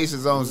believe her. Police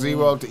is on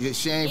zero.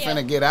 She ain't Yeah.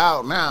 finna get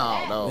out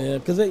now, though. yeah,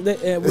 because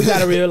we got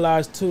to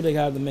realize, too, they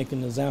have to make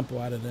an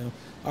example out of them.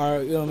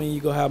 Or, you know what I mean?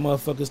 You go have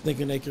motherfuckers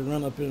thinking they can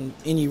run up in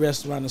any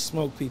restaurant and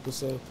smoke people,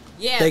 so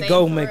Yeah, they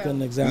go for make real.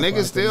 an example. Niggas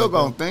out still of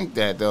them. gonna think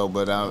that though,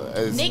 but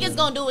Niggas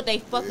gonna do what they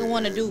fucking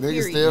want to do. Niggas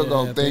Period. still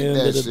gonna at the think end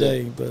that of the shit.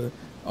 day, but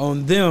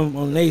on them,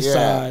 on their Yeah.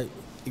 side,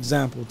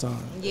 example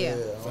time. Yeah.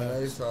 on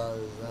their side,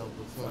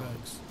 example too.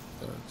 Facts.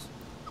 Facts.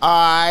 All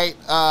right,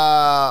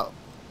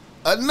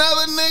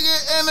 another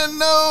nigga in the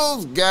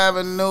news,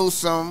 Gavin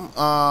Newsom,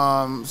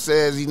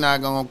 says he's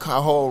not gonna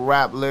hold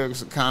rap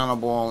lyrics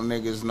accountable on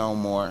niggas no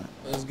more.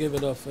 Let's give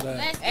it up for that.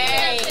 Let's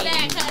Hey. get up to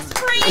that because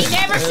free. They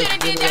never should have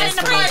did that in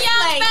the Free first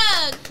Young place.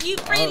 Thug. You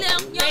free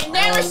them They Young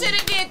never Thug. should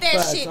have did that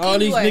Facts. shit All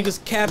anyway. these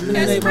niggas capping in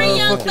That's their free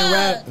Young motherfucking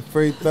rap. Thug.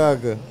 Free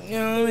Thugger. You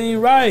know what I mean?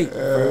 Right.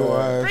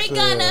 Free Free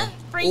Gunna.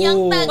 Free Free Young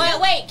Ooh. Thug.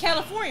 But wait,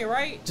 California,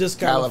 right? Just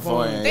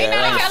California. California. They Yeah, not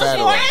it in ain't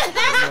California.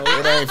 federal.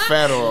 It ain't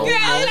federal.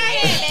 Yeah,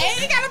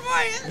 they ain't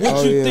California. What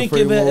Oh, you yeah, think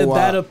free if Milwaukee.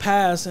 that'll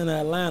pass in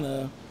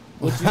Atlanta?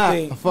 What you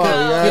think? Fuck, Could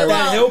yeah.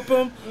 that help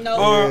them? No.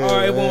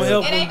 Or it won't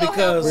help It them ain't gonna help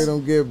because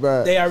Freedom get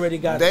back. they already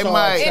got They charged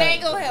might- It that-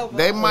 ain't gonna help.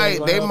 They them. might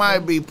gonna help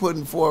them. be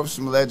putting forth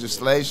some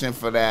legislation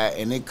for that,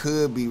 and it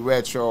could be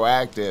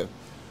retroactive.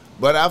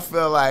 But I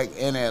feel like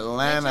in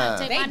Atlanta,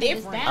 They They different.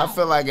 different. I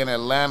feel like in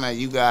Atlanta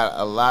you got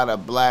a lot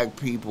of black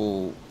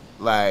people.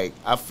 Like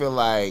I feel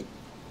like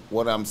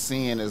what I'm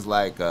seeing is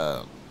like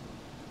a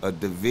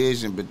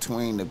division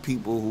between the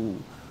people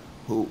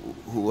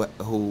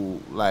who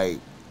like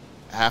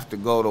have to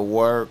go to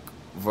work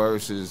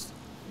versus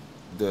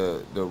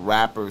the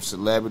rapper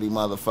celebrity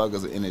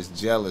motherfuckers, and it's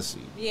jealousy.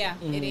 Yeah,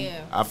 it is.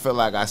 I feel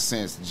like I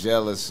sense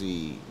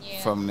jealousy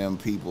Yeah. from them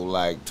people,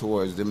 like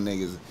towards them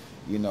niggas.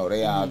 You know,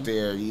 they out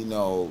there. You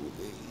know,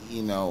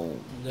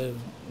 the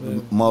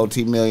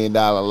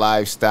multi-million-dollar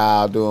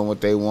lifestyle, doing what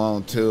they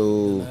want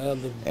to,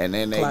 other and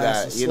then they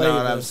class got, of you know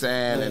what I'm slavers.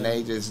 saying, and Yeah.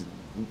 they just.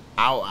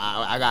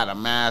 I got a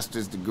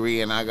master's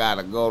degree and I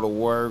gotta go to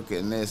work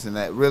and this and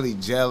that. Really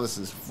jealous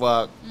as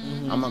fuck.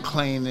 I'm gonna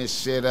clean this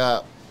shit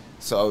up.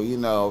 So, you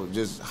know,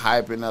 just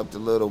hyping up the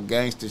little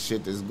gangster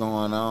shit that's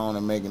going on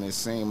and making it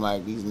seem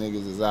like these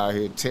niggas is out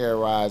here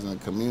terrorizing the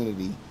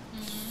community.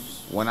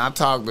 When I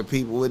talk to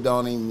people, it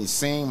don't even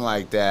seem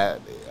like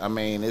that. I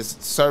mean, it's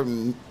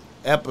certain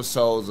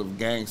episodes of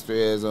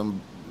gangsterism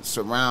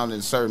surrounding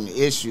certain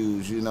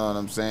issues, you know what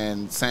I'm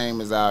saying? Same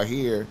as out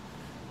here.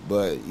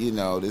 But, you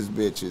know, this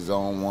bitch is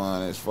on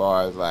one as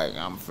far as, like,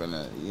 I'm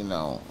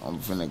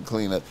finna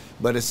clean up.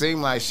 But it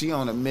seemed like she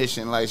on a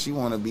mission, like she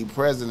want to be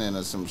president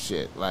or some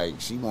shit. Like,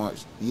 she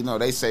wants, you know,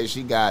 they say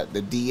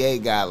the DA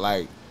got,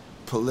 like,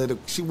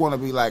 political, she want to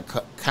be like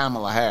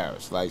Kamala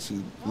Harris. Like,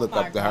 she look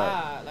up to her.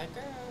 God. Like,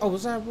 girl. Oh,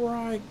 was that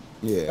right?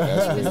 Yeah,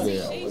 that's what it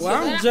is. Well,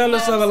 I'm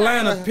jealous of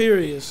Atlanta,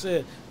 period.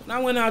 Shit. When I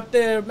went out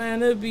there,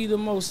 man, it'd be the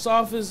most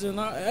softest, and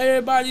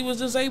everybody was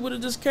just able to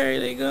just carry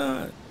their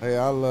gun. Hey,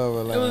 I love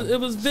Atlanta. It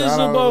was Shout out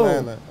visible.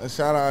 Atlanta. And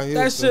shout out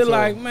Houston. That shit, too.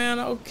 like, man,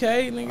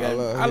 okay,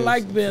 nigga. I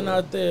like Houston, being too.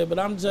 out there, but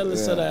I'm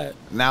jealous of Yeah. that.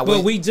 Now, But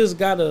when- we just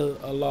got a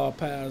law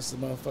passed.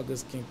 The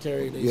motherfuckers can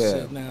carry their Yeah.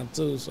 shit now,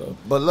 too. So,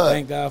 But look,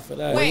 thank God for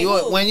that. Wait.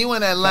 when you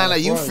in Atlanta,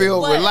 you California.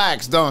 feel What?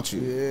 relaxed, don't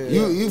you?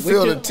 Yeah. You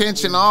feel the can-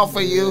 tension off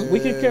of you. We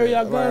can carry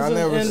our Like, guns I in-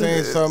 never in-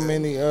 seen so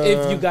many.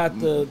 If you got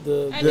the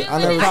And then I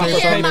when never I seen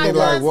carry so my many guns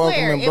like where?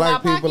 welcoming In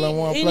black my people in pocket?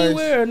 one place.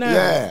 anywhere now.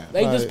 Yeah.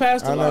 They just Like,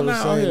 passed the I law never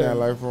now. seen here. that.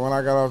 Like from when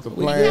I got off the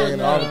We plane, got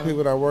and all the that.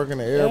 people that work in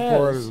the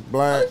airport Yes. is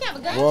black, Oh, you have a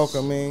gun?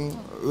 welcoming.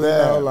 You Yeah.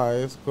 know, like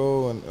it's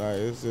cool and like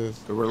it's just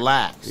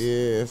Relax. yeah,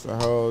 it's a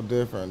whole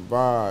different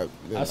vibe.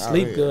 than I out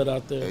sleep here. good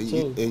out there, And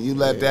too. you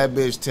let that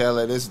bitch tell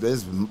her this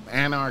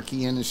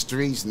anarchy in the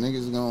streets,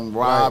 niggas gonna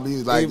rob Right.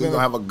 you, like you Even-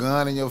 gonna have a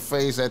gun in your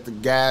face at the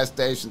gas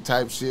station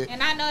type shit.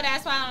 And I know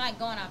that's why I don't like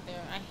going out there.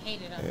 I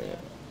hate it out there.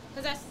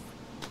 Because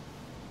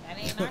that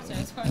ain't our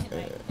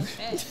territory. Like,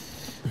 that.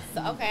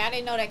 So, okay, I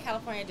didn't know that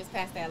California just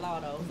passed that law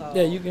though. So.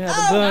 Yeah, you can have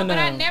Oh, a gun no, but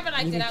now. I never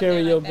liked you it can out carry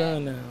there your like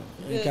gun that. now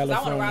in Good, 'cause I want to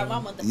California. ride my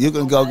mother. You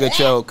can go get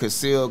your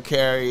concealed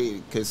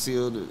carry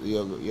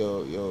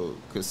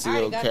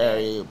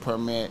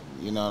permit.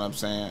 You know what I'm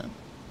saying?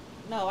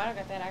 No, I don't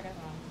got that. I got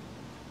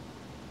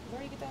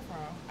where you get that from?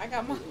 I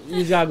got my.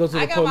 You gotta go to the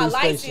I got my police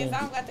license. station. I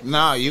don't got the.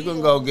 No, you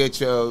can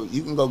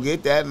concealed. go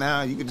get that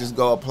now. You can just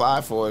go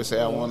apply for it.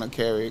 Say I want to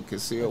carry a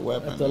concealed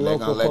weapon, At the and they're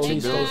local gonna let you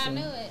police do Thank it. God I station.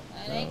 knew it.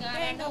 Thank God They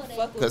I ain't gonna knew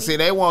fuck it. with Cause me. see,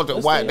 they want the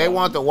What's white, the- they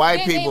want the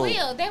white They people,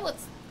 will. They will.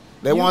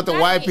 they want the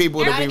white Right.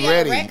 people to Gotta be be on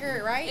ready.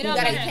 record, right? It You don't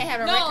gotta matter. can't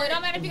have a No, record. it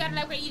don't matter if you got a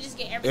record. You just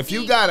get everything. If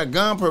you got a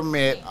gun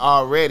permit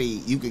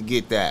already, you could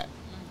get that.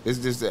 It's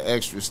just an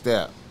extra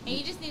step. And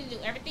you just need to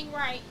do everything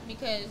right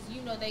because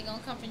you know they gonna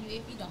come for you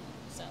if you don't.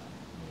 So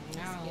I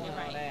just don't get it want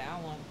right. all that.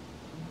 I want.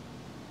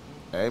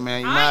 Hey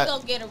man, you I might ain't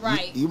gonna get it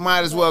right. you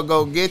might as well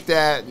go get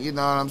that. You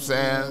know what I'm We're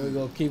saying?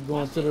 gonna keep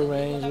going to the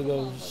range. We're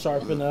gonna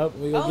sharpen up.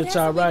 We're Oh, gonna get that's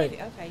y'all what we right. did.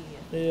 Okay,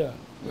 yeah. Yeah.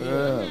 Yeah, You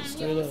know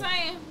Straight what up. I'm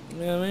saying?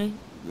 You know what I mean?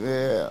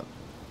 yeah.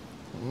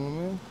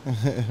 Mhm.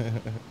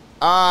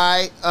 All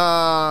right.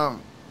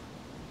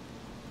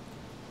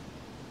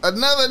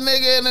 Another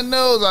nigga in the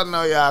news. I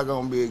know y'all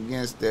gonna be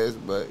against this,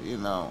 but you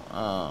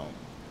know,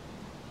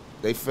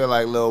 they feel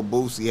like Lil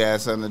Boosie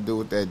had something to do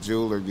with that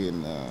jeweler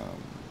getting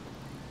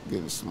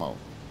smoked.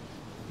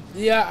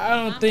 Yeah, I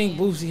don't My think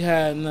man. Boosie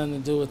had nothing to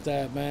do with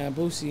that, man.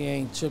 Boosie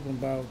ain't tripping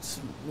about,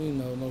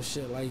 no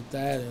shit like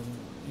that. And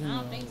you I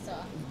know, don't think so.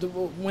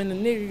 When the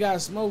nigga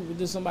got smoked,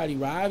 did somebody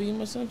rob him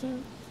or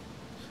something?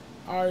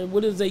 Or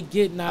what is they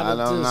getting out I of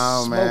don't just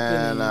know,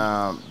 smoking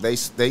man. him? They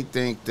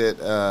think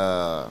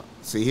that.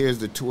 See, here's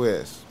the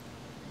twist.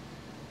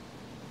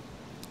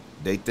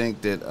 They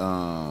think that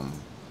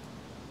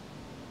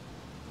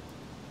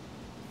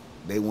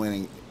they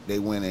went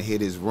and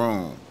hit his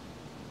room,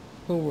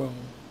 Who wrong?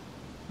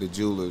 the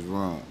jeweler's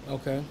room,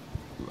 Okay.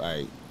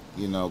 like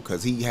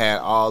because he had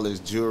all his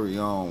jewelry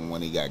on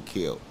when he got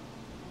killed.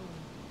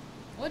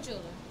 What jeweler?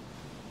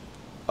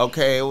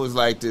 Okay, it was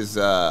like this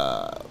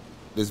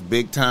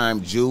big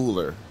time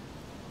jeweler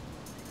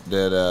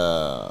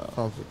that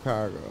From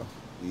Chicago.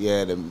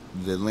 yeah, the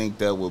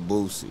linked up with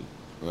Boosie,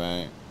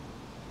 right?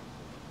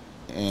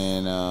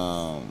 And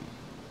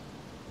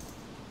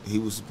he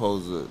was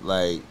supposed to,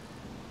 like,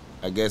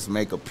 I guess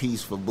make a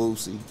piece for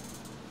Boosie,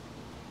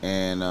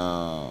 and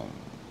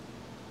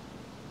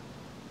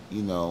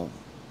you know,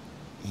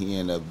 he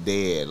ended up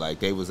dead. Like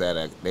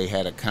they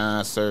had a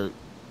concert,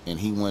 and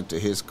he went to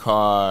his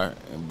car,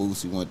 and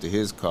Boosie went to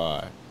his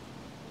car,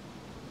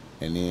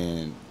 and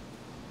then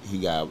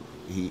he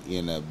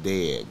ended up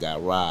dead,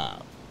 got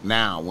robbed.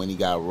 Now, when he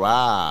got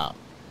robbed,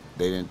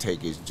 they didn't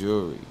take his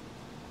jewelry,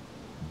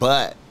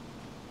 but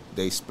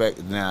they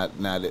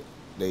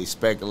they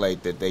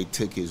speculate that they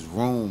took his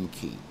room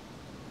key,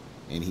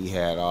 and he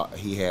had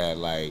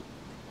like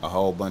a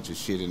whole bunch of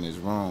shit in his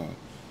room.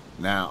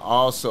 Now,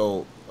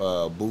 also,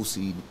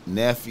 Boosie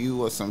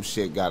nephew or some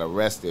shit got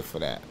arrested for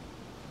that.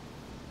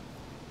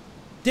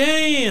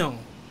 Damn.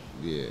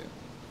 Yeah,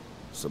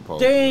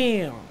 supposedly.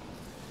 Damn.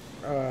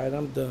 All right,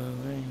 I'm done.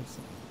 I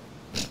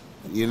ain't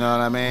You know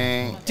what I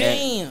mean?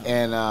 Damn.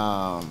 And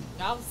I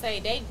would say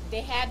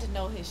they had to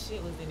know his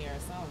shit was in there or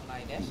something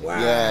like that. Shit. Wow.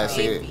 yeah,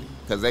 Iffy.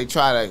 because they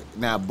try to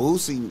now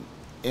Boosie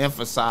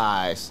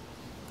emphasized,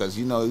 because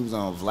you know he was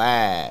on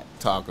Vlad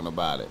talking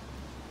about it.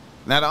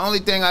 Now the only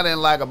thing I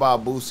didn't like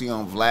about Boosie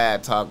on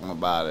Vlad talking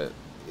about it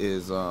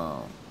is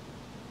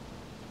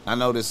I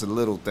know this is a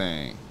little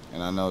thing,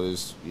 and I know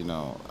this, you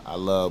know, I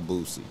love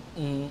Boosie.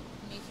 Mm-hmm. Me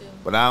too.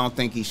 But I don't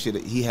think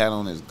he had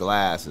on his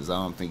glasses. I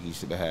don't think he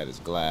should have had his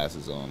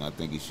glasses on. I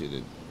think he should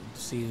have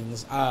See in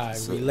his eye,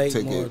 relate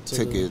more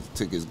to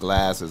took his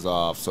glasses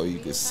off so you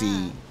could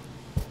see,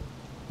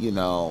 you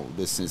know,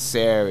 the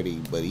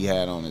sincerity. But he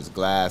had on his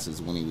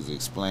glasses when he was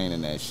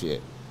explaining that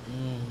shit.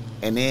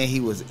 And then he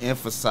was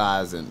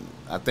emphasizing,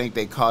 I think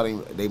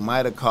they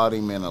might have caught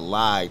him in a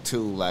lie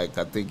too. Like,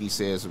 I think he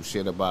said some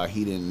shit about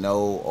he didn't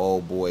know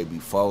old boy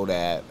before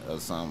that or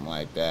something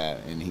like that,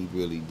 and he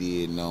really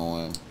did know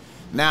him.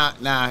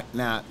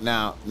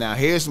 Now,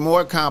 here's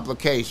more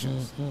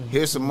complications.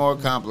 Here's some more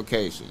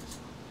complications.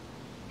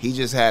 He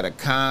just had a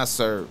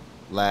concert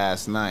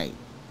last night,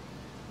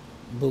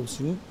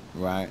 Boosie.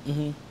 right?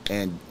 Mm-hmm.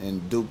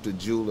 And Duke the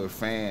Jeweler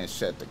fans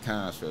shut the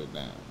concert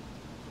down.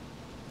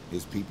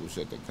 His people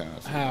shut the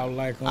concert How, down.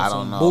 like on I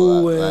some don't know.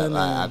 booing?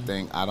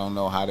 I don't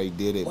know how they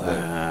did it, Wow.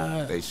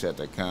 but they shut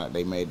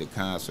they made the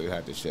concert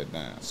have to shut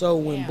down. So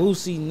when Damn.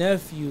 Boosie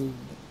nephew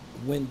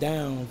went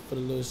down for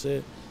the little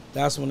shit,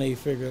 that's when they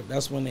figured.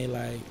 That's when they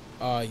like,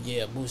 oh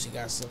yeah, Boosie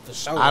got something for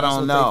sure. I That's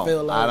don't what know. they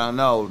feel like. I don't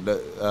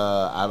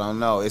know. I don't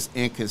know. It's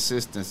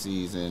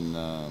inconsistencies and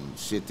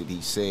shit that he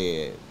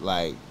said,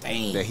 like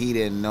Damn. that he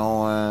didn't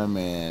know him,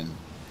 and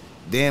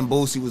then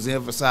Boosie was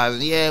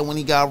emphasizing, yeah, when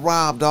he got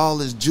robbed, all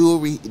his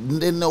jewelry,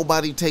 didn't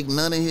nobody take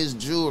none of his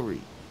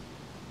jewelry.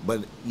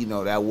 But you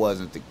know that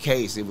wasn't the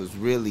case. It was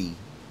really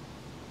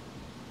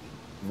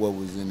what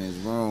was in his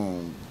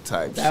room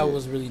type. That shit.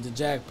 was really the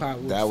jackpot.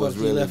 What That the was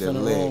fuck he really left the in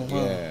the lick. room, huh?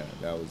 Yeah,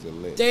 that was the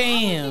lick.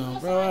 Damn,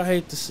 bro, I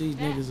hate to see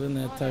niggas in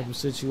that type of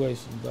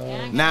situation, dog.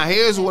 Yeah, Now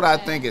here's what I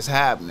think is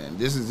happening.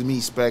 This is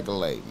me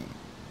speculating.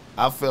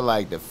 I feel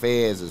like the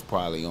feds is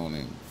probably on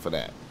him for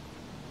that.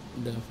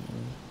 Definitely.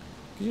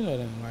 'Cause you know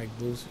they don't like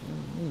Boosie.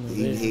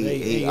 You know, He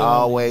they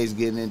always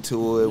getting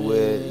into it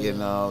with, Yeah. you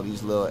know,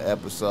 these little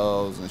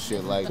episodes and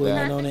shit like putting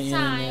that. it on the Perfect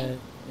time. internet.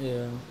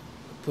 Yeah,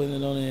 putting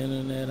it on the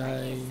internet. I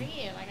can't see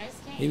it. Like, I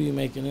just can't. He be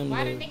making them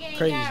Why the look nigga ain't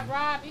crazy. got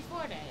robbed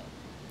before that?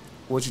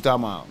 What you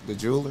talking about? The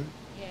jeweler?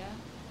 Yeah.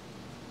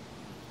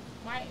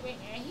 Why? Wait,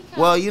 and he come-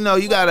 Well, you know,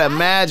 you gotta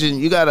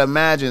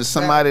imagine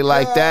somebody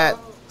like that.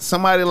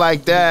 Somebody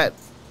like that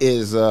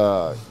is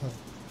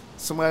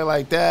somebody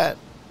like that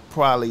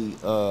probably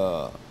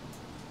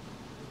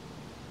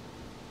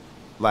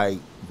like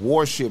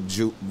worship.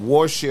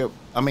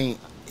 I mean,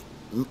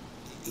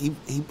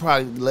 he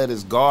probably let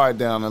his guard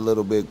down a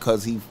little bit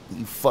because he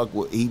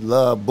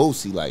loved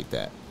Boosie like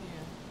that.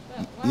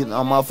 But why you would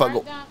know, let motherfucker-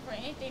 guard down for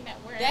anything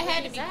That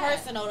had to be he's at?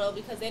 personal though,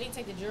 because they didn't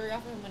take the jury off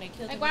of him when they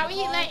killed Like, him. why in would the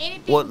he car. let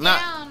anything Well, not-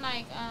 down?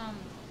 Like,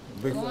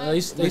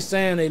 They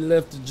saying they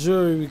left the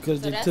jury because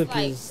So they that's took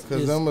like- his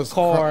 'Cause them was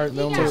card he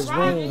to got his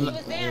robbed and he room.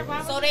 was there. Why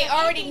would So he they let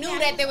already anything knew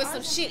happen that there was to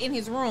some him? shit in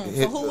his room.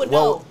 His- So who would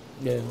well, know?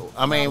 Yeah.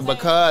 I mean, Okay.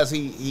 because Who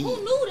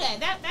knew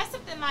that? That's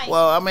something like.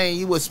 well, I mean,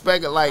 you would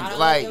speculate I don't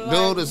like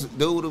know,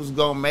 dude was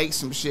gonna make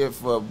some shit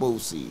for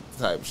Boosie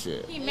type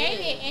shit. he made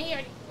it, and he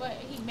already. What,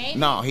 he made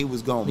No, it. he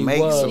was gonna He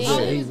make was, some yeah,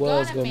 shit. he was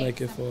was gonna gonna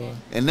make it for something. her.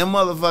 And them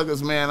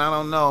motherfuckers, man, I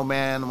don't know,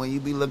 man. When you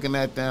be looking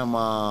at them,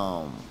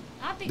 I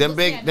don't think them Boosie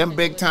big, had them nothing to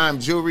big do time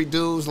with jewelry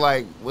dudes,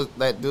 like was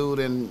that dude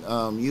in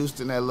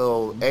Houston, that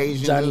little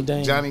Asian Johnny dude,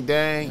 Dang. Johnny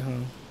Dang. Uh-huh.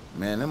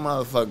 Man, them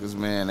motherfuckers,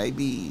 man, they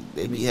be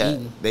They be having,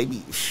 eating. they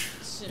be,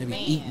 Shit, They be man,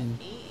 eating.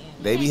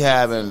 they be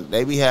having,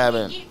 they be it.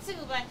 having. You get too,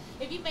 but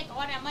if you make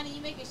all that money,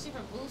 you make it shit for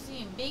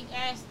Boosie and big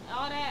ass,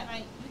 all that.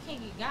 Like, you can't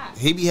get got.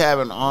 He be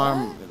having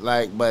arm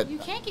like, but You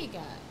can't get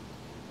got.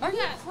 Are you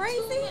got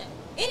crazy? two-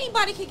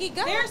 Anybody could get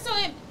got. They're so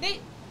they.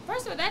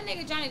 First of all, that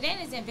nigga Johnny Dane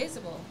is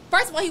invisible.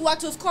 First of all, he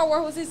walked to his car.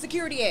 Where was his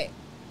security at?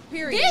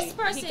 Period. This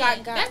person, He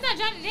got. that's not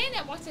Johnny Depp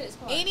that walked to this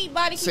car.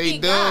 Anybody can See,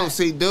 get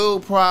got.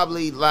 dude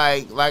probably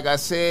like I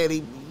said,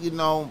 he, you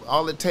know,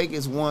 all it take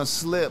is one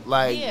slip.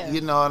 Like, Yeah.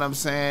 you know what I'm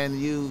saying?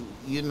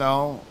 You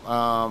know,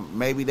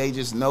 maybe they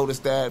just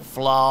noticed that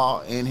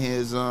flaw in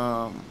his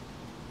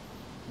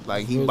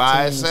like he Routine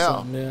by or himself.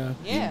 something,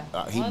 yeah.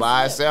 Yeah. He One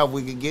by slip. himself.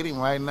 We could get him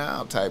right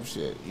now, type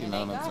shit. You And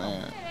know they what I'm got him.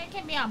 saying? Yeah, that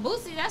can't be on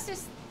Boosie. That's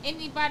just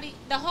anybody.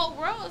 The whole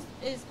world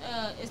is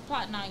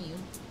plotting on you,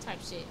 type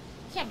shit.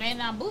 You can't blame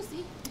it on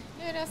Boosie.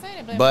 Yeah, that's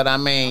it. But I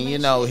mean, you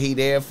know, he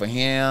there for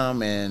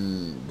him,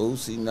 and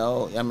Boosie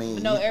know. I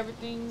mean, know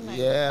everything. Like,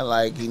 yeah,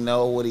 like he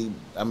know what he.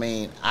 I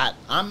mean,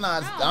 I'm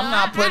not I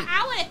not putting.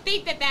 I wouldn't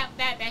think that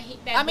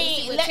I mean,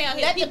 Boosie would let, tell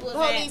his let the people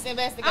police that.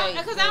 investigate.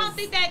 Because I don't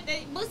think that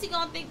Boosie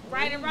gonna think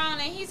right and wrong,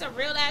 and he's a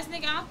real ass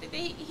nigga. I don't think that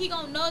he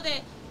gonna know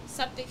that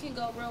something can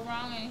go real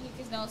wrong, and he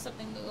can know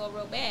something can go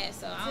real bad.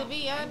 So I To don't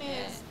be think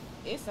honest,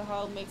 that. it's a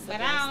whole mix up.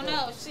 But I don't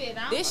know, shit.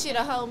 I don't This shit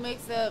a whole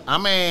mix up. I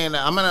mean,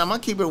 I'm gonna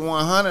keep it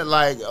 100.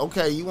 Like,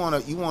 okay, you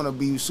wanna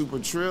be super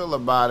trill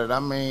about it. I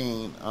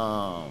mean,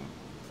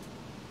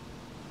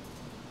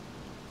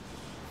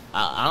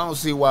 I don't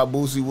see why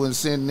Boosie wouldn't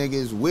send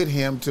niggas with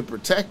him to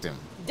protect him.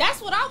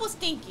 That's what I was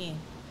thinking.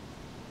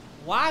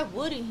 Why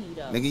wouldn't he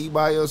though? Nigga, you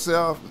by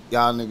yourself?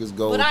 Y'all niggas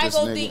go But with I ain't this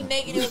gonna nigga. think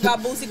negative about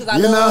Boosie because I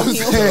You know love what I'm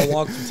him. saying? I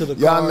walked into the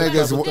Y'all car.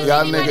 niggas, type of thing. y'all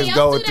Anybody niggas else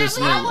go do with that this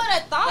with I nigga. would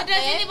have thought But does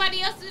that.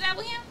 anybody else do that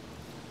with him?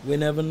 We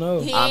never know.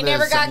 He I'm ain't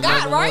never just- got you got,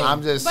 never right? know.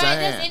 I'm just But does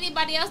saying.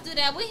 anybody else do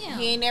that with him?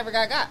 He ain't never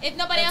got. If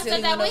nobody else Until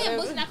does that he with went him,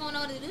 over- Boosie's not gonna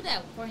know to do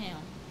that for him.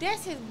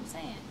 That's his I'm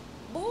saying.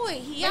 boy.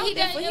 He But out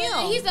there for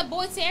him. He's a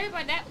boy to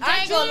everybody. That I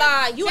ain't gonna jeweler-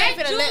 lie, you ain't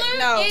that finna let- jeweler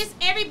no. is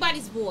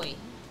everybody's boy.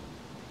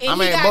 And I he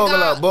mean, got Boogaloo, got- he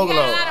got a lot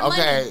Boogaloo. of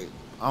Okay,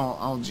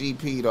 on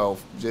GP though,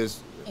 just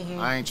Mm-hmm.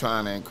 I ain't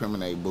trying to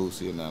incriminate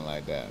Boosie or nothing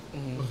like that.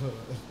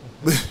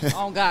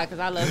 Oh God, because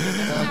I love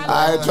him.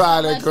 I ain't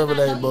trying to Unless you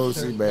incriminate not know he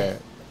Boosie, man.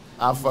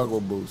 I fuck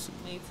with Boosie.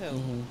 Me too.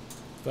 Mhm.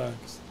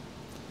 Facts.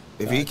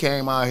 If he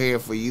came out here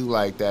for you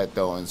like that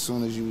though, and as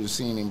soon as you would have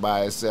seen him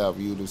by himself,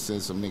 you'd have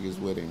sent some niggas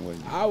with him,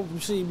 wouldn't you?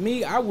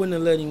 I wouldn't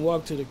have let him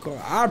walk to the car.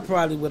 I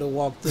probably would have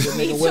walked to the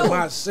Me nigga with too.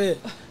 my shit.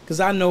 Cause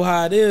I know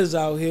how it is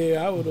out here.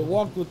 I would have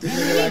walked with the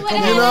nigga like,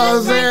 come You know on. what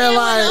I'm saying?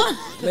 Like,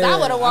 Because I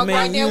would have walked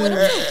right there with him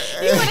too.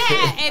 You would have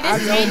had,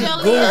 and this I made know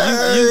your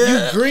good. leave.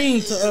 You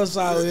green to us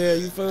out here.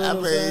 You feel what I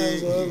I'm saying?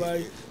 So mean-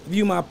 like, if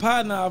you my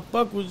partner, I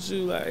fuck with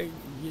you. Like,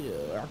 yeah,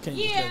 I can't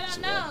Yeah, just I let don't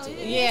you know. walk to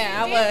the- Yeah,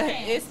 I It's would.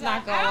 different. It's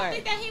not gonna I don't work.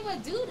 think that he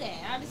would do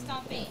that. I just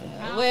don't think.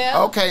 I don't-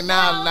 Well, okay,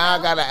 now I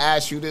gotta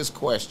ask you this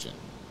question: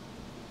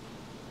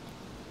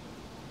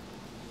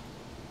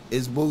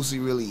 is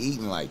Boosie really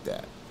eating like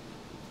that?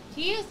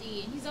 he is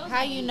eating. He's always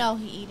how eating. you know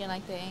he eating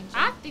like that, Angel?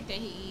 I think that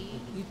he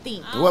eat. You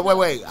think? I don't know.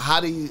 Wait.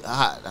 How do you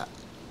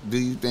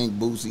think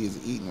Boosie is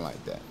eating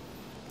like that?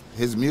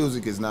 His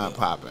music is not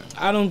popping.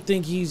 I don't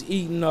think he's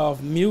eating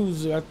off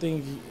music. I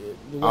think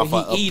the way Off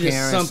of he eat is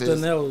appearances,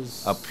 something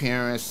else.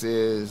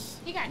 Appearances,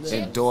 He got chips.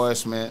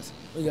 endorsements.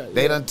 Yeah,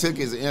 They yeah. done took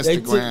his took-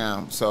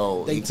 Instagram,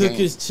 so They he took can't-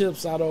 his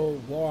chips out of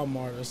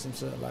Walmart or some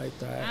shit like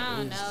that. I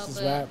don't It's know, just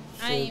but rap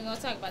I shit. ain't even gonna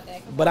talk about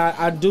that. But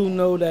I do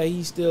know that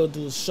he still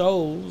does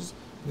shows,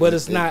 but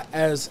it's It- not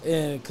as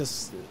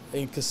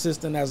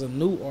inconsistent as a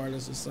new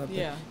artist or something.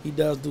 Yeah. He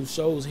does do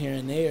shows here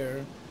and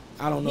there.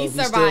 I don't know He's if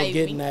he's surviving. still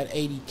getting that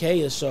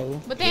 80K a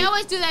show. But they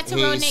always do that to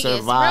real he's niggas.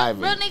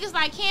 surviving. Real niggas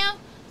like him.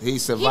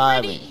 He's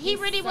surviving. He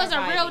really was a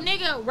real surviving.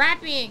 nigga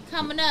rapping,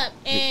 coming up,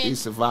 and He's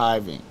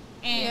surviving.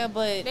 and Yeah,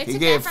 but they He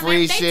took get that from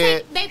free him.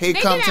 shit. They He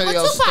did come that to with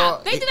your Tupac. store.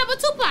 They did that with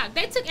Tupac.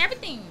 They took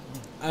everything.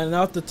 And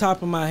off the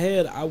top of my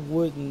head, I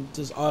wouldn't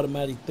just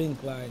automatically think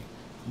like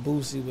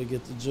Boosie would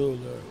get the jeweler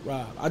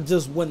robbed. I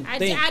just wouldn't I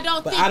think.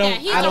 don't but think I don't,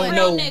 that. He's I a don't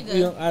real know.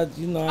 nigga. I I wouldn't don't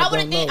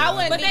think. know. I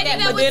wouldn't But think they that. did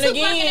that But with then Tupac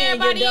again, and you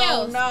everybody don't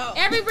else. know.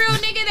 Every real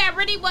nigga that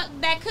really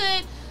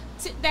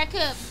that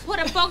could put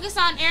a focus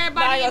on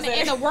everybody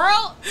in the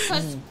world,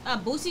 because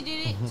Boosie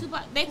did it.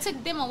 Tupac, they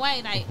took them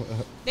away. Like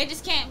they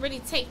just can't really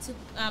take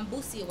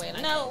Boosie away.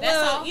 Like No, that. That's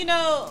well, all. you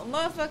know,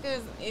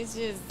 motherfuckers, it's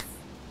just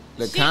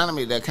The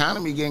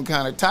economy getting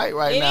kind of tight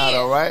right It now, is.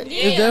 though, right?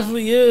 Yeah. It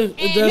definitely is. It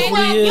And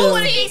definitely they you is.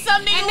 would have eat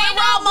some niggas And that they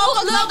rob know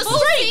motherfuckers on the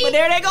Boosie- street, but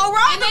there they go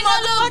rob And the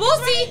then little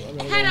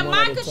motherfuckers. Boosie had a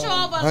mind control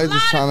of a I lot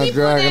just trying of to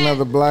people drag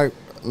that,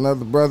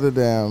 another brother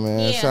down, man.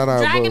 Yeah, Shout out,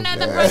 drag Boosie.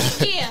 another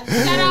brother.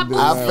 Yeah, shout out do I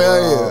Boosie.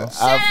 feel you. I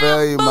Shout feel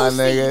out you, my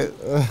Boosie.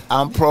 nigga.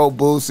 I'm pro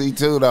Boosie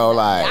too, though.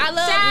 Like I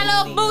love Shout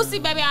out Boosie.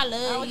 Boosie, baby. I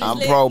love you. I'm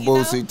Just pro let- you know?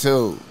 Boosie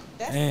too.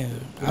 Man,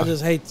 I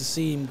just hate to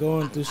see him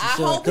going through some I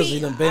shit hope because he- he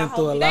done I been hope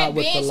through a he- lot They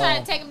with the been law.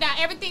 trying to take him down.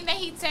 Everything that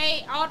he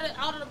say, all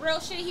the real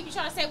shit he be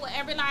trying to say with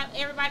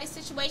everybody's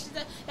situations.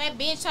 That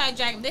been trying to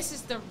drag him. This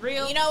is the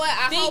real You know what?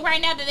 I thing hope.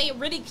 right now that they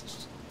really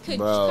could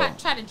Bro.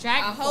 try to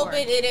drag I him hope for.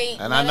 it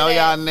ain't. And I none know of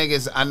y'all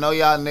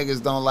that.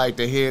 niggas don't like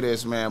to hear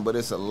this, man, but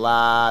it's a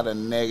lot of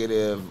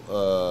negative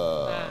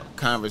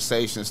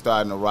conversation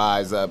starting to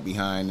rise up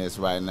behind this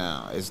right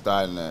now. It's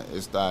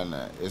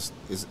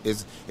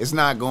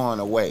not going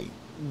away.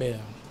 Yeah.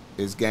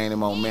 It's gaining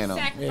momentum.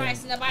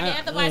 Sacrificing nobody.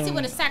 Yeah. Otherwise, he Um,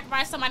 would have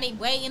sacrificed somebody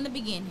way in the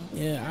beginning.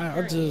 Yeah,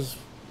 I just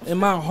in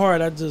my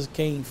heart, I just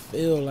can't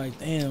feel like,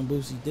 damn,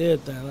 Boosie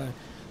did that. Like,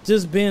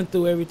 just been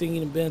through everything he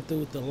done been through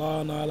with the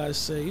law and all that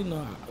shit. You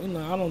know,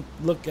 I don't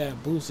look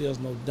at Boosie as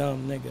no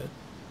dumb nigga.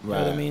 You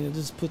know what I mean? And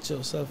just put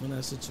yourself in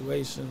that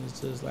situation.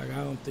 It's just like,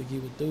 I don't think he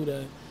would do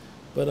that.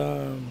 But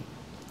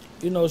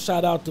you know,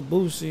 shout out to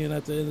Boosie, and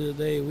at the end of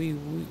the day, we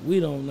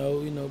don't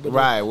know, you know. But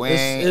right, we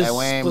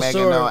ain't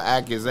making no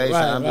accusation.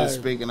 Right, I'm just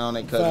speaking on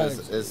it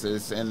because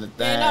it's in the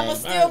thing. And I'ma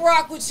still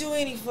rock with you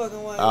any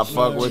fucking way. I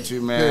fuck with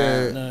you,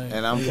 man. Right.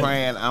 And I'm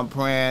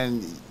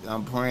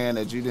praying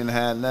that you didn't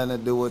have nothing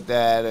to do with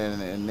that,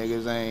 and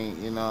niggas ain't,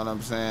 you know what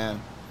I'm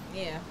saying?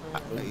 Yeah.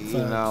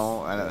 You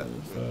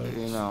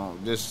know,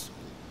 just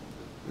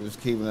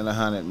keeping it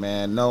 100,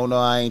 man. No,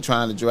 I ain't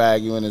trying to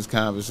drag you in this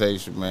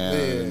conversation, man.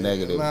 Yeah,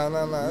 Negative. Nah.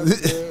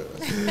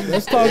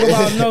 let's talk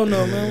about No,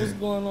 man. What's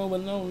going on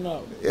with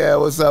No? Yeah,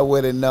 what's up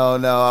with it?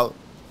 No.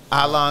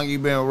 How long you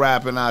been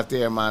rapping out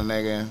there, my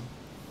nigga?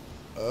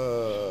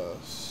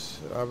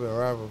 Shit, I've been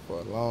rapping for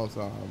a long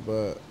time,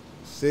 but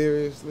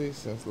seriously,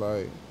 since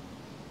like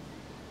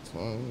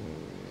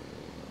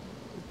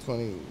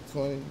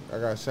 2020, I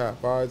got shot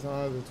 5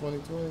 times in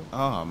 2020.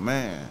 Oh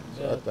man.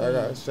 So after I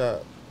got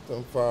shot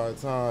them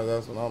 5 times,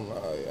 that's when I'm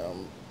like, yeah,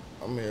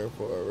 I'm here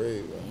for a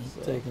reason.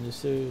 So, Taking it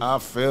serious. I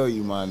feel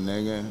you, my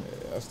nigga.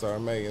 yeah, I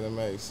started making it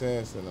make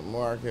sense, and the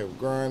more I kept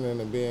grinding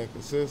and being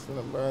consistent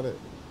about it,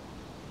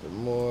 the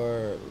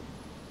more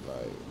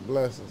like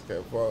blessings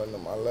kept falling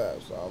in my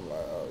lap. So I'm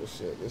like, oh this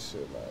shit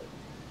like,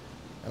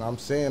 and I'm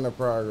seeing the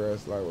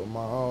progress like with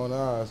my own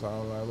eyes. So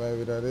I'm like,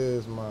 maybe that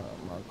is my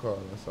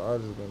calling. So I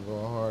just been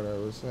going hard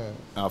ever since.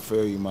 I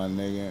feel you, my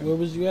nigga. Where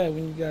was you at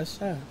when you got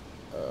shot?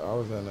 I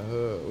was in the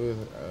hood. We was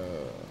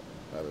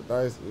at a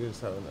dice. We was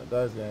having a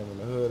dice game in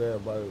the hood.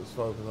 Everybody was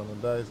focused on the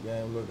dice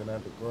game, looking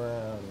at the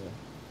ground, and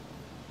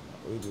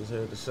we just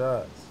heard the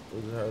shots.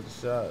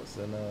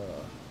 And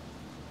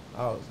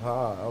I was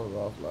high. I was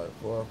off like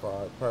 4 or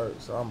 5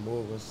 perks. So I'm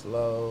moving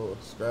slow,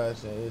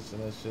 scratching,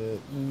 itching and shit.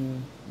 Mm-hmm.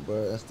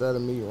 But instead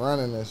of me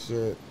running and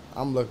shit,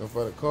 I'm looking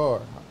for the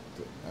car,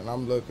 and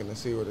I'm looking to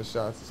see where the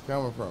shots is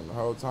coming from. The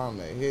whole time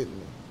they hitting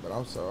me, but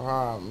I'm so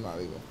high, I'm not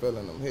even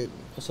feeling them hitting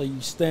me. So you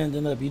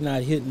standing up, you're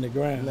not hitting the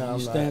ground. No, you I'm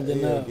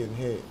standing not up. getting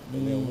hit.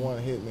 And then one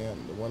hit me,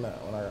 and when I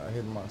got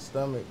hit in my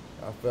stomach,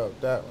 I felt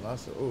that when I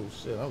said, "Oh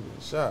shit, I'm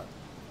getting shot."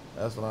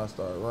 That's when I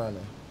started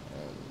running,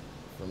 and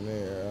from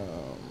there,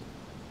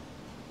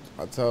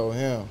 I told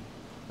him,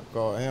 I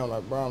called him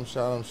like, "Bro,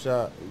 I'm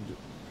shot."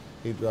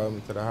 He drove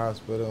me to the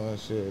hospital and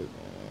shit. And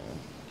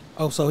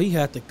Oh, so he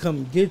had to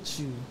come get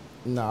you.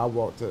 I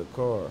walked to the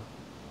car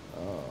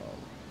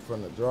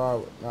from the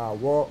driveway. I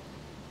walked,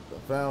 I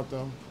found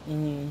them.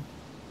 Mm-hmm.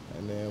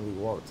 And then we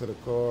walked to the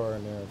car,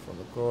 and then from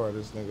the car,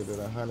 this nigga did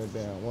 100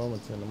 down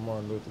Wilmington to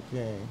Martin Luther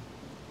King.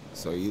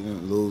 So you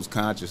didn't lose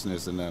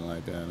consciousness or nothing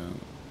like that, huh?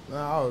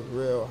 I was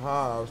real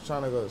high. I was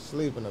trying to go to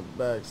sleep in the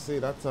back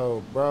seat. I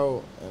told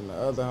bro and the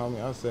other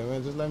homie, I said,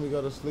 man, just let me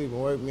go to sleep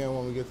and wake me up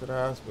when we get to the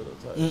hospital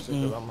type shit,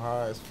 because I'm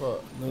high as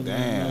fuck.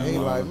 Damn. And he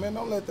like, man,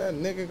 don't let that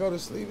nigga go to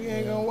sleep. He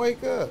ain't gonna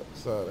wake up.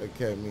 So they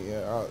kept me,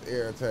 I was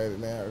irritated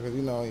now, because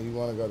you know, you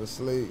want to go to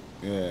sleep.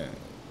 Yeah.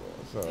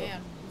 So,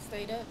 Damn, you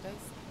stayed up. Thank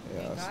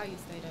God you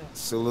stayed up.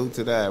 Salute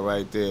to that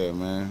right there,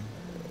 man.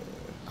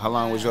 How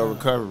long was your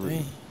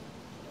recovery?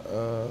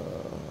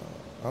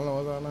 how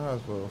long was I in the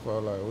hospital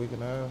for? Like a week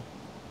and a half?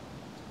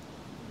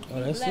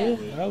 Oh, that's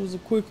it. That was a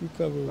quick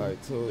recovery.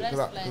 Like 2 weeks.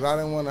 Bless. Cause I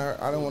didn't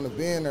want to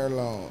be in there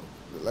long.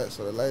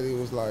 So the lady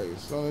was like,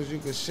 as soon as you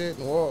could shit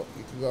and walk,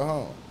 you could go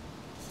home.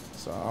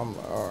 So I'm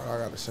like, all right, I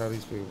got to show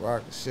these people I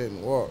can shit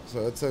and walk.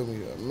 So it took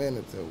me a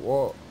minute to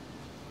walk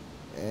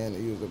and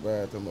use the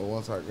bathroom. But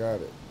once I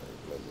got it,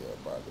 they let me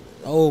up out of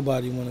there. Old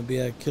body want to be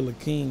at Killer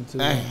King too.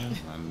 Damn,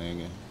 my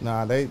nigga.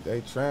 Nah, they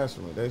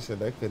transferred me. They said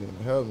they couldn't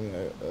even help me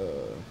at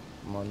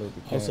Martin Luther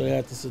King. Also, they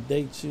had to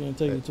sedate you and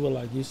take you to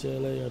like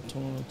UCLA or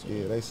Toronto.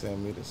 Yeah, they sent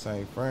me to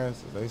St.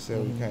 Francis. They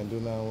said we can't do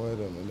nothing with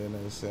them, and then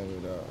they sent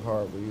me to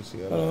Harvard,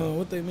 UCLA.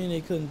 What they mean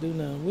they couldn't do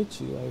nothing with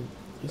you? Like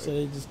you said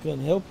they just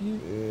couldn't help you?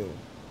 Yeah.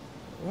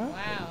 Right.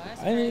 Wow,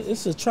 that's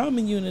It's a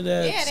trauma unit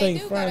at Yeah, they St.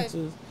 do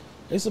Francis.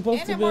 They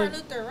supposed And to at be. Martin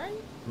Luther, right?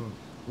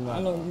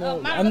 I don't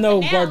know. Martin I know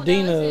Luther now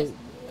Gardena, does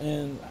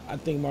and I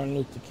think Martin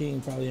Luther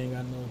King probably ain't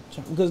got no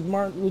trauma because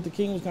Martin Luther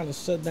King was kind of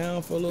shut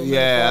down for a little bit.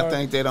 Yeah, I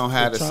think they don't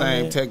have the trauma.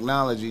 same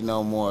technology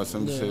no more.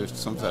 Some Yeah. shit,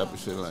 some type of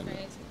shit like that.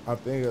 I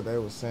think that they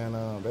were saying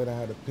they didn't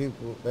have the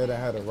people, they didn't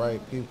have the right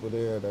people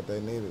there that they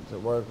needed to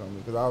work on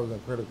me, because I was in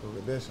critical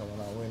condition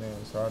when I went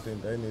in, so I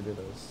think they needed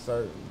a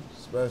certain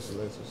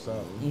specialist or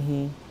something, Mm-hmm.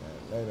 and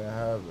they didn't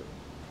have it.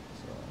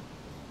 So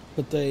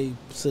But they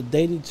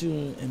sedated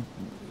you and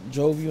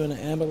drove you in an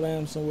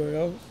ambulance somewhere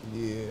else.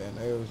 yeah, and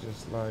they was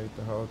just like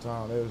the whole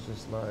time they was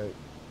like,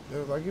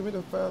 give me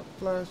the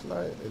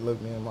flashlight. They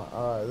looked me in my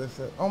eyes. They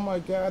said, oh my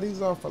God,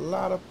 he's off a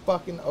lot of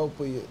fucking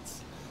opiates.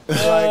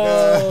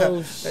 Oh,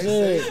 they shit.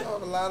 say he's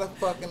off a lot of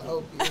fucking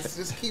opiates.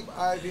 Just keep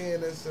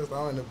IVing. It's just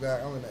I'm in the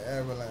back. I'm in the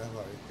ambulance.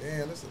 Like,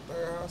 damn, this is the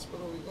 3rd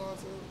hospital we going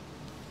to.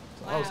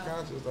 So I was Wow.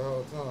 conscious the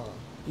whole time.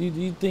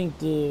 You think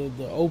the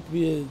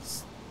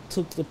opiates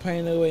took the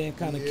pain away and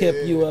kind of kept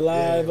you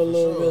alive a for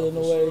little sure, bit in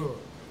a for way. Sure.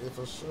 Yeah,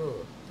 for sure.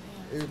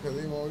 Because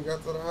even when we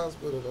got to the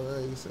hospital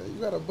today, he said,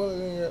 you got a bullet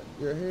in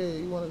your head.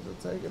 You wanted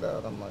to take it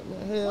out. I'm like,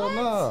 man, hell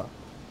no. Nah.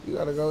 You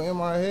got to go in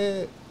my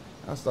head.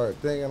 I started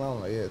thinking,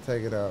 I'm like, yeah,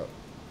 take it out.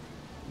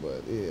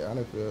 But, yeah, I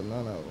didn't feel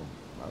none of them.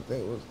 I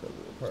think it was because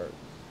of the perk.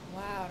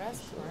 Wow, that's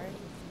crazy.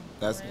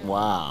 That's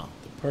wow.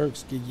 The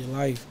perks give you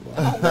life, boy.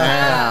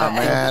 Damn,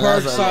 man.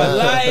 Perks That's are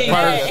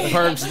life.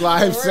 Perks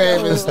life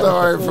saving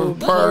story from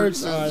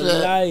Perks Perks. are and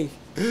shit. life.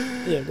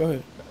 Yeah,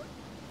 go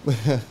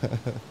ahead.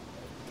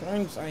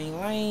 Perks ain't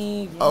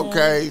life. Man.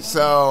 Okay,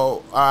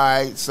 so all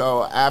right,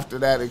 so after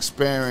that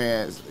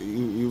experience,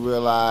 you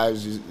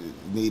realize you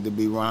need to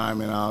be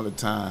rhyming all the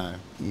time.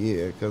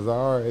 Yeah, because I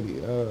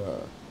already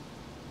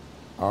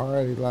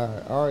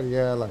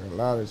had like a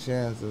lot of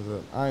chances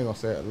of, I ain't gonna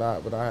say a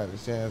lot, but I had a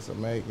chance of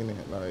making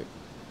it, like,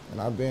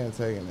 and I've been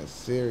taking it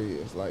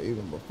serious, like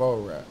even before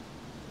rap.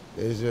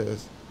 It's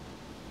just,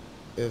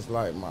 it's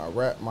like my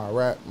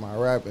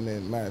rapping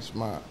didn't match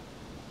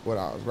what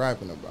I was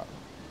rapping about.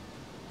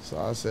 So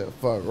I said,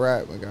 fuck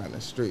rap, and got in the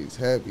streets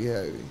heavy.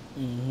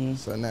 Mm-hmm.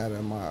 So now that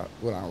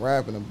what I'm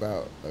rapping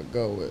about, I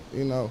go with,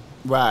 you know,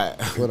 Right.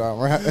 what I'm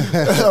rapping.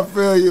 I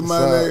feel you, my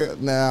So nigga.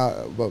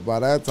 now, but by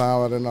that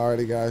time I done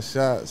already got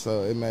shot,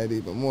 so it made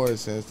even more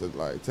sense to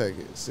like take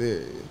it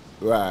serious.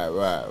 Right.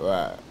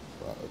 So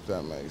if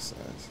that makes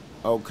sense.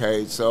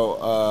 Okay,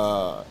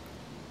 so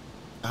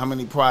how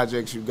many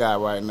projects you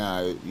got right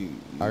now?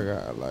 I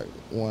got like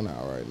one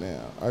out right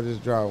now. I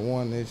just dropped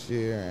one this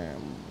year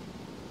in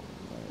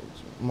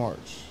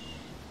March.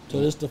 So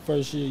this the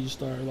first year you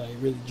started like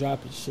really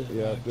dropping shit.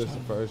 Yeah, like, this the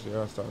trying to first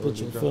year I started put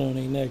really your foot dropping. on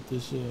their neck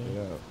this year.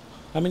 Yeah.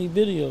 How many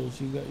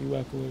videos you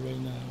rocking with right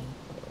now?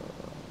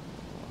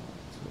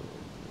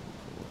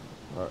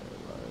 Like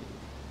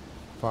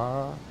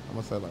 5. I'm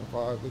gonna say like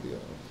 5 videos.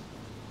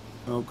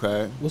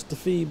 Okay. What's the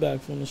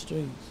feedback from the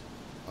streets?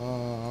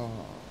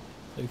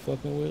 They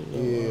fucking with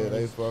it? Yeah, Or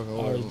they is- fucking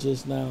Or with it's it.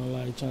 just now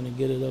like trying to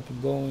get it up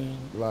and going?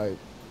 Like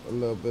a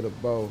little bit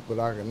of both, but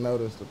I can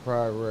notice the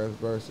progress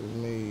versus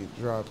me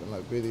dropping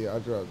like video. I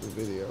dropped the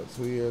video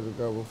 2 years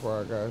ago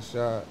before I got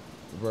shot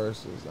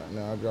versus like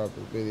now I dropped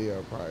the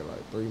video probably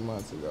like 3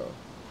 months ago.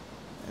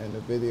 And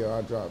the video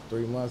I dropped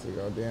 3 months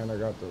ago, then I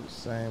got the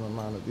same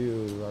amount of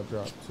views I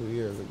dropped 2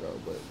 years ago.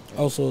 But in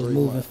Also, it's 3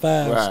 moving months.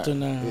 faster Right.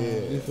 now. Yeah.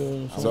 You feel what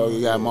I'm saying? So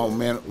you got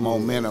Yeah.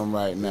 momentum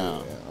right now.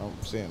 Yeah,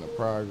 I'm seeing the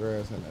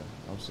progress and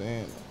I'm seeing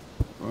it.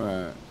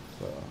 Right.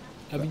 So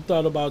Have you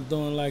thought about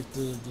doing like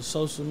the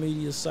social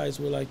media sites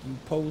where like you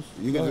post?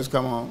 You can like, just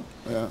come on.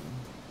 Yeah.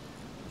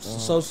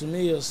 social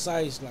media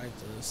sites like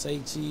the Say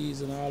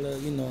Cheese and all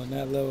that, you know, on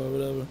that level or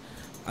whatever.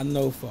 I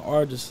know for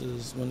artists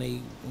when they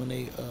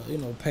you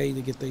know, pay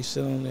to get their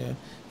shit on there,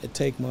 it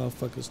take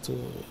motherfuckers to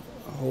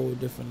a whole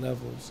different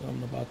level.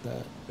 Something about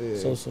that yeah,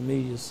 social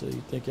media. So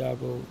you think y'all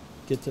go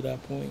get to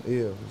that point?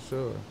 yeah, for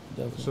sure,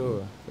 Definitely. for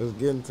sure. It's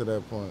getting to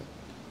that point.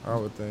 I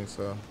would think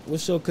so.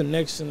 What's your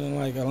connection in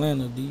like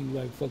Atlanta? Do you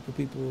like fuck with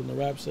people in the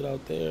rap shit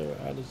out there, or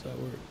how does that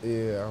work?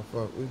 Yeah,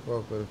 we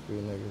fuck with a few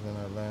niggas in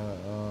Atlanta.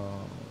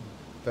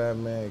 Fat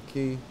Man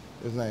Key,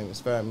 his name is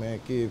Fat Man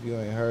Key. If you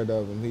ain't heard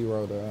of him, he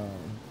wrote a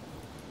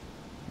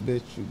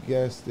Bitch You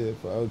Guessed It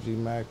for OG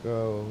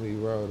Mako. He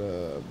wrote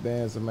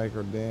Bands to Make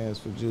Her Dance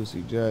for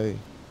Juicy J.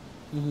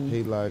 Mm-hmm.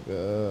 He like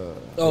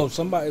Oh,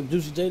 somebody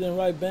Juicy J didn't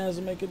write Bands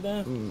to Make It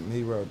Dance?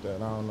 he wrote that.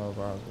 I don't know if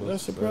I was supposed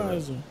That's to say that.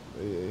 surprising.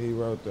 Yeah, he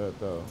wrote that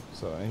though.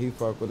 So and he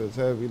fuck with his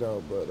heavy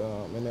though. But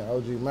and then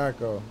OG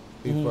Mako,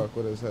 he Mhm. fuck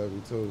with his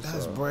heavy too.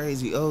 That's so.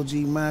 crazy. OG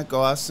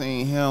Mako, I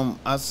seen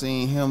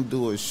him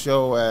do a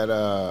show at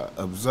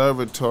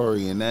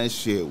Observatory, and that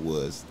shit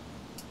was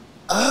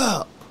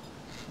up.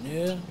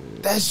 Yeah.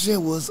 That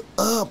shit was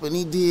up, and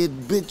he did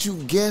Bitch You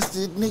Guessed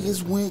It.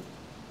 Niggas went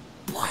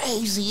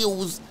crazy. It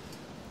was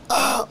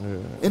up. Yeah.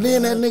 And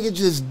then that nigga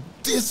just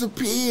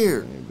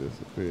disappeared. He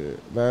disappeared.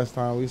 Last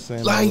time we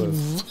seen Like, him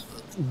was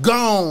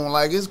gone.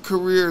 Like, his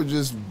career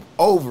just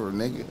over,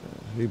 nigga.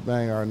 he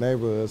banged our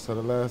neighborhood. So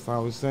the last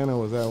time we seen him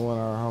was at one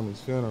of our homies'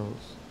 funerals.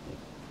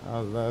 That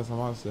was the last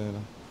time I seen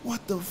him.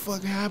 What the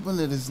fuck happened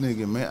to this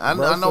nigga, man?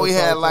 Bro, I know he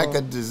still had talk like to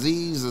a him.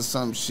 disease or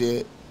some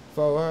shit.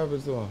 So what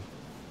happened to him?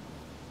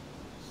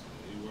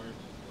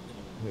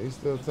 He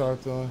still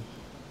talk to him.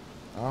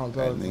 I don't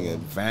That talk to nigga him.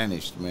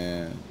 vanished,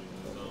 man.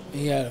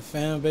 He had a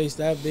fan base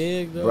that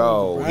big, though.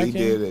 Bro, he Bracken?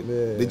 did it.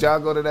 Yeah. Did y'all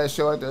go to that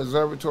show at the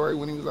Observatory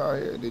when he was out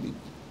here? Did he?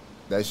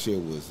 That shit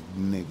was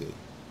nigga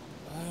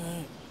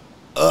Alright.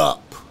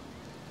 up.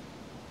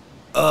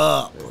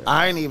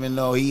 I didn't even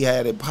know he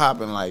had it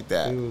popping like He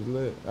that. was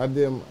lit. I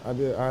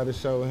had a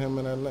show with him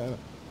in Atlanta.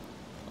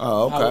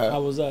 Oh, okay.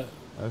 How was that?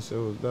 That shit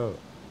was dope.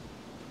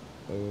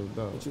 It was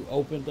dope. What you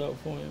opened up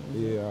for him?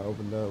 Yeah, I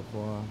opened up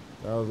for him.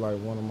 That was like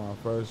one of my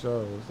first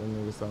shows. Them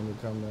niggas told me to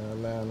come to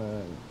Atlanta,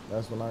 and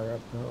that's when I got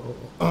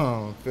the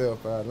whole feel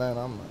for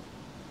Atlanta. I'm like,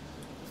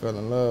 fell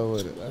in love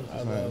with it at the I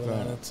same love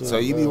Atlanta time. too. So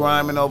you be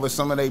rhyming over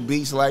some of they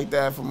beats like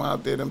that from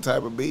out there, them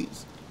type of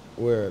beats?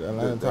 Where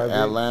Atlanta The type beat?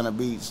 Atlanta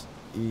beats.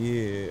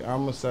 Yeah,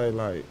 I'm gonna say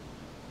like,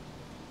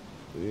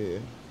 yeah.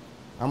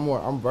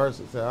 I'm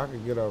versatile. I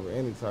could get over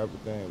any type of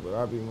thing, but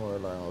I be more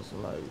like on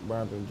some like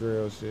Brompton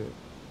drill shit.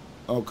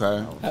 Okay.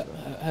 I would say.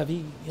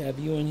 Have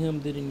you and him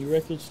did any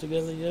records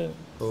together yet?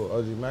 Who,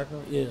 OG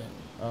Macko? Yeah.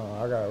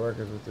 I got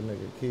records with the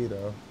nigga Key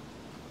though,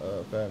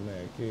 Fat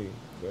Man Key,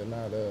 but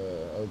not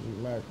OG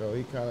Macko.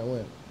 He kind of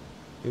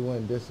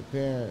went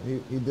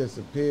disappearing. He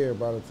disappeared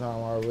by the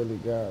time I really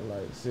got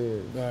like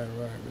serious. Right.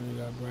 Really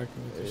got bracket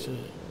with the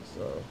shit.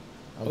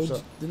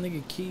 So The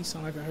nigga Key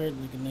sound like I heard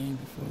the nigga name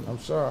before. I'm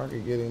sure I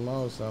could get him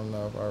on something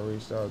though if I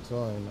reached out to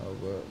him,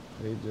 but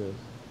he just,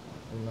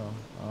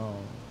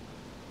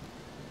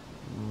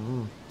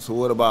 So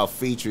what about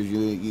features?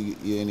 You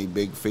any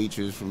big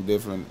features from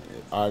different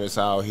artists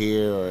out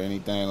here or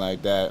anything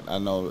like that? I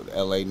know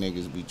LA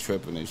niggas be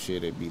tripping and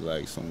shit. It be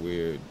like some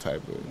weird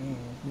type of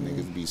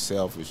niggas be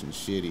selfish and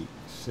shitty.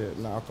 Shit,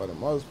 nah, for the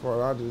most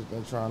part, I just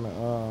been trying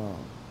to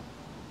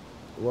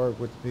work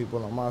with the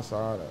people on my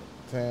side of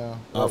town.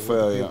 I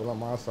feel with the ya. people on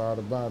my side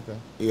of Brompton.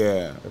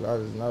 Yeah. Cause I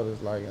just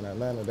noticed, like in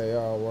Atlanta, they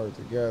all work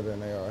together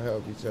and they all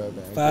help each other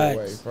and Facts. get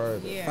way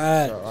further. Yeah.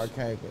 Facts. So I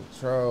can't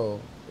control,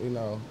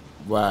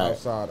 Right.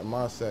 outside of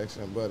my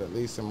section, but at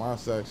least in my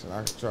section,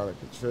 I can try to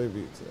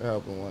contribute to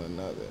helping one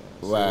another.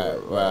 and see where it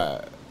goes.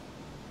 Right.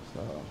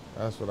 So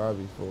that's what I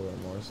be for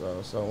more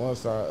so. So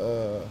once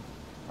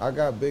I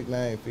got big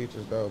name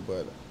features though,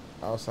 but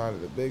outside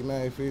of the big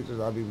name features,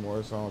 I be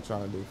more so on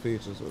trying to do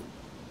features with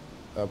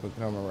up and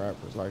coming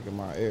rappers like in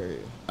my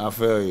area. I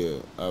feel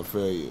you.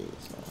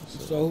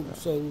 So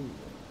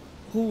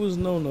who was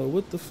No?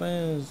 What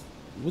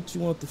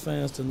you want the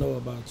fans to know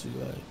about you?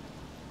 Like,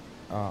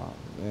 Oh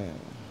man.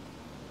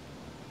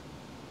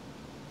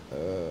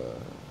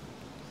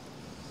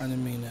 I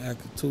didn't mean to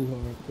act it too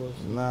hard, of course.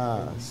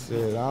 Nah,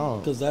 shit, I don't.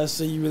 Because that's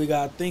it. You really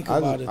gotta think I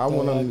about just, it. I though.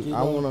 want them. Like, you I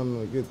know? want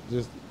them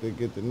to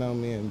get to know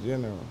me in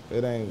general.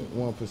 It ain't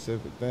one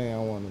specific thing I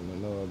want them to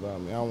know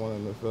about me. I want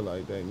them to feel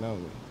like they know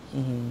me.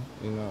 Mhm.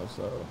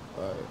 So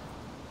like,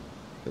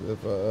 'cause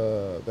if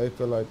they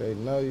feel like they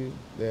know you,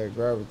 they'll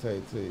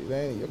gravitate to you.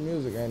 Your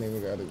music ain't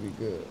even got to be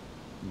good,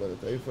 but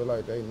if they feel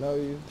like they know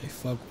you, They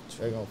fuck with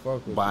you. they gonna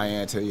fuck with Buy you.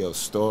 into your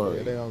story.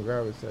 Yeah, they gonna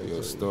gravitate Your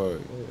to story. You.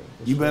 Yeah,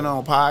 for You been sure.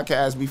 on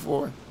podcasts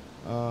before?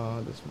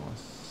 This is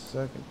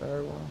my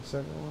third one.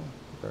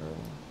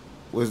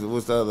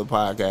 What's the other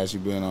podcast you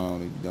been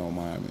on? If you don't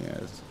mind me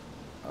asking.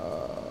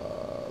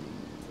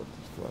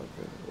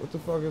 What the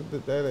fuck is the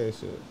Day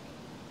shit?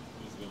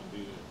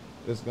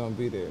 It's gonna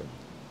be there.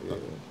 Yeah.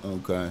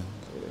 Okay.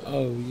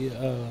 Oh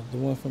yeah, the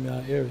one from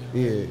your area.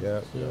 Right?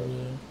 Yeah.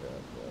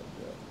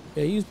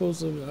 Yeah, you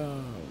supposed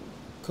to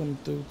come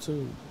through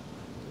too.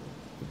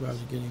 We'll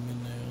probably get him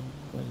in there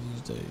one of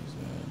these days,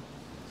 man.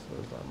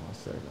 So it's like my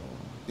second one.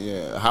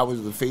 Yeah. How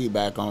was the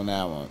feedback on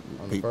that one?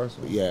 On the first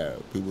one? Yeah.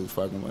 People was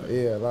fucking with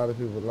it. Yeah, a lot of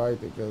people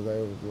liked it because they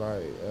was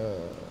like,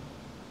 a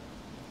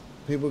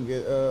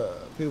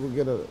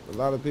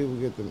lot of people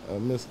get a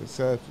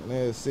misconception.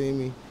 They'll see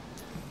me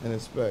and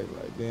expect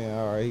like, damn,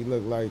 all right, he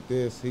look like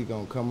this, he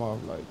gonna come off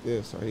like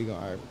this, or he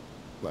gonna act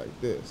like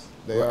this.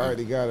 They Right.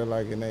 already got it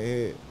like in their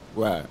head.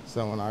 Right.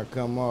 So when I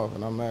come off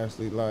and I'm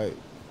actually like,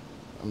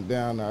 I'm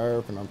down to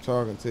earth and I'm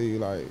talking to you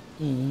like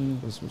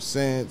with some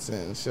sense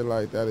and shit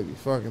like that, it be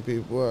fucking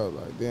people up.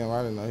 Like, damn,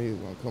 I didn't know he was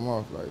gonna come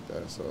off like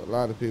that. So a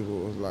lot of people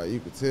was like, you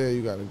could tell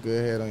you got a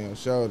good head on your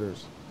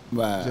shoulders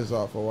Right. just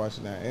off of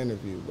watching that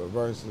interview. But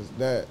versus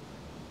that,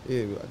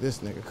 it'd be like, this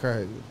nigga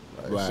crazy.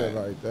 Like shit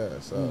Right. like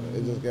that. So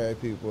it just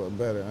gave people a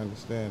better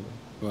understanding.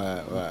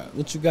 Right.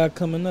 What you got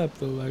coming up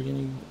though? Like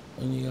any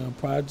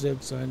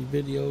projects or any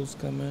videos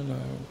coming, or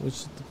what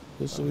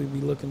should we be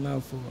looking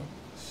out for?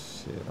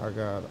 Shit, I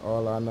got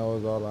All I Know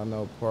Is All I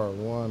Know Part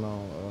 1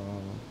 on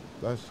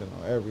that shit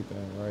on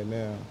everything right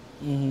now.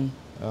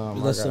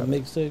 That's a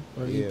mixtape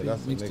or Yeah, EP?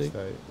 that's a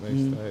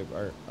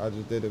mixtape. I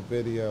just did a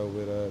video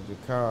with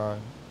Jakai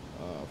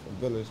from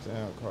Village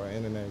Town called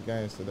Internet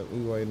Gangster that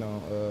we waiting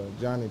on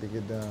Johnny to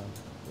get done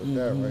with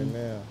that right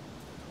now.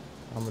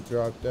 I'm gonna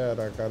drop that.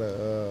 I got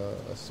a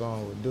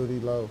song with Duty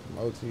Low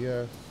from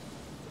OTF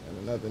and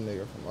another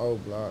nigga from O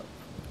Block.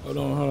 Hold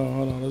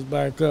on. Let's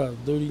back up.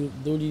 Duty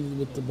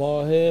with the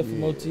bald head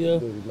from OTF.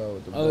 Duty Low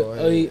with the bald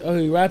head.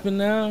 He rapping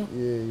now?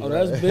 Yeah. Oh,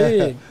 that's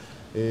big.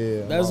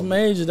 Yeah. That's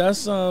major.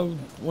 That's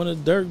one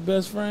of Dirk's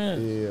best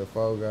friends. Yeah,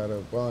 Fo got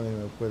up on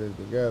him and put it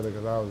together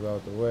because I was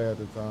out the way at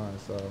the time,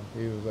 so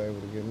he was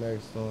able to get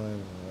next to him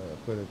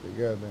and put it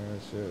together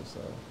and shit. So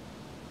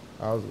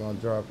I was gonna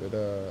drop it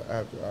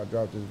after I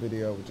dropped this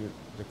video with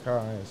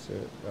Jakai and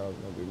shit. That was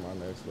gonna be my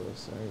next little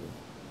single.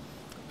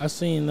 I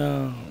seen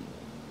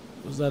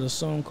was that a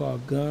song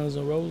called Guns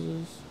N'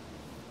 Roses?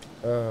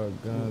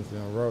 Guns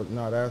and Roses.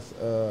 No,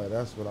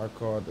 that's what I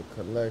call the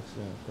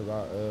collection because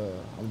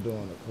I'm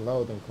doing a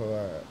clothing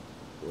collab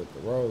with the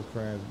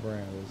Rosecrans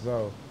brand with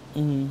Zoe.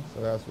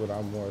 So that's what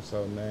I'm more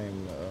so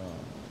named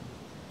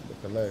the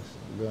collection,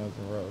 Guns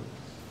N' Roses.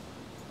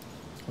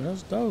 Well,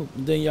 that's dope.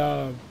 Then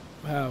y'all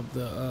have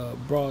the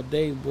Broad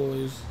Day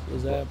Boys.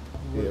 Is that?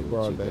 Yeah,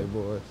 Broad Day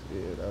Boys.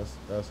 Yeah,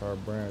 that's our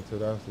brand too.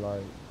 That's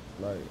like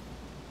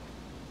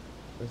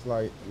it's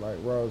like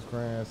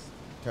Rosecrans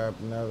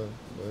Campanella,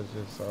 but it's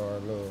just our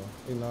little,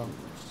 you know,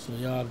 So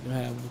y'all can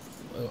have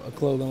a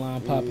clothing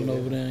line popping Yeah.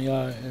 over there in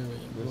y'all area.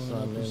 just going up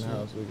something and in shit. the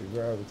house we could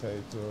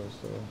gravitate towards.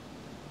 So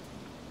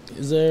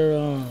Is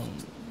there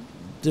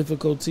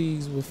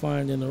difficulties with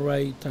finding the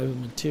right type of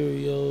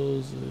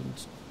materials and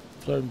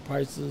certain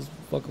prices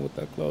fucking with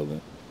that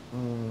clothing?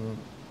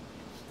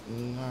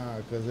 nah,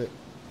 cause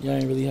Y'all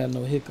ain't really had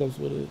no hiccups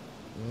with it?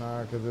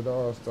 it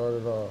all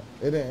started off.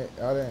 I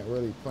didn't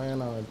really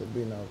plan on it to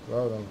be no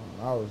clothing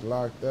line. I was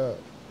locked up,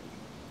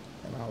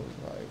 and I was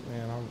like,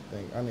 man,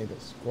 I need a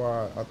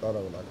squad. I thought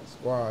it was like a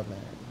squad name.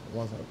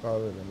 Once I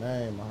called it a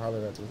name, I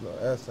hollered at this little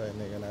essay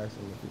nigga and asked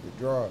him if he could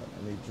draw it,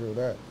 and he drew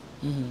that.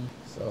 Mm-hmm.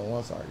 So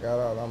once I got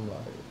out, I'm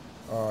like,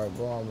 all right,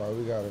 boy, I'm like,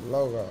 we got a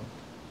logo.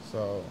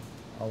 So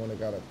I went and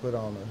got it put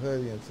on a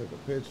hoodie and took a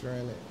picture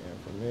in it, and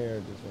from there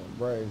it just went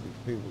crazy.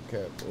 People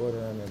kept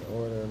ordering it,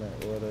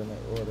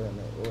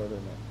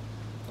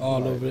 All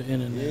Like, over the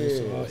internet. yeah,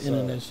 It's all so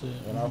internet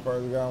shit. When I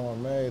first got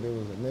one made, it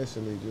was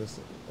initially just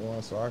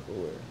one so I could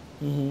wear.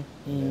 And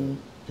then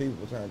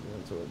people turned it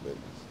into a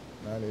business,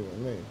 not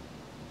even me.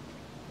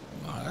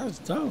 Oh, that's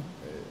tough.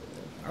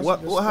 That's What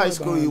a good what high story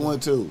school you behind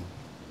went to?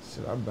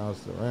 Shit, I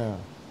bounced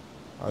around.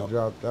 I Oh.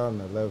 dropped out in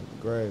the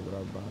 11th grade, but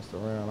I bounced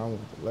around. I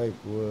went to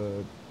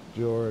Lakewood,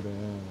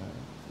 Jordan,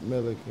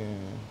 Milliken,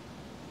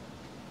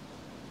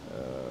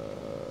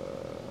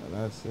 and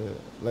that's it.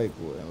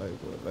 Lakewood.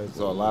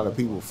 So a lot of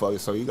people fuck.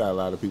 So you got a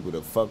lot of people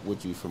that fuck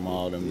with you from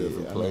all them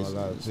different I places. know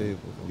a lot of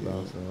people from Yeah.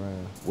 bouncing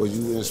around. Was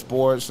you in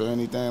sports or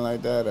anything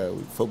like that? Or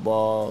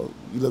football?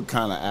 You look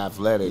kind of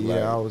athletic.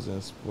 Yeah, I like. was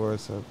in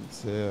sports up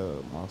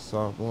until my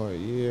sophomore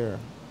year,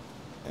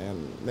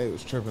 and they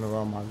was tripping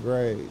about my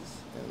grades.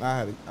 And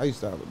I used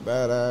to have a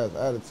badass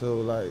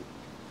attitude, like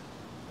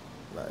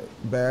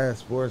bad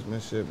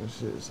sportsmanship and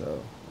shit. So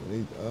when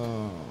he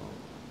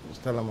was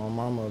telling my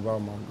mama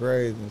about my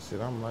grades and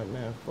shit, I'm like,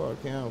 man, fuck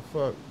him,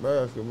 fuck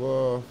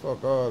basketball,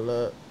 fuck all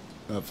that.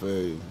 I feel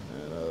you.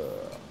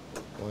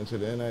 And went to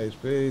the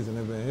NHPs, and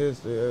it's been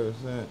history ever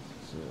since.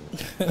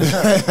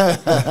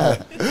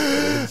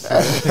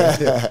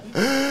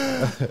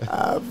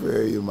 I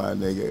feel you, my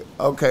nigga.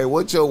 Okay,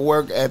 what's your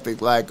work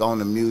ethic like on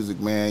the music,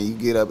 man? You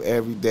get up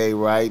every day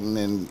writing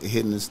and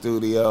hitting the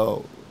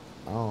studio.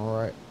 I don't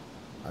write.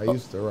 I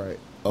used to write.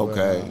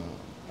 Okay. But,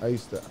 I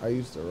used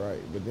to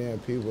write, but then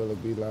people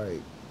would be all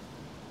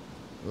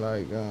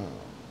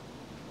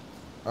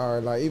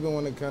right, like even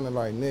when it kind of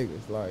like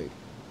niggas, like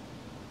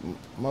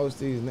most of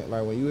these,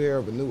 like when you hear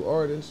of a new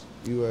artist,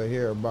 you will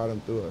hear about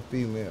them through a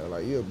female.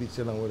 Like you'll be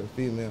chilling with a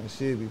female and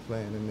she'll be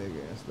playing the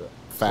nigga and stuff.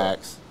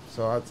 Facts.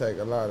 So I take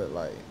a lot of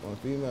like when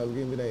females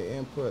give me their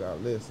input, I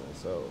listen.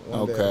 So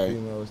one day Okay. a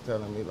female was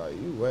telling me like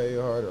you way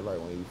harder like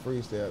when you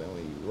freestyle than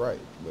when you write,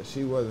 but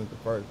she wasn't the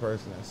first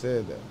person that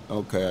said that.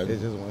 Okay.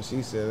 It's just when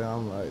she said it,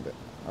 I'm like,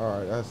 all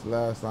right, that's the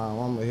last time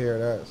I'm gonna hear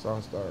that. So I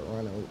start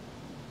running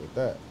with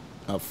that.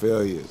 I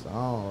feel you. So I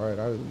don't write.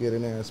 I just get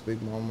in there and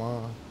speak my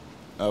mind.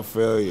 I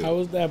feel you. How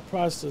was that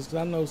process? Because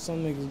I know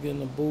some niggas get in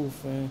the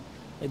booth and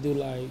they do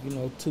like,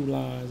 2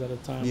 lines at a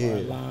time or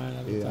a line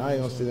at a time. I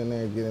ain't gonna sit in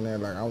there and get in there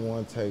like I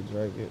want to take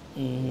Drake it. I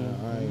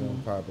ain't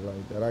gonna pop it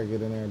like that. I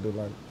get in there and do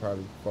like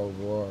probably 4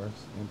 bars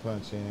and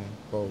punch in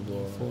 4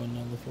 bars. For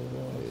another 4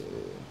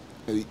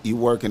 bars. You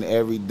working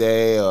every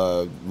day,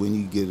 or when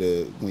you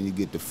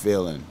get the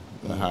feeling?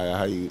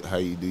 How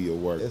you do your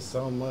work? It's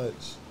so much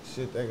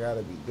shit that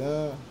gotta be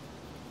done.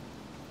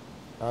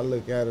 I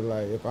look at it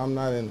like if I'm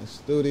not in the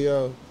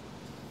studio,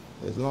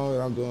 as long as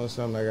I'm doing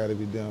something that gotta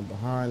be done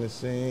behind the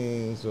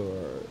scenes or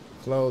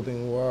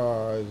clothing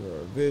wise or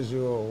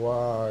visual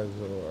wise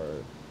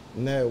or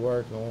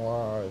networking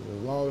wise,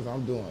 as long as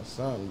I'm doing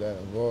something that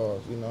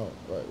involves,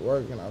 like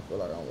working, I feel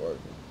like I'm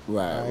working.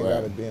 Right, I ain't right.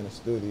 gotta be in the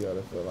studio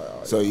to feel like,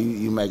 oh, So yeah.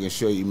 you making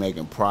sure you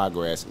making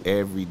progress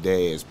every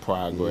day is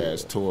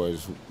progress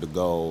towards the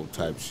goal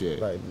type shit.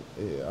 Like,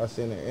 I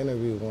seen an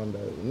interview one day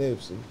with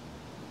Nipsey.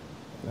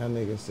 And that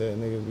nigga said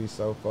niggas be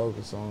so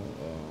focused on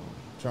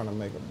trying to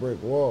make a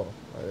brick wall.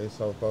 Like they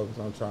so focused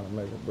on trying to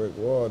make a brick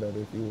wall that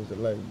if you was to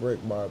lay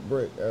brick by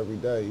brick every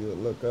day, you would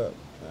look up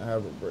and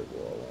have a brick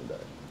wall one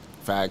day.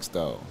 Facts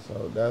though.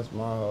 So that's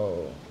my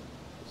whole.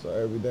 So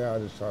every day I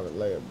just try to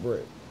lay a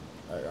brick.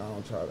 Like I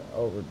don't try to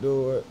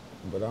overdo it,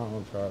 but I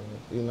don't try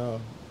to,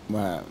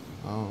 Right.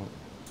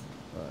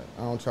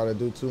 I don't try to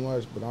do too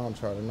much, but I don't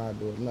try to not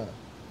do enough.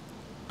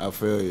 I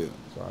feel you.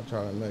 So I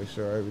try to make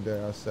sure every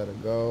day I set a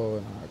goal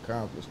and I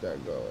accomplish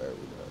that goal every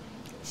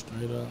day.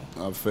 Straight up.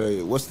 I feel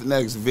you. What's the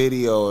next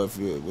video?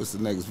 What's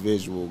the next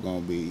visual gonna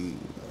be?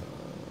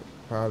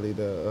 Probably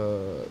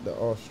the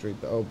off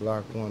street, the O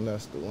Block one.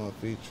 That's the one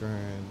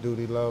featuring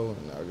Duty Low,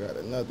 and I got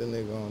another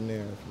nigga on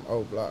there from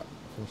O Block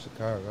from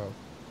Chicago.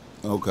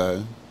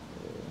 Okay.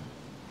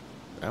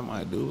 That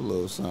might do a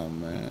little something,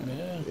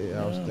 man.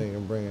 Yeah, I was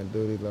thinking bringing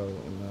Duty Low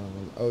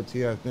and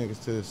OTF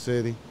niggas to the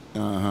city,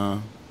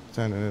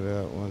 turning it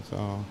up one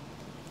time.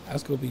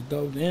 That's gonna be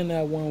dope. And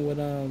that one with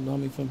the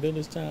homie from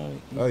Village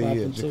Town. he Oh yeah,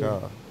 popping too.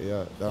 Jakar.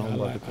 Yeah, that one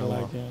about to I come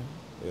like out. him.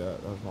 Yeah,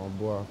 that's my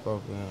boy. I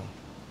fuck with him.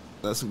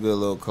 That's a good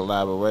little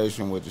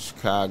collaboration with the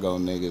Chicago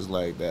niggas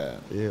like that.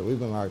 Yeah, we've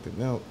been locked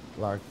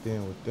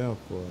in with them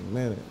for a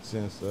minute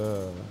since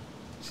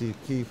Chief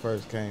Keef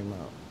first came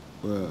out.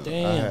 Well,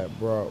 Damn. I had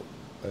brought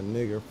a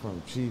nigga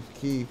from Chief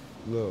Keef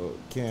little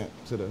camp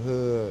to the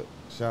hood,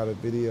 shot a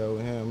video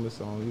with him. It's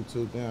on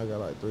YouTube now. I got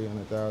like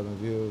 300,000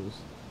 views.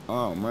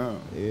 oh man.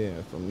 Yeah,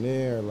 from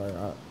there, like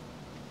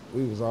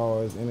we was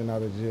always in and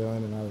out of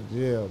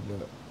jail,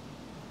 but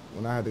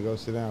when I had to go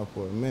sit down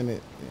for a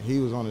minute, and he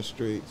was on the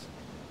streets,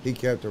 he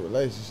kept the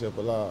relationship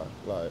alive.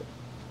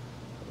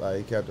 Like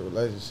he kept the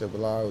relationship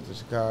alive with the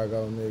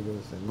Chicago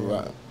niggas, and then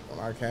Right. when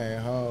I came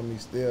home, he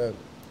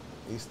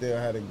still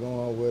had it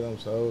going with him,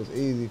 so it was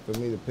easy for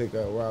me to pick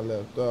up where I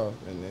left off,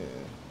 and then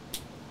it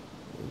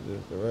was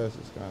just the rest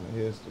is kind of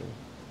history.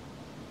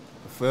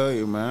 I feel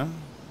you, man.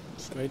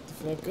 Straight the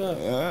fuck up.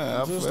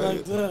 Yeah, I Just feel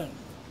like you. that.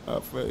 I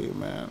feel you,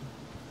 man.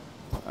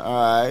 All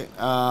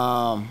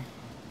right.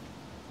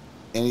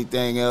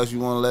 Anything else you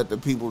want to let the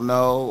people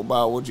know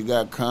about what you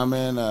got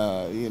coming?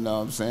 You know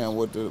what I'm saying?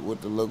 What to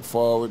look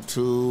forward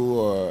to,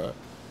 or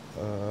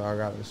I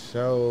got a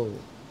show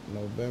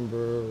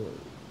November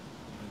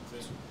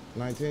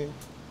 19th.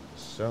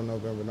 Show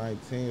November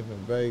 19th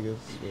in Vegas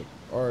with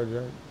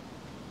RJ.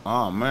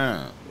 oh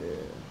man. Yeah,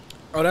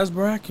 Oh, that's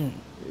Bracken.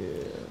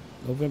 yeah.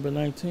 November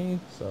 19th.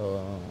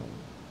 So,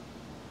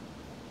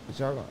 but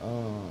y'all,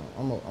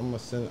 I'm gonna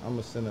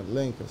send a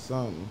link or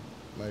something.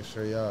 Make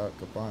sure y'all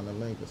can find a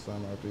link or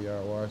something after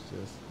y'all watch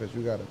this, cause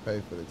you gotta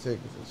pay for the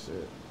tickets and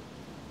shit,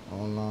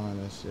 online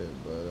and shit.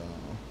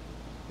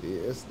 But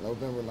yeah, it's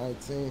November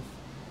 19th.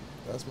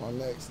 That's my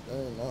next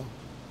thing, though.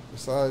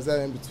 Besides that,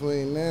 in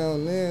between now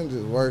and then,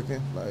 just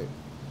working, like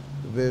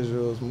the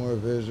visuals, more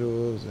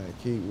visuals, and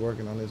keep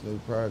working on this new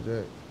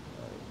project.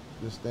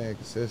 Like, just staying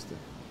consistent.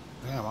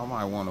 Damn, I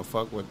might want to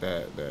fuck with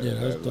that. Yeah,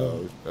 that's that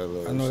dope.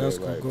 little I know shit that's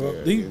gonna right go there,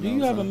 up. Do you know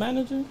what have a I'm saying?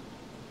 manager?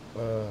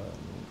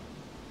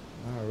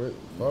 Not really.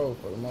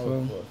 For the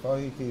most part. Fo,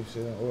 he keeps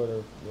shit in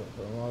order, but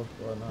for the most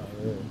part, not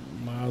really.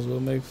 Might as well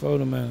make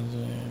photo manager.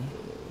 Yeah.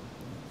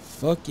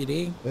 Fuck it,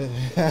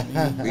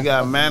 eh? We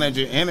got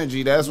manager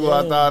energy. That's what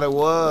I Yeah. thought it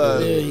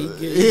was. Yeah,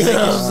 You know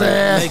what I'm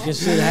saying? making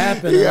shit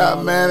happen. He and got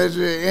all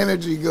manager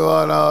energy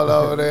going on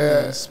over that.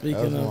 there.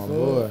 Speaking That's my of boy.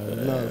 photo, You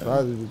know, so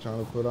I just be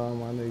trying to put all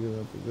my niggas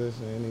in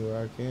position any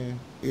way I can.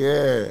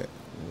 Yeah,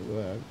 Any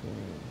way I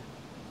can.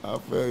 I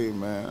feel you,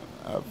 man.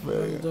 I feel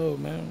That's you. dope,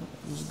 man.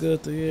 It's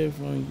good to hear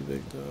from you,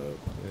 big dog.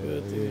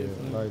 Good to hear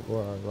from you.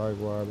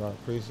 Likewise. I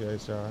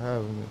appreciate y'all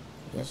having me.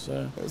 Yes,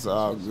 sir. It's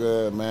all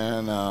good,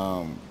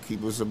 man.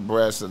 Keep us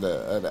abreast of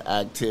the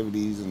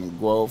activities and the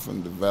growth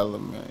and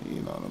development. You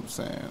know what I'm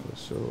saying? For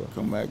sure.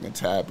 Come back and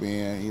tap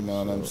in. You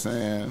know what I'm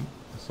saying?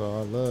 That's all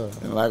I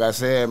love. And like I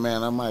said,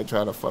 man, I might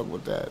try to fuck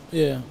with that.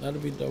 Yeah, that'll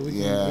be dope. We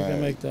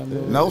can make that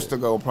move.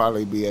 Nostago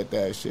probably be at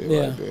that shit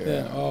Yeah, right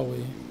there. yeah,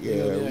 always. Yeah,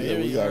 every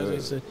we year, gotta- they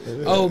say.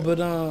 Yeah. Oh, but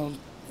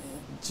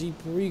G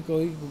Perico,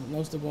 he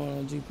Nosta going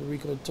on G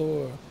Perico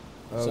tour,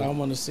 so I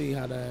want to see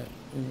how that,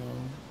 you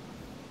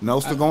know.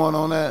 Nosta going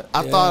on that?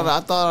 I Yeah.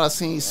 thought I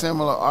seen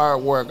similar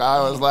artwork.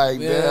 I was like,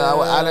 damn,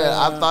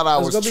 I thought I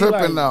It's was gonna be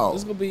tripping like, though.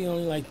 It's gonna be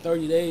only like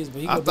 30 days,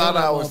 but he I gonna be in thought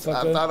that I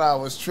motherfucker. thought I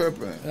was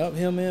tripping. Yep,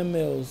 him and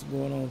Mills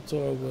going on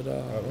tour with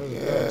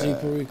G Yeah,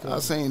 Perico. I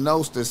seen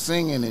Nosta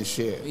singing and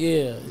shit.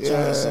 Yeah, Yeah.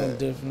 trying something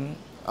different.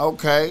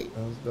 Okay.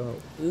 That's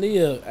dope.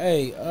 Leah,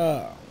 hey,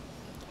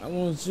 I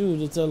want you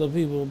to tell the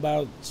people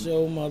about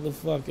your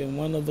motherfucking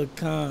one of a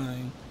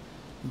kind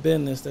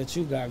business that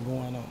you got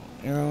going on.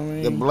 You know what I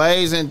mean? The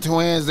Blazing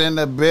Twins in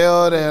the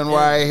building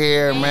right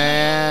here,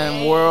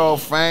 man. World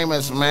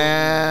famous,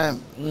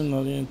 man. You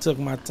know, they took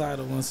my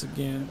title once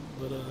again,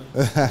 but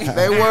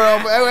They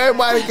world.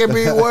 Everybody can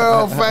be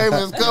world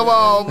famous. Come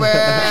on,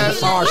 man.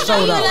 It's our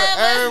show, though.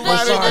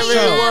 Everybody It's our can be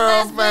show.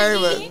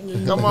 world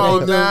famous. Come on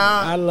they do. I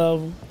now.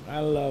 love them. I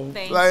love them.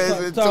 Thanks.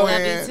 Blazing Talk- Love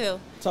you Twins. too.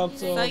 Talk to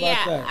them So about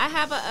yeah, that. I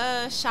have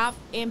a shop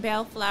in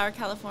Bellflower,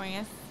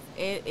 California.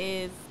 It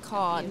is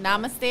called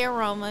Namaste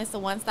Aroma. It's a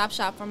one-stop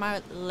shop for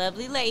my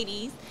lovely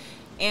ladies.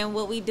 And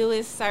what we do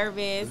is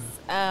service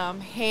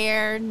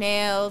hair,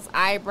 nails,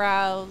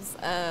 eyebrows,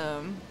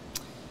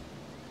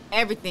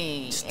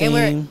 everything. Steam.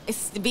 And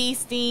it's bee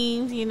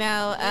steams, you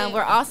know.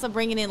 We're also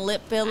bringing in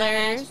lip fillers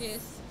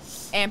Eyelashes.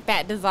 and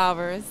fat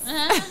dissolvers.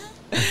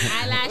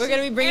 Eyelashes. We're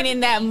gonna be bringing in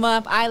that everything.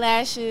 month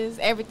eyelashes,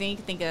 everything you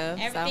can think of.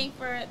 So. Everything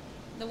for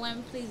the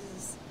woman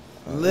pleases.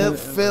 Lip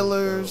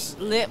fillers.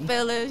 Lip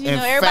fillers, you And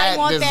know, everybody fat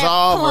wants that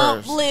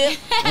dissolvers. plump lip.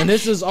 And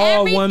this is all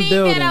Everything one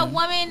building. that a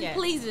woman Yeah.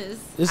 pleases.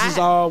 This is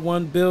all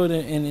one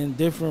building, and in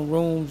different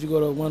rooms. You go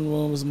to one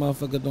room, is a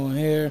motherfucker doing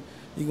hair.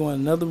 You go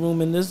in another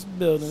room in this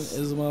building,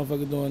 is a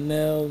motherfucker doing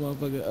nails,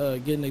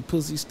 motherfucker getting their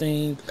pussy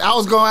steamed. I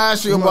was gonna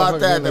ask you about Motherfucker that.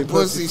 The getting their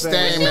pussy pussy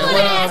stain. stained. man. You What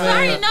wanna I ask? I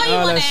already know you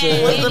all want that to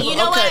shit. What's And the- you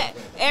know okay. what?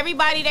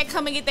 Everybody that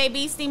come and get their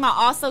bee steam, I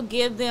also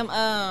give them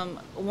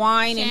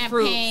wine and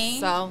fruit. Champagne.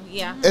 So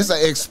yeah, It's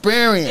an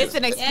experience. it's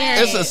an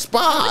experience. It's a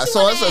spa.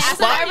 So it's a I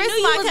spa. already knew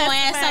you was my going to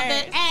ask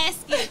customers. something.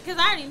 Ask it, because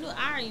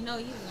I already know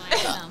you was going to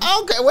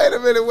Okay, wait a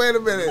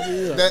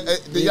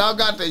minute.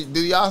 Do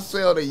y'all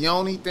sell the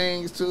yoni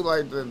things too?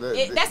 Like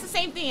that's the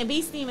same thing. And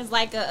bee steam is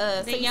like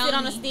so you sit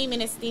on a steam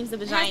and it steams the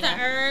vagina. It has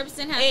the herbs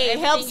and has it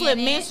helps with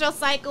in menstrual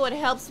cycle. It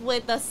helps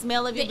with the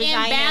smell of your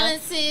vagina.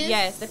 Imbalances.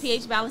 Yes, the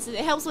pH balances.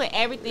 It helps with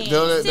everything.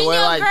 Do it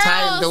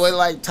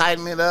like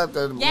tighten it up?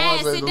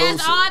 Yes, it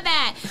does all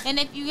that. And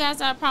if you guys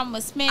have a problem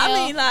with smell,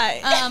 I mean,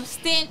 like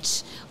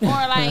stench or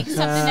like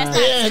something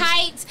that's not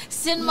tight,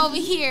 send them over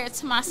here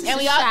to my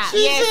sister's shop.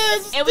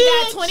 And we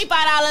got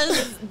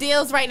 $25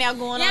 deals right now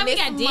going on. Yeah, we this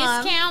got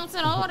month. discounts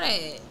and all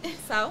that.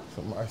 So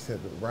Somebody said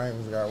the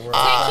brains got work.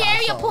 take care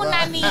of your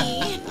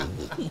punani.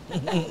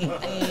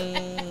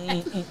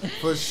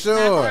 For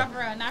sure. Not for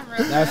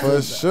real. That's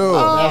For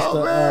sure.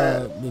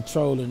 That's the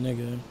troller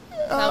nigga.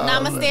 So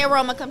Namaste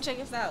Aroma, come check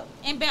us out.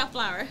 And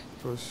Bellflower.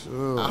 For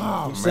sure.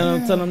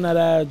 Tell them that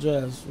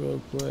address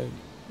real quick.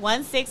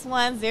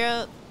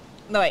 1610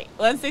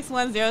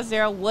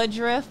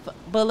 Woodruff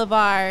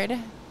Boulevard,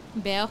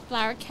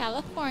 Bellflower,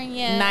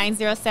 California.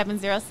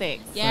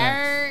 90706.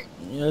 Yeah.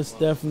 Yeah, it's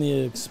definitely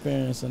an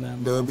experience in that.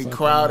 It'll be motherfucker,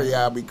 crowded. man.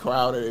 Y'all be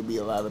crowded. It'll be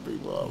a lot of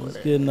people over It's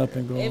there. getting up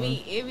and going.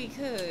 It be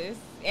cuz.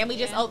 And we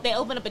just they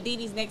opened up a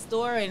DD's next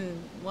door, and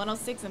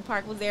 106 and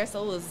Park was there,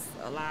 so it was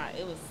a lot.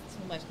 It was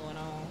too much going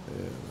on.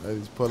 Yeah,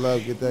 ladies, pull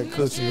up, get that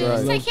coochie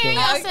right. Take care of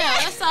yourself.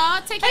 That's all.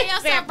 Take care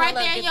of yourself right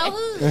there in your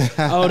hood.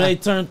 Oh, they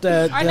turned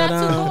that Or not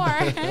too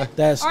far.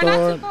 that Or store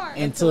not too far.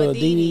 into a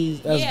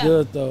DD's. That's Yeah.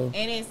 good though.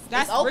 And it's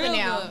That's open real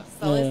now, good.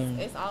 so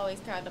Yeah. it's always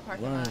crowded the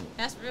parking Right. lot.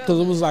 That's real. Because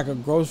it was like a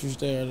grocery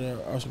store there,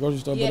 or a grocery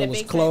store, Yeah, but the it was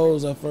big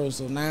closed at first.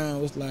 So now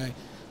it's like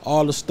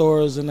all the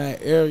stores in that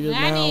area I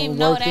now didn't even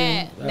know working.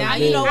 that. That's Now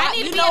big. you know I I need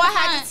to you be know in I the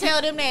had front. to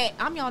tell them that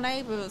I'm your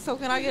neighbor, so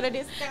can I get a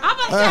discount? I'm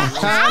about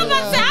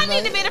to say, I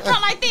need to be in the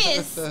front like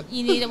this.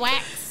 You need a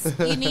wax.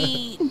 You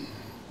need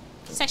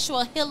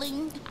sexual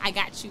healing. I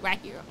got you right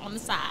here on the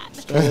side.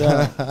 Straight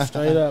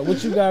up.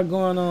 What you got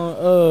going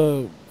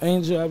on,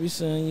 Angel? I be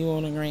seeing you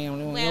on the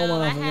ground. You Well,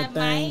 don't I want to have forget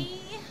my, thing.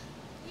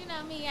 you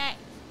know me,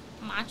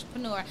 I'm an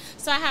entrepreneur.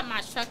 So I have my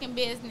trucking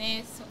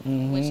business,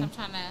 Mhm. which I'm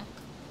trying to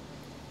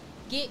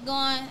get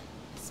going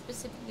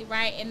specifically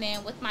right. And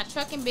then with my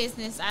trucking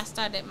business, I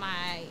started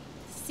my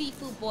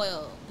seafood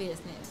boil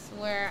business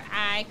where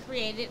I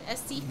created a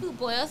seafood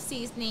boil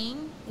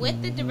seasoning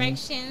with the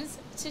directions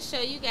to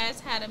show you guys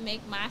how to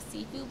make my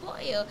seafood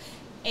boil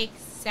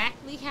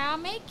exactly how I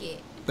make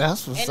it.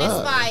 That's what's And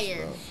up.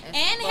 inspire.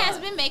 And has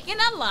been making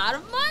a lot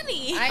of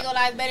money. I ain't gonna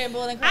lie, it's better than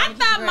boiling I corn.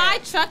 thought my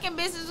trucking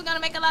business was gonna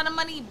make a lot of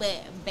money,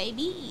 but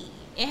baby,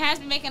 it has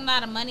been making a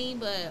lot of money.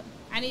 But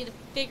I need to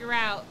figure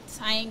out.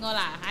 I ain't gonna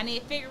lie. I need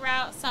to figure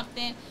out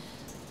something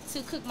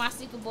to cook my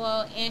seafood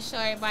boil and show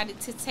everybody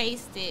to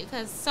taste it,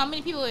 because so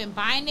many people have been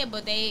buying it,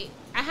 but I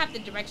have the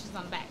directions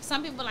on the back.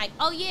 Some people are like,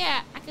 oh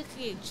yeah, I could cook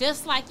it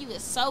just like you.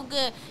 It's so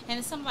good. And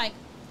then some like,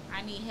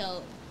 I need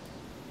help.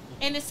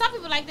 And then some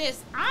people like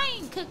this, I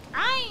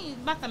ain't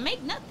about to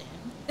make nothing.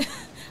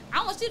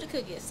 I want you to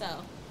cook it. So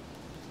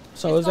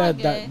So It's is that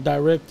going good.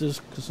 direct to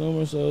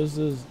consumer? So is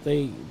this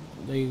they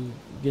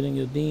getting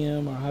your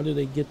DM, or how do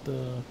they get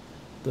the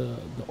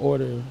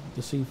order,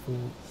 the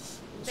seafood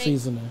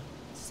seasoning?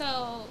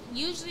 So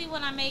usually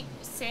when I make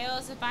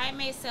sales, if I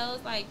make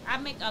sales, like I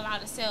make a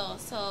lot of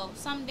sales. So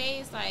some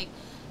days, like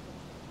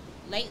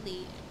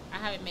lately, I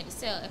haven't made a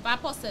sale. If I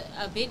post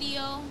a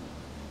video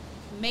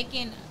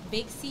making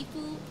big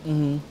seafood,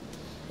 Mm-hmm.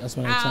 That's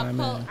when they chime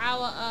in. I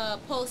will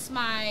post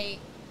my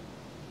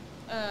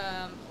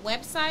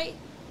website.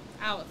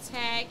 I will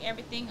tag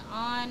everything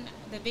on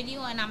the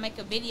video, and I'll make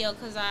a video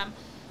because I'm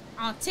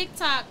on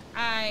TikTok.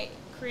 I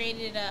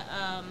created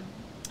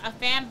a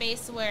fan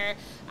base where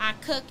I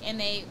cook and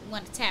they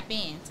want to tap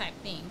in type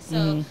thing.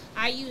 So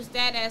I use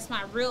that as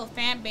my real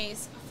fan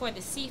base for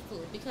the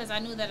seafood, because I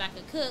knew that I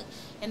could cook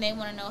and they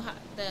want to know how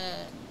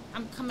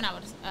I'm coming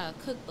out with a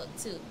cookbook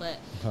too. But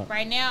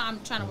right now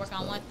I'm trying to work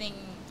on one thing,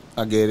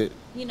 I get it.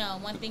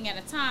 one thing at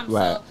a time.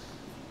 Right. So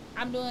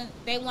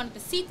they wanted the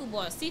seafood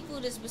boil.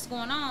 Seafood is what's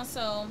going on.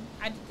 So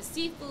I did the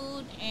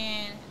seafood,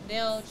 and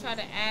they'll try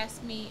to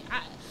ask me.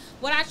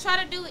 What I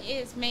try to do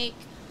is make.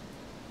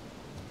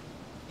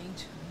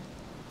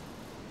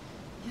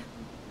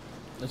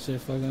 That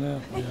shit fucking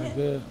up. Yeah,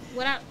 good.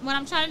 What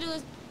I'm trying to do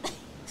is.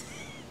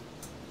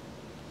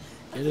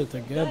 Get it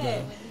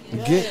together.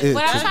 Get it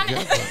What I'm trying to.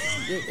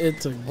 Get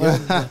it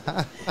together.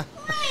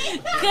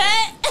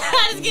 Cut.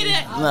 I just get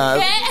it. Nah.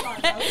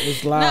 Cut.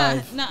 It's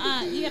live.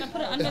 No, you gotta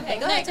put it under. Okay,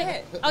 go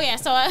ahead. Oh yeah.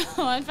 So what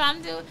I'm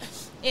trying to do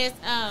is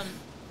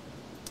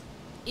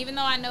even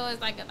though I know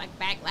it's like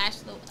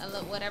backlash a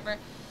little whatever,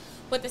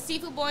 with the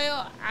seafood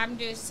boil, I'm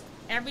just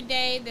every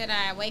day that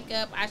I wake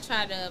up, I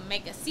try to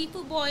make a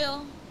seafood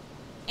boil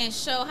and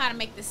show how to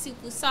make the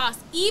seafood sauce,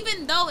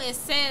 even though it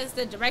says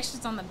the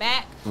directions on the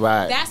back.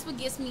 Right. That's what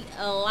gets me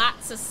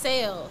lots of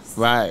sales.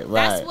 Right.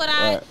 That's what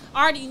I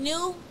already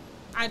knew.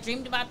 I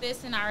dreamed about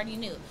this and I already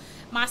knew.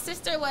 My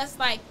sister was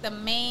like the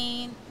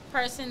main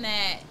person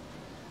that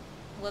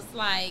was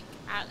like,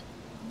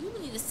 you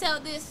need to sell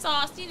this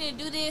sauce, you need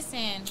to do this,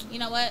 and you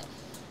know what?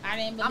 I I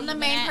didn't believe I'm the in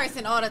main that.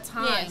 person all the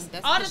time. Yes,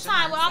 That's all the for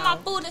time sure, with all my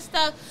so. food and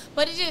stuff.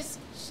 But it just,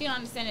 she don't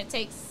understand it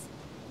takes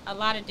a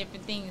lot of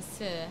different things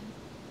to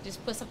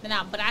just put something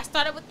out. But I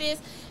started with this,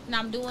 and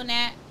I'm doing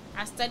that.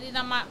 I studied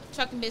on my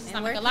trucking business. And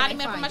I where make a can lot they of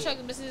money from find my it?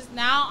 trucking business.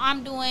 Now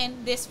I'm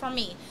doing this for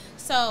me.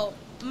 So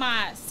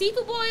my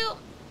seafood boil,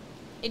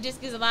 it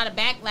just gives a lot of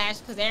backlash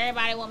because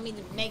everybody want me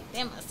to make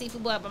them a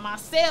seafood boil by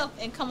myself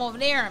and come over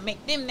there and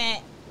make them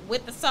that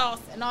with the sauce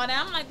and all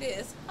that. I'm like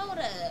this, hold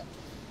up.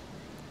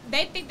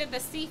 They think that the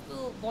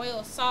seafood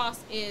boil sauce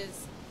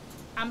is,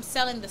 I'm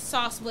selling the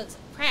sauce with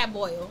crab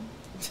boil.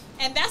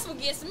 And that's what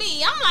gets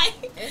me. I'm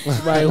like,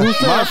 Right, who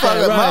said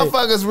that? Right.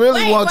 Motherfuckers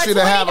really Wait, want for you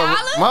to have a $20?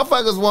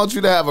 motherfuckers want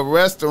you to have a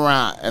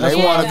restaurant and That's they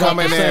what want I to come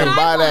in was there and saying.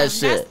 buy that That's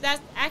shit.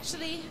 That's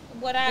actually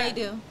what I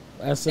They do.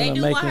 That's They in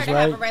do the want her makings, to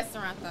have a right?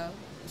 restaurant though.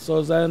 So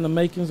is that in the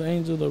makings,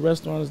 Angel? The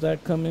restaurant, is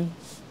that coming?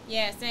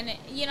 Yes, and it,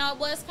 it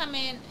was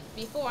coming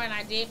before, and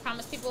I did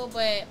promise people,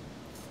 but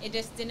it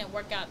just didn't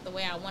work out the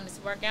way I wanted it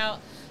to work out.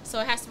 So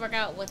it has to work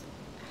out with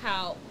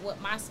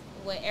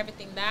what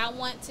everything that I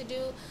want to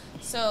do.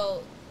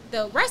 So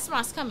the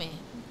restaurant's coming.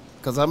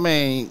 Cause I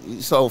mean,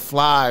 you so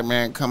fly,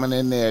 man, coming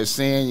in there,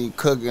 seeing you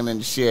cooking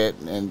and shit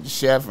and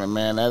chefing,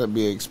 man, that'll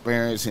be an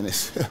experience in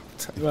itself.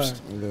 Right.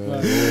 Yeah,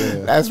 Right. yeah.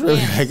 That's really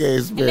Yes. like an And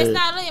it's experience.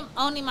 not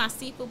only my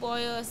seafood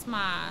boil, it's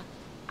my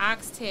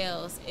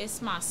oxtails,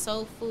 it's my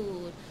soul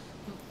food.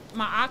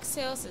 My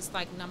oxtails is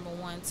like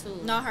 #1 too.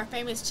 No, her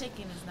famous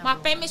chicken is my number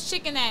one. famous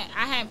chicken that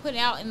I hadn't put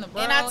out in the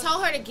world. And I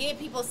told her to give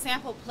people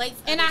sample plates.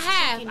 of And I this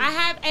have,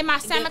 chicken. and my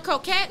salmon then,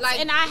 croquettes, like,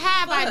 and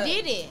I fuck.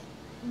 did it.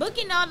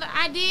 Booking all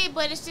I did,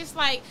 but it's just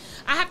like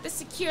I have to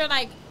secure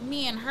like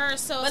me and her.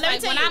 So But it's let me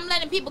like tell when you- I'm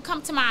letting people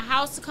come to my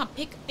house to come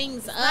pick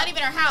things up, Not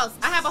even her house.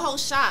 I have a whole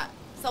shop.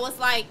 So it's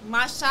like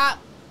my shop.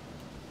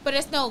 but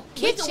it's no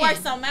We kitchen. can work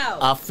something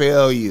out. I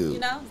feel you. You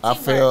know, I teamwork.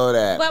 feel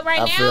that. But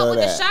right I now feel with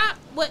that. the shop,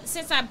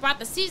 since I brought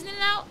the seasoning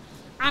out,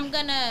 I'm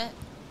gonna,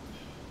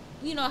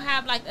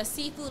 have like a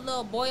seafood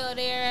little boil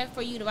there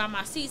for you to buy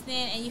my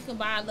seasoning, and you can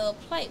buy a little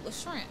plate with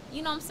shrimp.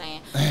 You know what I'm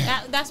saying?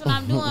 That's what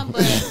I'm doing.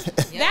 But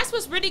that's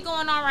what's really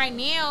going on right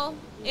now.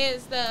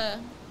 Is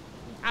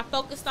I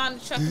focused on the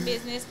trucking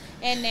business,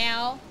 and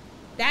now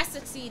that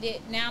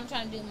succeeded. Now I'm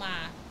trying to do my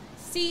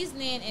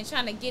seasoning and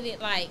trying to get it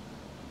like,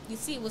 you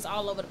see, it was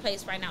all over the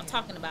place right now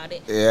talking about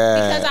it.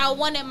 Yeah. Because I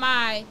wanted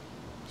my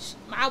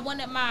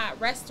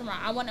restaurant.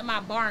 I wanted my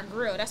bar and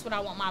grill. That's what I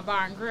want, my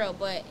bar and grill.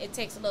 But it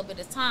takes a little bit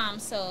of time,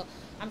 so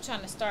I'm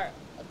trying to start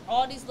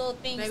all these little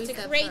things Baby to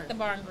steps create first. the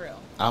bar and grill.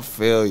 I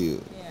feel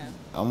you. Yeah.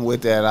 I'm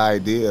with that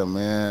idea,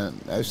 man.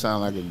 That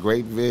sounds like a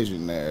great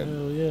vision there.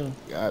 Hell yeah.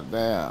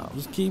 Goddamn.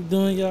 Just keep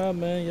doing y'all,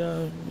 man.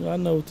 Y'all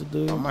know what to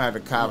do. I'm gonna have to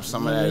cop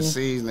some of that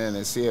seasoning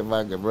and see if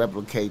I can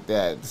replicate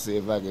that. See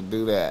if I can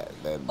do that.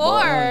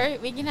 Or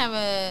we can have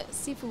a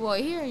seafood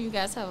boy here, and you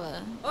guys have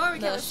a Or we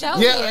little can show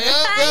Yeah, here.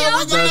 yeah,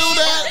 we can do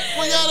that.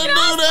 We gotta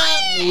do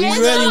that. We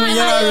ready when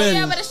y'all ready.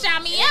 Be able to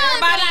shout me out.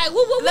 Everybody like, woo,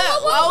 woo, woo,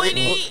 Look, woo, woo. all we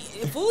need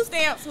is food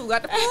stamps. Who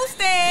got the food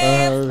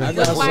stamps? I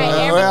got some. Right,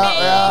 Yeah,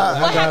 everything. yeah,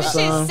 We'll I have got the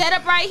some. shit set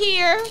up right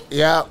here.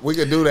 Yeah, we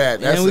could do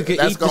that. That's, And we could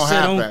that's eat the gonna shit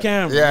happen. on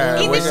camera. Yeah,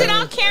 Yeah. Eat we the shit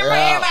can- on camera.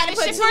 yeah. Everybody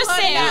Put shit for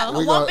 200 sale. down.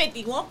 We gonna-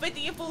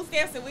 150 in food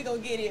stamps, and we gonna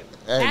get it.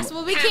 Hey, That's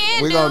what we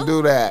can we do. gonna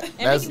do that.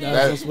 That's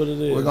That's what it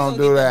is. We're gonna We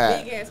do gonna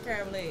that. get the big ass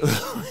crab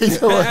legs. We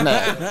doing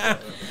that.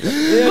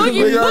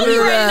 Boogie, We gonna Boogie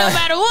do ready that. no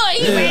matter what.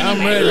 He Yeah, ready. I'm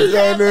We ready.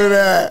 gonna do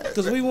that.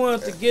 Because we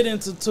wanted to get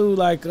into too,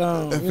 like,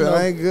 If it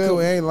ain't good,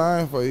 we ain't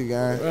lying for you,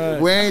 guys. right.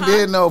 We ain't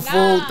did no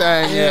food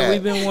thing Yeah, yet.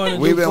 we've been wanting to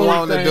We've do been food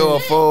wanting to thing. do a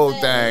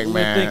food thing, We've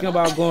been thinking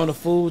man. about going to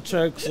food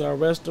trucks or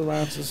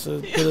restaurants and so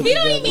put it He don't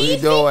together. even We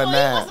eat doing seafood.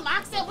 that. You want some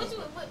oxtail?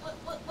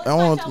 What I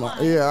want spice my,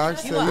 y'all yeah, I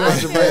said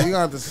you gonna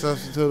have to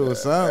substitute it with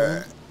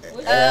something.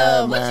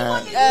 Yeah, what you man.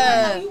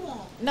 want? You want?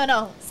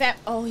 No.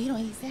 Oh, he don't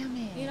eat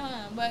salmon. You know,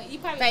 but you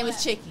probably Famous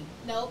want, chicken.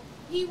 Nope.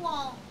 He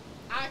want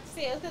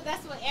oxtails because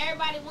that's what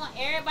everybody want.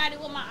 Everybody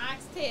want my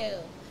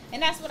oxtail,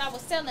 and that's what I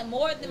was selling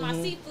more than my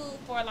seafood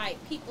for like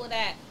people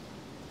that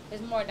is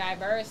more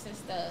diverse and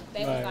stuff. They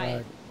was like,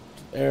 Right.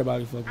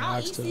 Everybody fucking I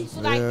don't eat oxtails.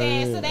 seafood like that,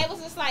 Yeah. so they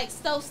was just like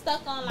so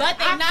stuck on like. But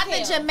they not the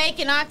oxtail.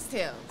 Jamaican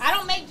oxtails. I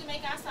don't make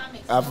Jamaican oxtail. I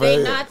make I soul feel They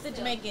you. not the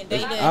Jamaican. They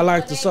the, I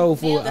like the soul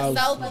food the soul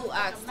oxtails. food Not with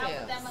that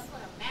oxtails. much for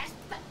the mashed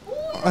Ooh,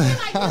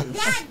 like,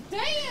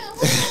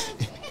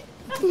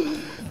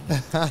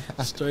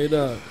 goddamn. Straight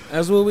up.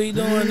 That's what we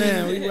doing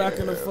now. We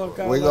rocking the fuck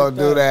out. We like gonna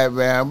do that,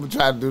 man. I'm gonna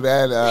try to do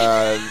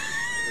that.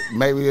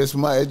 Maybe this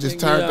month. It just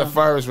turned Yeah. the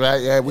first, right?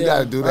 Yeah, we Yeah.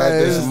 gotta do that Hey,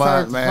 this it's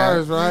month, first, man.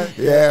 first, right?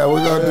 Yeah,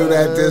 we're gonna do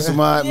that this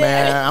month,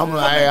 man.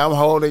 I'm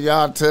holding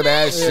y'all to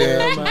that Yeah,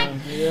 shit.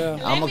 man. Yeah. I'm Let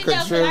gonna me know, 'cause I gotta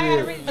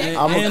contribute. read And,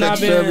 I'ma and I've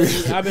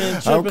contribute. been I'm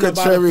tripping about the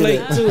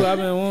contributing. plate too. I've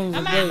been wanting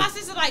I'm to at my plate.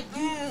 sister like,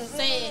 you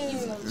said you.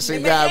 She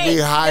gotta be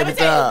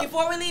hyped up.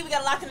 Before we leave, we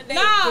gotta lock in the date.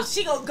 No. 'cause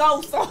she gonna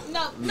go. So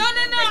No, I'm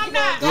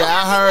not.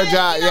 Yeah, I heard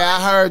y'all. Yeah,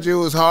 I heard you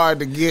was hard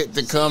to get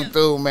to come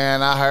through,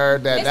 man. I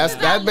heard that.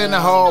 That's been the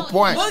whole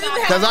point.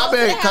 Cause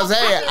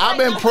I've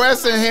been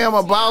pressing him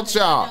about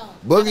y'all.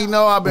 Boogie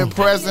know I've been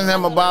pressing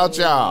him about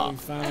y'all.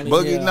 Finally,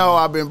 Boogie yeah. know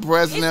I've been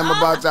pressing him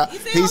about y'all.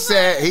 You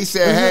said He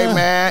said, hey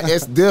man,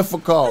 it's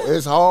difficult,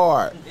 it's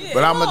hard,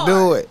 but I'm gonna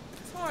do it.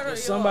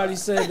 Somebody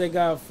said they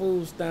got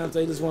food stamps.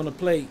 They just want a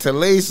plate.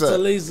 Talisa,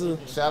 Talisa.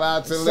 shout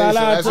out to Shout Lisa. out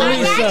That's to her I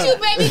Lisa. name. got you,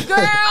 baby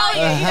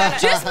girl.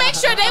 Just make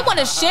sure they want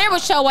to share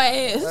with your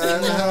ass.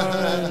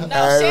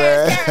 No,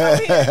 Sharon's Karen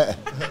over here.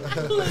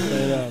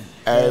 Straight up.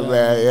 Hey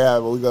man, yeah,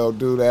 we gonna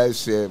do that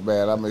shit,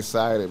 man. I'm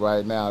excited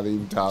right now to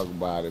even talk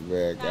about it,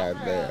 man.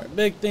 Goddamn.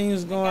 Big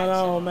things going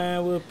on,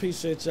 man. We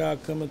appreciate y'all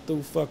coming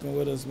through, fucking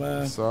with us,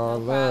 man. It's all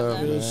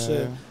love, Real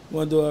shit. man.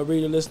 Want to do a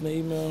reader, listener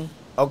email?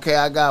 Okay,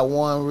 I got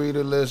one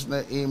reader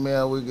listener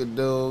email we could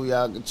do.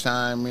 Y'all could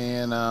chime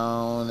in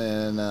on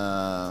and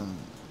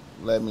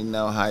let me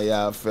know how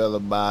y'all feel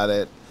about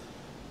it.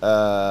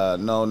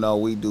 No,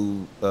 we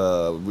do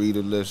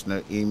reader listener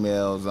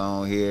emails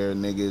on here.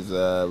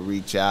 Niggas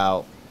reach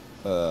out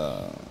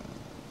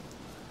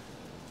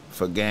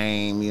for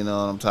game, you know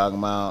what I'm talking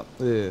about?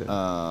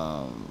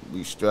 Yeah.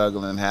 We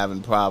struggling,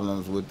 having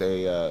problems with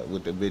the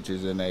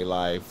bitches in their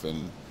life,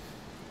 and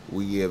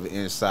we give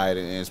insight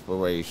and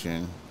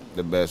inspiration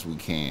the best we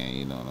can,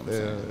 you know what I'm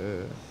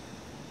saying?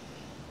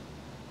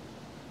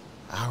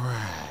 Yeah. All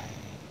right.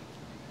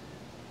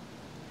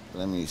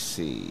 Let me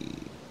see.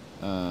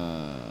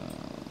 All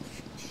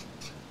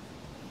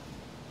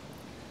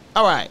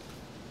right.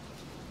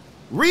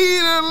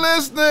 Reader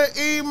listener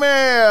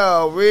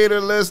email.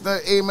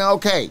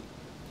 Okay.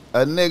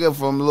 A nigga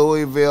from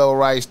Louisville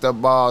writes to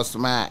Ball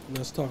Smack.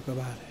 Let's talk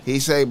about it. He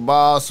say,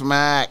 Ball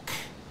Smack,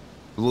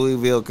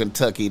 Louisville,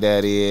 Kentucky,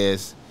 that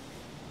is.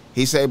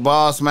 He say,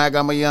 Ball Smack,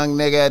 I'm a young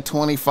nigga at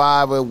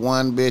 25 with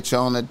one bitch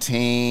on the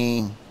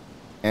team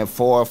and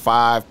 4 or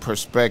 5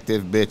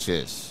 prospective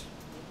bitches.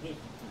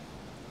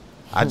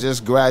 I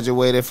just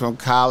graduated from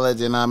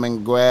college and I'm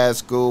in grad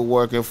school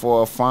working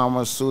for a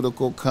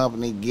pharmaceutical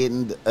company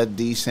getting a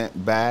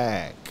decent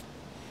bag.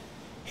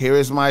 Here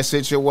is my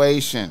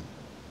situation.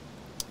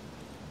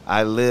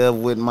 I live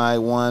with my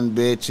one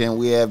bitch and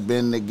we have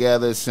been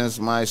together since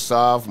my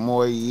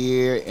sophomore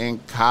year in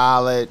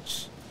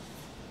college.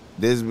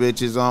 This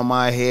bitch is on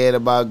my head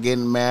about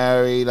getting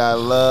married. I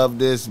love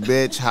this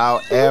bitch,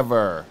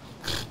 however,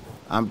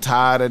 I'm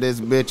tired of this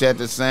bitch at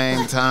the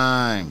same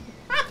time.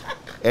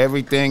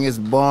 Everything is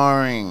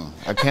boring.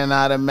 I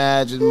cannot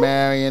imagine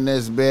marrying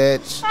this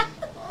bitch.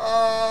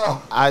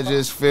 I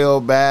just feel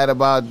bad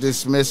about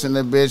dismissing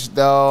the bitch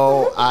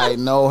though. I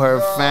know her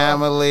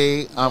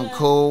family. I'm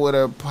cool with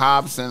her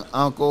pops and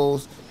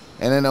uncles.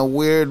 And in a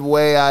weird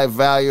way, I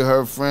value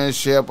her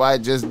friendship. I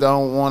just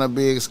don't want to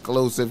be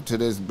exclusive to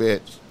this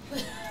bitch.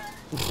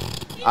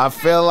 I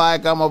feel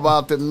like I'm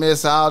about to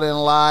miss out in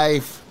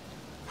life.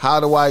 How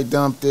do I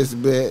dump this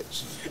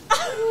bitch?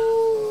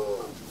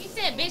 He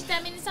said bitch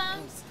that many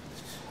times?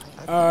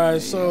 All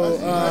right, so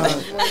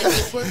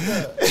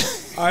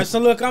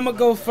look, I'm gonna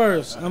go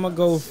first.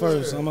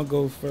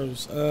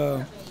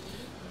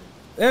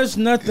 There's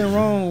nothing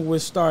wrong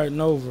with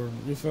starting over.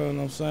 You feel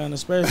what I'm saying?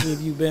 Especially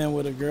if you've been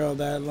with a girl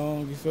that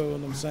long. You feel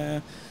what I'm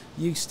saying?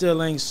 You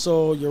still ain't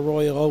sold your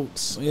royal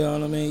oats. You know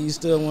what I mean? You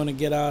still want to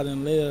get out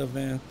and live,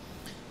 and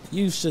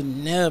you should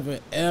never,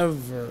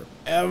 ever,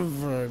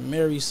 ever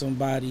marry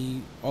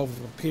somebody off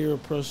of peer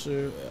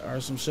pressure or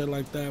some shit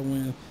like that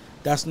when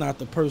that's not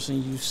the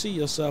person you see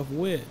yourself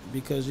with,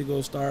 because you're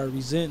going to start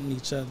resenting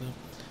each other.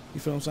 You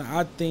feel what I'm saying?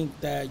 I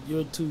think that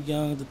you're too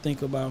young to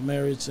think about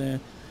marriage, and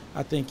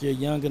I think you're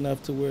young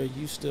enough to where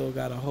you still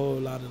got a whole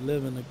lot of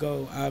living to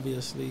go,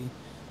 obviously.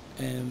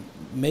 And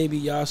maybe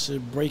y'all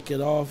should break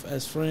it off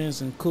as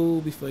friends and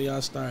cool before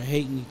y'all start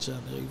hating each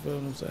other. You feel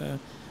what I'm saying?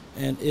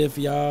 And if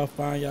y'all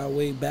find y'all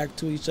way back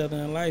to each other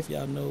in life,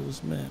 y'all know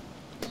what's meant.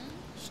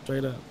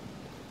 Straight up.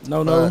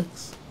 No.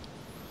 Facts.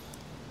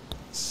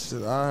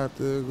 Shit, I have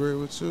to agree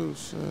with you.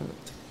 Shit.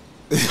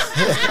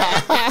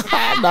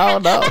 No.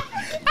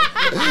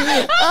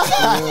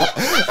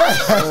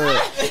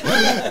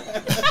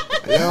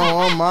 You don't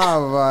want my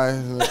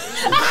advice.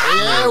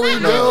 Yeah, we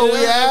do.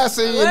 We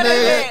asking you,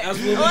 nigga. That's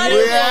We what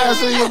we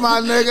asking you,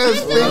 my nigga.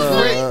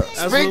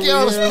 Speak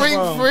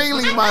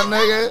freely, my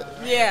nigga.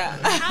 Yeah.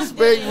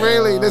 Speak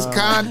freely. This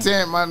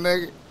content, my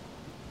nigga.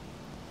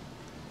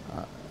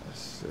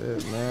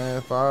 Shit, man.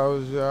 If I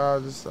was you,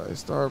 I'd just like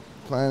start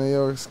planning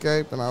your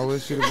escape, and I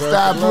wish you the best.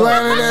 Stop of luck,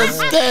 planning man.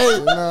 escape.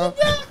 You know?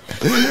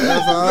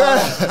 That's all.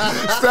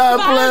 Stop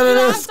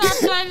planning Stop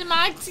escape. planning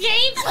my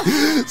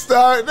escape.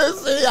 Start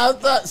this.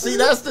 See,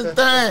 that's the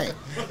thing.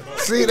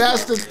 See,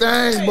 that's the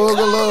thing,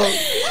 Boogaloo.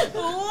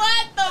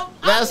 What the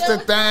fuck? That's the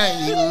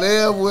thing. You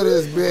live with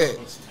his bitch.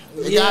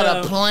 You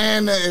gotta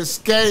plan to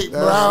escape,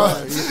 bro.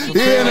 Right.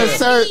 You in a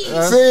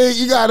certain, see,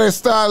 you gotta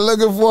start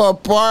looking for an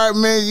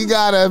apartment. You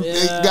gotta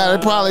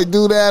probably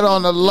do that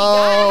on the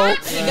low.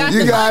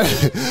 You gotta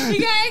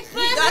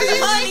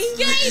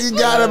you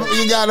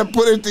gotta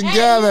put it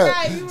together.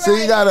 So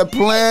you gotta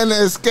plan to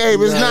escape.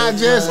 It's not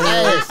just,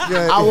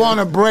 hey, I want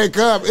to break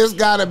up. It's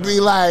gotta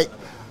be like,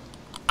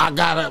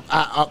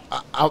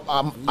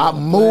 I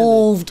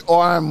moved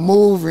or I'm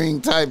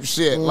moving type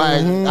shit.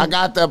 Like I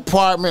got the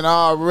apartment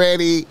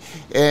already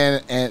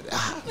and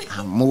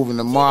I'm moving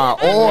tomorrow.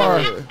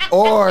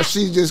 Or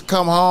she just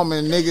come home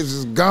and niggas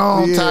is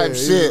gone type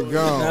shit.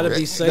 Gotta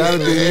be safe.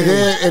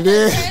 And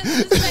then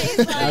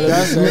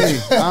That's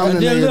me. I'm the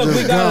Then nigga look,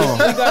 just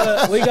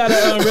gone. we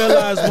gotta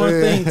realize one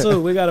thing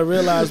too. We gotta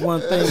realize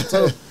one thing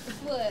too.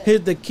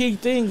 What? The key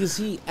thing is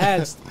he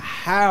asked,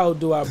 "How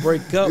do I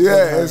break up?" with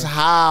yeah, her? it's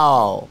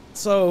how.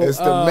 So It's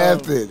the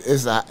method.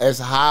 It's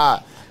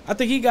how. I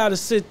think he got to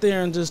sit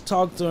there and just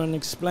talk to her and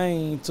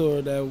explain to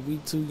her that we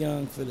too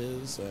young for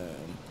this. And,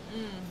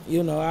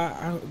 you know,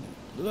 I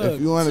look.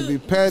 If you want to be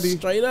petty,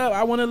 Straight up,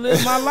 I want to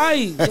live my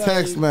life.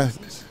 text Like,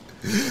 message.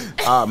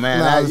 Oh man,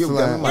 Nah, now it's you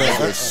like- might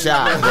get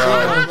shot,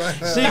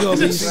 bro. she gonna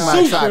be She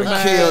might try super to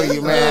mad. kill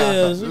you, man.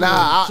 Yeah, she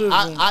Nah, gonna be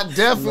tripping. I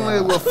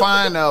definitely will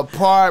find an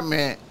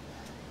apartment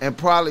and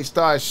probably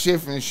start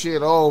shifting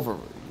shit over.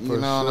 You For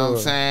know what I'm sure.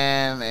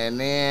 saying? And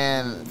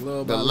then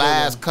Little the by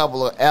last little.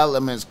 couple of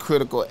elements,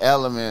 critical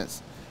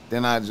elements,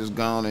 then I just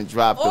go on and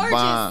drop Or the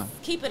bomb.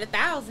 just keep it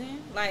 1,000.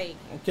 Like,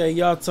 Okay,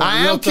 y'all turn.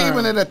 I your am keeping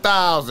turn. it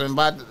 1,000,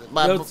 but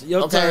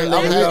Your turn, Leo.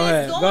 okay. Go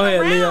ahead. it's Go going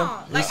ahead, Leo.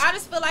 around. Like, I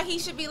just feel like he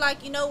should be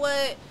like, you know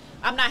what?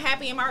 I'm not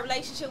happy in my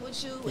relationship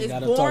with you. You It's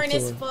gotta talk boring to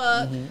as her.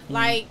 fuck.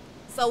 Like,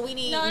 so we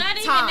need No, not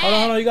even time. that.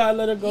 Hold on, you gotta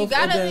let her go. You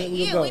gotta, then we'll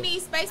yeah, go. we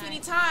need space, we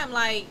need time.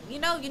 Like, you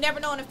know, you never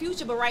know in the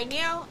future, but right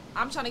now,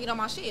 I'm trying to get on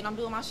my shit and I'm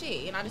doing my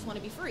shit and I just want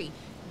to be free.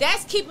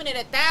 That's keeping it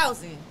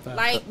 1,000. Fact.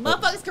 Like,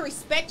 motherfuckers can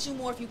respect you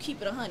more if you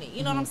keep it 100.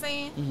 You know what I'm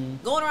saying?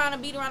 Going around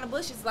and beating around the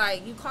bushes,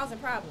 like, you causing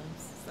problems.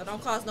 So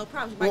don't cause no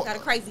problems. You might got a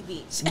crazy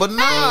bitch. But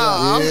nah,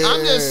 I'm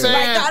just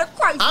saying. Like, got a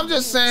crazy I'm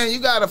just bitch. saying you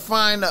gotta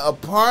find the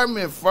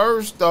apartment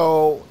first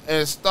though,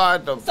 and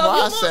start the So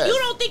process. you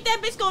don't think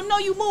that bitch gonna know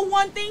you move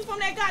one thing from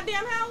that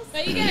goddamn house?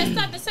 But you gotta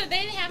stop. So they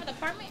didn't have an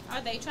apartment.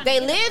 Are they trying? They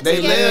to live They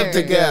together. live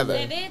together.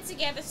 They live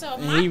together. So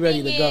And my he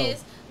ready thing to go.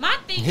 is, my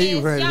thing He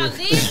is, ready y'all to-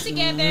 live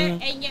together,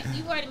 and you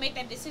already made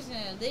that decision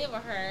to live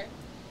with her.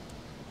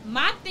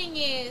 My thing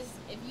is,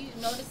 if you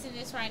noticing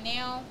this right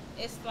now,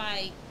 it's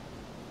like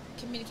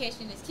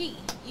communication is key.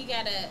 You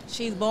gotta.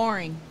 She's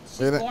boring.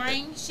 She's It-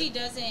 boring. She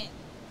doesn't.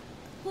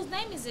 Whose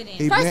name is it in?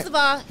 He First been- of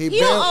all, he he been-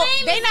 don't. Whose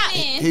They name not. is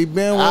it in? He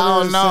been with I her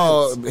don't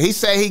know. He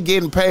said he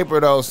getting paper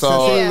though, Since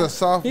so he Yeah. was a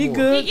sophomore. He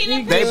good. He getting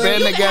He They good. been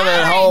You together can-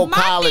 in whole my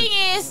college. thing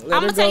is, Let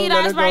I'm her gonna tell go, you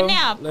let guys her right go,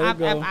 now. let her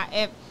go.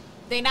 If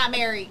they not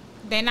married,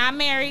 They're not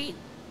married.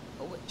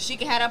 she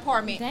can have an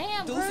apartment.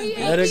 Damn, Deuces, girl, bitch.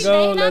 Let it they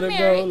go, not let it go,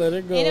 married. let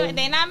it go.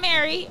 They not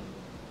married.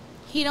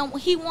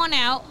 He won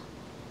out.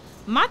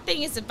 My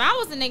thing is, if I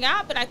was a nigga,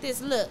 I'd be like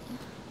this. Look,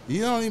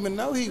 You don't even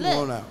know he Look.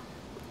 won out.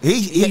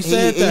 he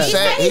said that.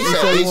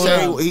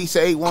 he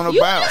said he want to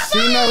You bounce. just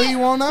She know he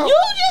won out. you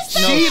just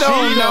said She you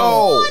don't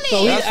know. wanted. So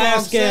he That's what I'm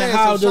asking, saying.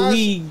 how So do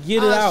he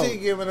get it out? She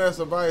giving us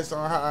advice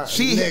on how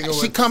She nigga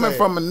she would coming say.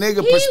 from a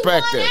nigga He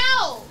perspective. won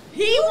out.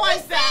 He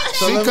wants that.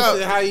 So She let me come-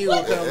 see how you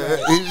would come out.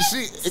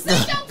 She,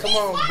 Come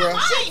on, bro.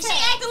 She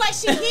acting like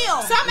she him.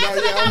 So I'm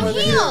acting yeah, like I'm I'm with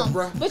him. him,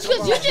 bruh. But Come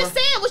on, you just bruh.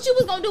 said what you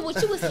was gonna do.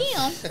 What you was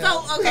him.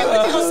 So okay,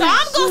 So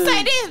I'm gonna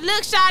say this.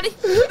 Look, shawty.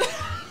 Look,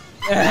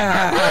 Hit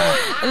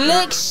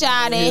her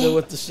shawty.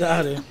 with the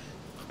shotty.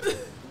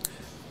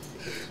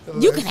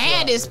 You can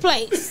have this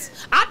place.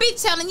 I be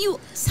telling you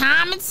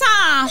time and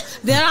time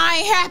that I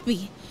ain't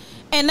happy.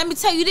 And let me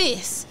tell you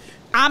this.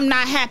 I'm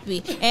not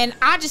happy. And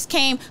I just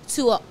came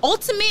to an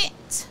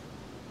ultimate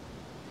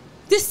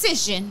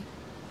decision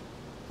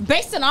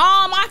based on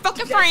all my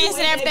fucking friends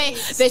and everything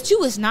that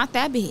you is not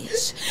that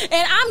bitch.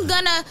 And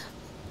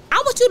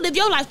I want you to live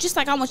your life just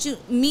like I want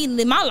me to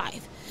live my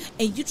life.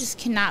 And you just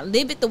cannot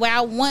live it the way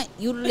I want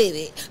you to live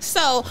it.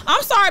 So,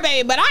 I'm sorry,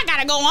 baby, but I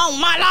gotta go on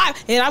with my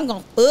life. And I'm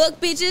gonna fuck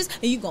bitches,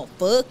 and you gonna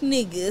fuck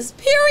niggas.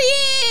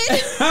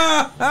 Period.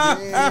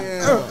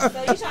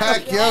 Damn.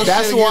 Pack your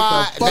that's shit,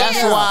 why. get the fuck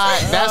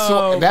out.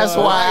 Oh, That's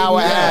why I would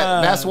my have.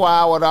 God. That's why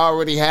I would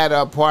already had an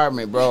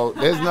apartment, bro.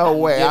 There's no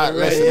way. Get it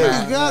ready. Listen, Yeah,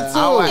 man. you got to.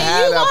 I would And have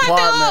you an gonna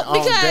apartment do it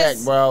on deck,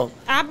 because bro.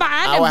 I would done bought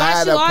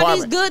have you an all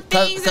these apartment. good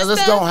things Because and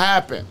it's stuff. gonna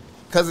happen.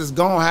 Because it's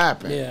gonna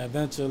happen. Yeah,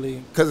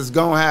 eventually. Because it's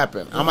gonna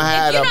happen. I'm gonna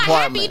have If you're an not happy,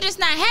 apartment. you're just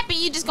not happy.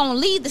 You're just gonna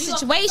leave the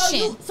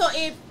situation. So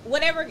if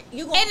whatever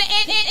you gonna And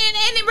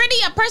really,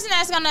 a person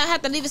that's gonna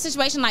have to leave a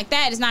situation like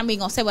that is not me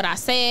gonna say what I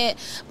said,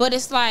 but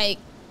it's like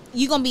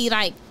you gonna be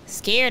like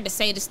scared to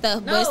say the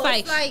stuff. But No, it's it's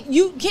like, like-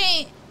 you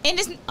can't, and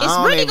it's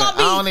don't really even- gonna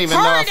be I don't even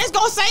know her if- that's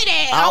gonna say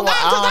that. I Oh wa- God,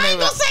 I because don't I ain't even-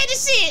 gonna say the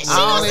shit. She I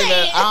gonna don't say even.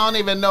 it. I don't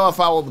even know if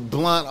I was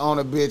blunt on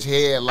a bitch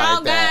head like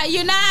Oh that. God,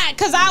 you're not,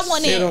 because I Shit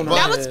wouldn't. on That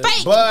her was head.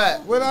 fake.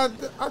 But What I I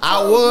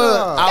told would.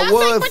 y'all. I That's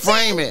would like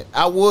frame it.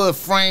 I would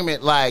frame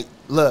it like,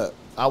 look,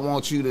 I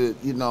want you to,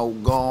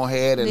 go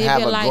ahead and Live have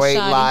your a life, great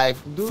shawty.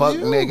 life. Do Fuck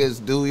you.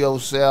 niggas. Do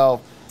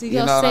yourself. Do You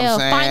know what I'm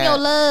yourself. saying? Find your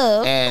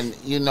love.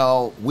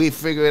 And we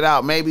figure it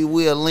out. Maybe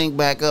we'll link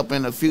back up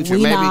in the future.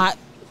 We Maybe. not.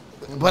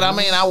 But I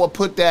mean, I would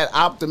put that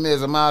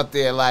optimism out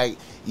there. Like,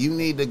 You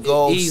need to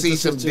go Ease see the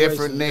some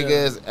different situation,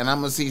 niggas, and I'm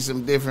gonna see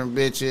some different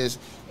bitches,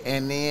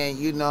 and then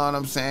you know what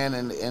I'm saying,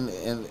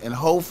 and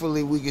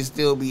hopefully we can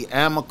still be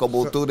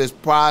amicable through this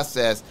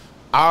process.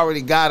 I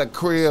already got a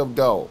crib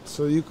though,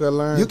 So you can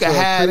learn. you can to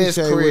have this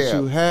appreciate crib,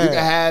 What you had. can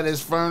have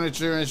this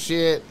furniture and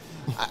shit.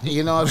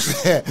 You know what I'm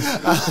saying?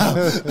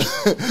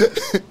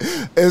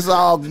 It's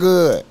all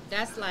good.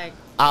 That's like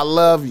I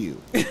love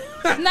you. It's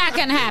not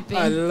gonna I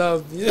happen.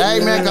 love you. Hey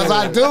man, cause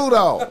I do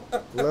though.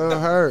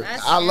 Love hurt.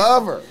 I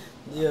love her.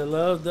 Yeah,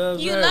 love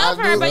does. You hurt. love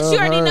I her, do but love you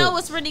already her. know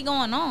what's really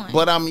going on.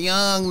 But I'm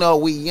young though.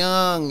 We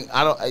young.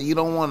 You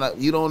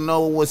don't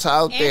know what's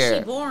out And there.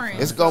 she boring.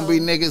 It's gonna be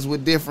niggas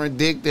with different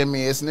dick than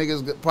me. It's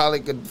niggas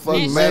probably could fuck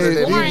And better she's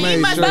than boring. me.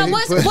 made But sure he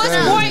what's put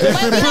boring? that-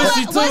 But you know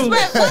Pussy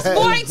what's too.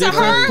 boring to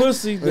Different her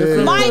pussy,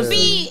 different might pussy.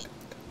 be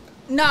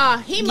Nah,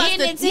 he must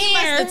Getting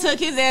have it there. took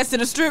his ass to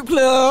the strip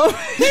club.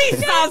 He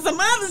saw some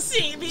other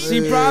shit.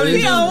 She probably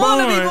He don't just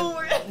want to be born.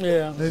 born.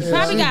 Yeah.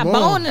 probably got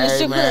bone in the Hey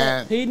strip club.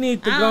 man, He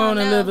needs to I go don't on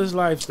and know. live his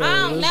lifestyle.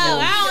 I don't know.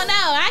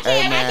 I Hey,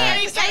 can't. man. I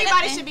can't. Say Everybody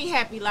nothing. should be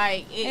happy.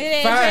 Like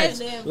It Facts.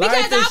 is. Life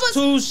Because is I was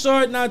too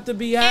short not to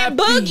be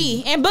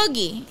happy. and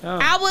boogie. Oh.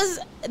 I was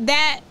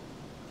that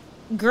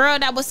girl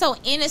that was so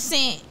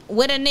innocent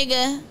with a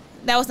nigga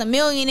that was a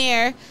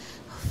millionaire,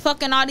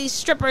 fucking all these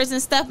strippers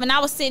and stuff, and I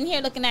was sitting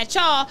here looking at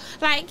y'all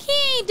like he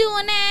ain't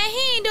doing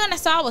that.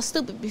 So I was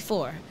stupid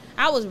before.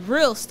 I was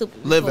real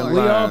stupid live before. and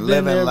We all learn. been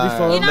Live there and learn.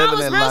 before. You know, I Living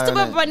was and real learning.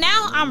 stupid, but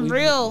now I'm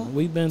real.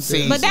 We've been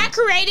See, through. But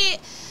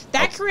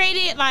that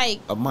created like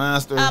A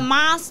monster. a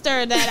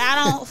monster that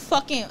I don't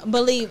fucking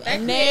believe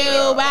in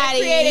nobody.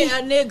 created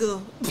a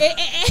nigga.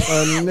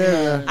 A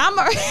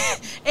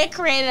nigga. It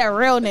created a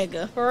real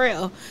nigga for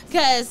real,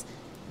 cause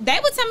they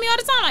would tell me all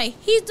the time like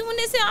he's doing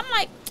this and I'm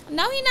like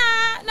no he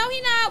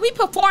not, we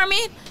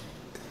performing.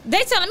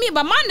 They telling me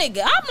about my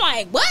nigga. I'm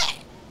like what,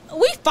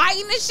 we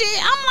fighting this shit.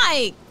 I'm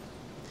like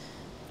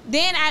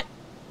then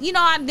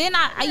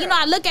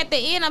I look at the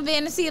end of it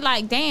and see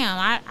like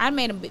damn I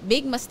made a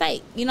big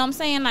mistake. You know what I'm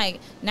saying? Like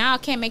now I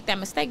can't make that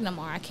mistake no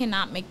more. I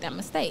cannot make that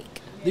mistake.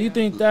 Do you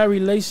think that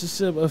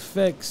relationship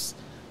affects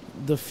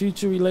the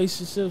future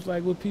relationships,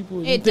 like with people?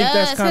 You It think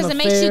that's does, kind 'cause of it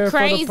makes you fair for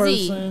crazy. the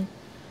person?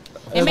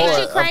 It makes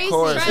you Of crazy.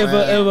 course, If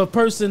man. a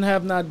person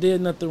have not did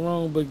nothing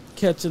wrong but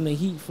catching the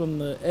heat from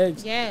the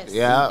ex, Yes.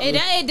 Yeah. It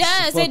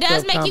does. It Fucked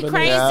does up make you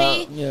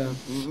combination. crazy.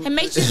 yeah, It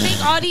makes you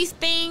think all these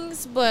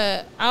things,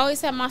 but I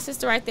always have my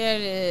sister right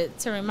there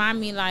to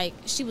remind me, like,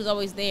 she was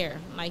always there.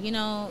 Like, you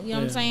know what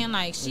I'm Yeah. saying?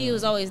 Like, she Yeah.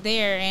 was always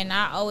there, and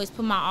I always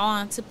put my all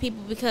into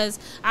people because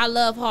I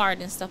love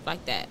hard and stuff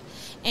like that.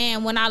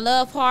 And when I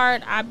love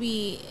hard, I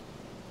be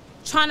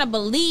trying to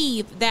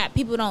believe that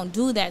people don't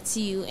do that to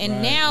you. And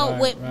Right, now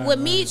right, with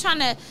me right. trying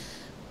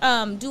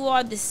to do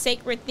all the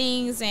sacred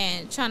things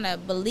and trying to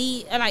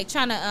believe, like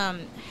trying to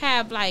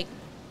have like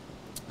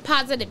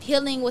positive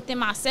healing within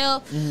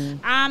myself.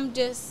 I'm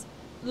just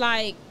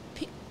like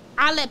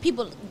I let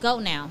people go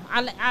now.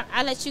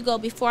 I let you go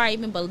before I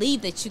even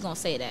believe that you're gonna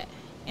say that.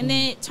 And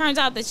then it turns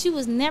out that you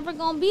was never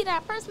gonna be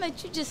that person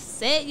that you just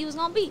said you was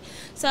gonna be.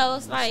 So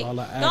it's like all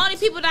I the only ask.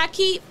 people that I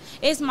keep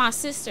is my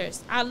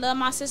sisters. I love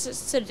my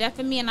sisters to the death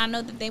of me, and I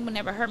know that they will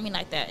never hurt me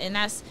like that. And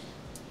that's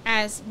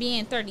as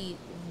being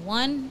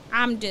 31.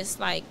 I'm just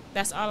like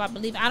that's all I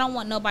believe. I don't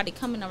want nobody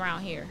coming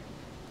around here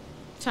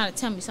trying to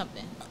tell me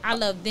something. I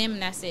love them,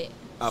 and that's it.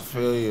 I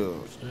feel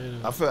you.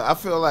 I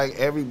feel like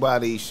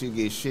everybody should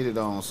get shitted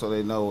on so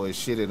they know what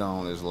shitted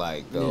on is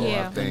like. Though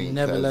Yeah. I think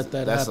Never 'cause let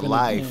that that's happen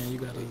life. again. You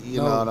gotta You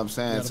know. know what I'm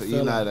saying? You gotta So feel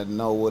you it. gotta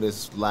know what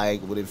it's like,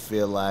 what it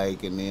feel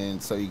like, and then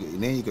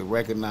you can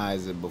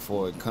recognize it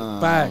before it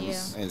comes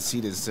Facts. and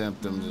see the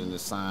symptoms and the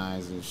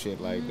signs and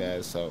shit like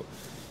that. So.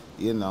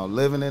 You know,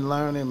 living and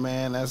learning,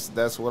 man.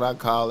 That's what I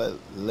call it.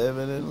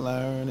 Living and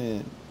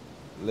learning,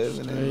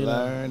 living Straight and up.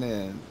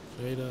 learning.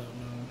 straight up, man.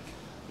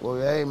 Well,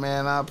 hey,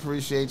 man, I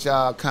appreciate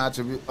y'all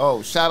contribute.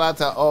 Oh, shout out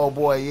to old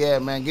boy, yeah,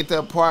 man. Get the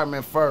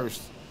apartment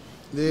first.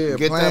 Yeah,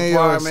 Get plan the your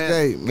apartment.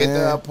 escape, Get the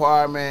man.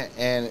 apartment,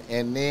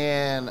 and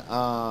then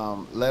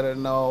let her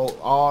know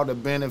all the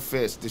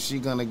benefits that she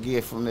gonna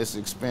get from this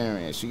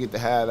experience. She get to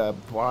have the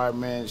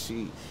apartment.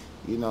 She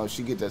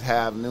get to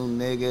have new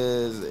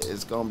niggas.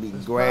 It's gonna be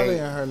Probably great. in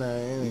her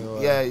name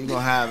anyway. Yeah, you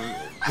gonna have.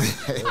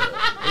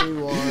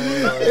 Anyone,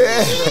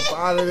 get up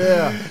out of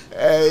there.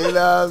 Hey, you know what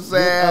I'm Get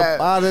saying?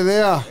 up out of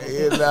there.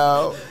 You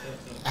know,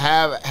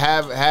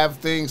 have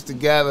things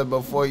together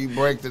before you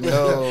break the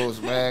news,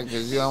 man,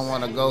 because you don't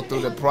want to go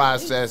through the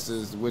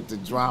processes with the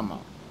drama.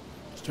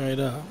 Straight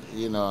up,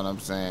 You know what I'm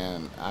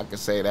saying? I can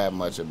say that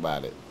much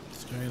about it.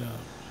 straight up.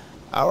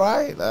 All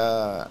right,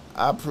 I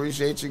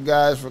appreciate you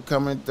guys for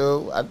coming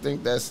through. I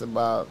think that's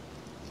about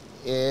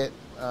it.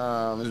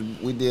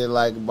 We did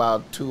like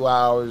about 2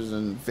 hours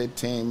and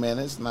 15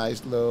 minutes.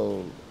 Nice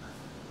little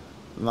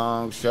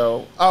long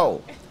show.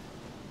 Oh.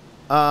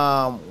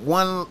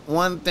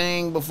 One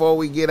thing before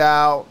we get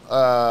out,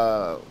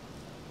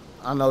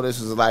 I know this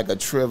is like a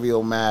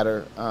trivial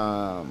matter.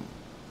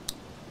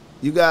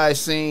 You guys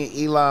seen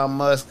Elon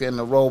Musk and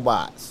the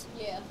robots?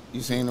 Yeah.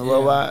 You seen the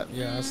robot?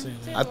 Yeah, I seen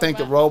that. I think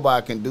the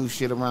robot can do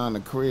shit around the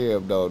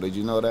crib though. Did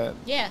you know that?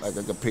 Yes. Like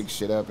it can pick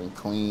shit up and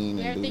clean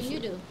and Everything do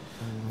you shit. do.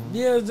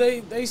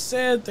 Yeah, they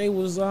said they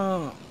was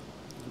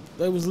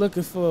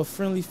looking for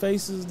friendly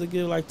faces to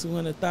give like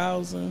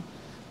 200,000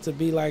 to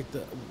be like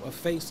a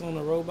face on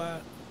the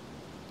robot.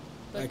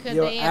 But Like could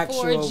your they actual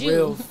afford you?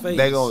 real face.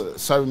 They go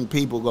certain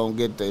people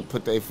gonna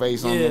put their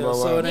face on the Yeah, robot.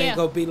 so it ain't Yeah.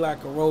 gonna be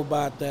like a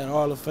robot that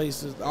all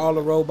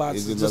the robots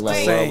Is is it just look the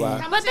like a same.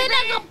 robot? But they're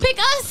not gonna pick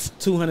us.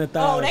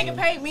 200,000. Oh, they can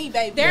pay me,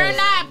 baby. They're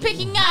not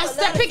picking us.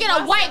 They're love to picking see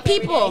a white myself every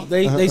people.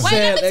 They Wait,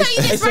 said let me tell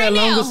you they this said right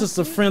long now. as it's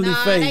a friendly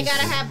Nah, face. they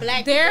gotta have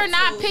black They're people,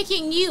 not too.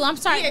 picking you. I'm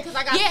sorry. Yeah, 'cause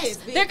I got yes, kids,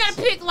 bitch. they're gonna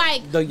pick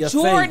like Your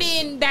Jordan,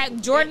 face.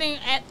 that Jordan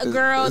at a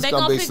girl. it's They're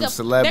gonna gonna be pick some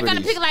up. They're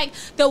gonna celebrities. pick like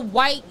the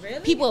white Really?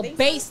 people You think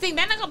base thing.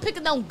 They're not gonna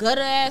pick no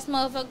gutter ass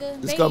motherfucker.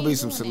 It's They gonna be ain't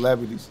some doing that.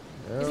 celebrities.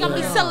 It's gonna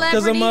be Because a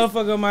celebrities,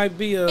 motherfucker might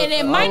be a. and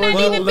it might not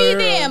even be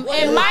them. What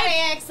It if might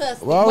they ask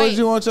us? Why Wait. would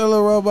you want your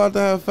little robot to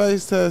have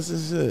face tests and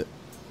shit?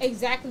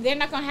 exactly. They're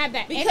not gonna have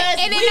that Because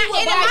and we it, would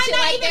and it buy might shit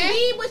not like even that.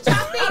 be what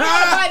y'all think. I don't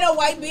want to buy no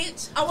white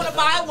bitch. I want to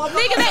buy one.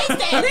 Nigga,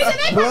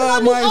 they Blood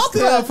probably might gonna do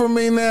steal Oprah. from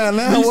me now.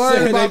 Now You worry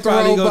said they about the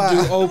probably robot.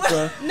 gonna do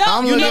Oprah. No,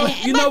 I'm You looking- know,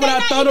 you know what I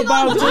thought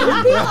about too. too?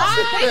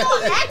 They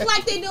gonna act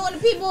like they doing the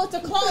people to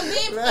clone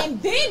them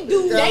and then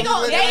do. They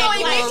gonna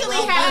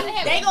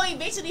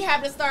eventually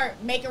have to start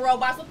making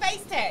robots with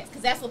face tags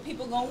because that's what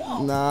people gonna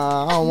want.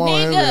 Nah, I don't want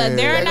him Nigga, in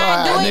they're here.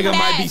 not That doing nigga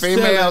might be that.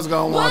 Females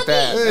gonna want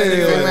that. Yeah.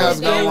 Females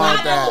They're gonna not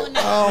want that. doing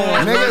that.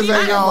 Niggas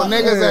ain't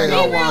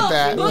gonna want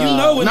that. You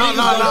know what No, niggas no,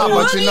 gonna no. do.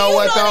 But you know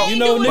what though? You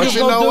know But niggas you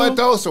know gonna what do?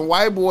 though? Some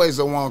white boys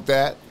will want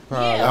that.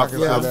 Probably, I can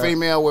see A that.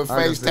 female with I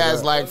can face see tats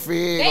that. like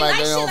Fig, They like like they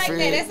shit don't like that.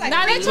 Fig. That's like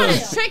Now they trying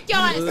to trick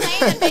y'all and saying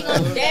that they gonna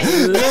do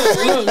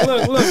that.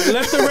 Look.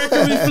 Let the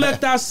record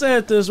reflect. I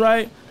said this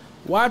right.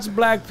 Watch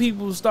black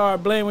people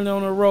start blaming it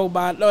on the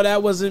robot. No,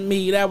 that wasn't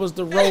me. That was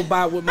the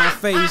robot with my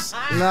face.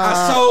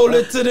 I sold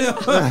it to them.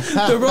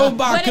 The robot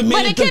But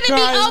committed it couldn't the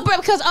be crime. Oprah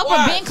because Oprah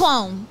Watch. been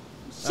cloned.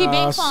 She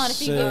been cloned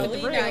if you shit. get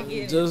with We the not real.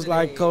 getting Just into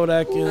like it.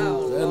 Kodak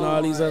and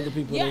all these other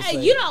people. Yeah, that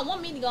say. you don't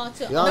want me to go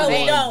into Y'all No, we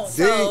going don't.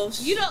 So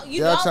deep. You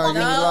Y'all don't trying want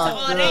to me to get go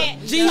locked into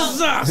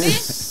all up. that.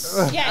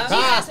 Jesus. Yeah,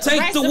 Jesus. Take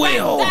rest the about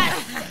wheel.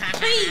 that.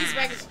 Please,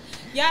 records.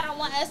 Y'all don't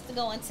want us to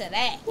go into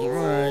that. All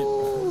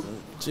right.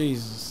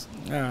 Jesus.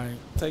 All right.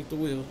 Take the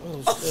wheel.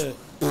 Oh, shit.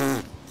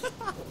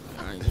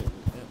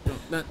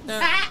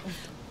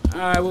 All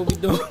right, what we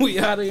doing? We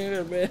out of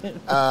here, man.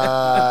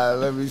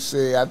 Let me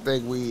see. I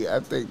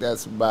think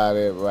that's about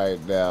it right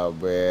now,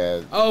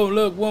 man. Oh,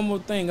 look, one more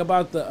thing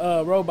about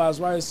the robots,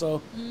 right?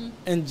 So,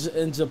 in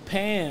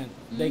Japan,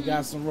 they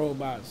got some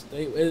robots.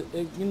 You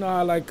know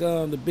how like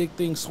the big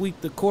thing sweep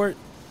the court.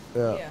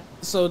 Yeah.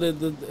 So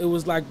it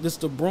was like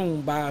just a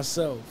broom by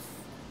itself,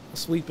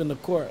 sweeping the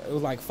court. It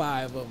was like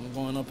 5 of them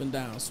going up and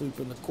down,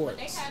 sweeping the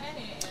courts.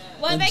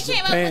 Well, In they came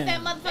up Japan. with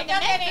that motherfucking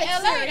got that in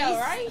Netflix LA series. though,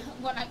 right?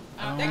 Well,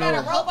 I they don't got know.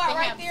 a robot They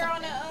right have there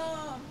on something.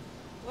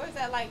 the where's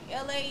that like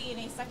LA and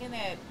they stuck in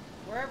that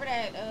wherever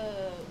that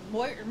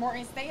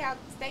Morton steakhouse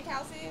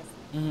is.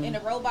 Mhm. And the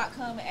robot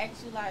come and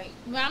actually like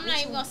Well, I'm not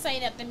even gonna say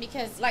nothing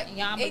because Like,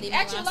 y'all it believe me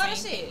actually when a lot I'm of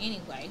saying shit.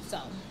 anyway. So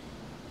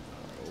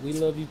We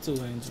love you too,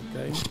 Angel.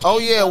 Okay. Oh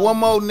yeah, one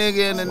more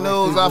nigga in the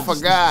news. I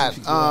forgot.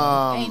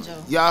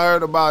 Angel. Y'all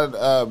heard about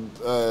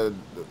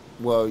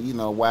well, you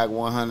know, WAC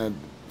 100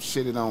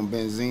 shitted on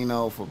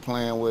Benzino for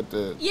playing with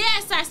the.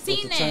 yes, I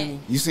seen the that. Chinese.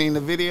 You seen the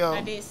video?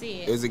 I did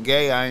see it. Is it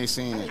gay? I ain't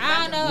seen it.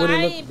 I don't know. What it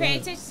I look didn't pay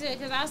like? attention to it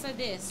because I said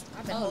this.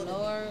 Oh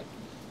Lord.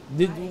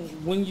 Did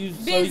when you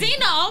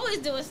Benzino always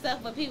doing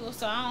stuff with people,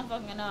 so I don't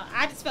fucking know.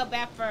 I just felt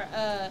bad for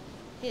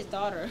his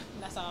daughter.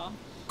 That's all.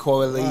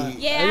 Coily. Right.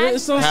 Yeah.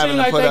 It don't Having seem to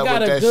like put they up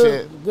got with a that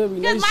good shit.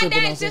 good Because relationship. my or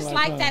dad's something just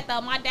like that. that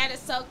though. My dad is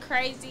so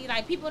crazy.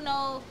 Like people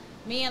know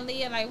me and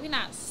Leah, like we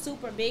not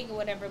super big or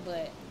whatever,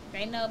 but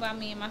they know about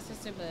me and my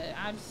sister. But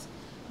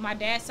my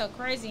dad's so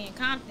crazy in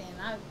Compton.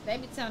 They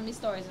be telling me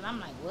stories, and I'm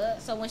like,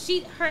 what? So when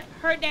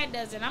her dad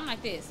does it, I'm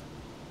like this.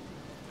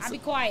 I be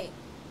quiet.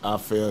 I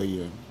feel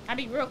you. I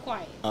be real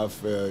quiet. I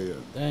feel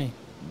you. Dang.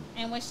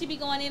 And when she be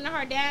going into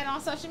her dad on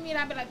social media,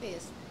 I be like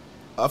this.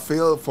 I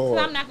feel for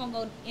So it. I'm not gonna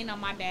go in on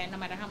my dad no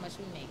matter how much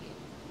we make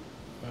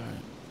it.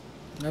 Right.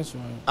 That's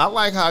right. I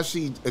like how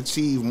she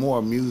achieved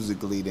more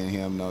musically than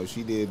him, though.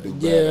 She did do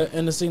Yeah, better.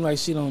 and it seemed like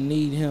she don't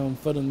need him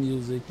for the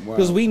music Wow.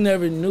 because we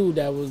never knew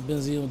that was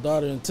Benzino's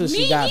daughter until she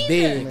Me got neither.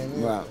 big.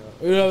 Wow.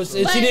 You know, and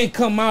she But didn't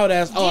come out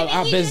as Didn't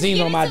I'm he just get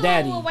Benzino, my into it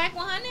daddy. with Wack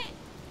 100?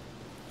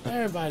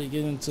 Everybody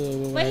get into it.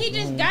 With But Wack he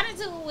just 100. got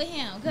into it with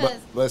him because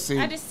But see,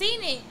 I just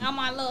seen it on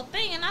my little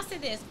thing and I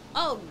said this.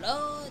 Oh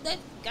Lord, they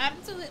got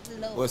into it.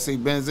 Lord. well, see,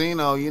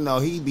 Benzino, you know,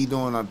 he be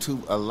doing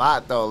a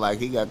lot though. Like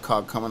he got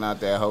caught coming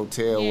out that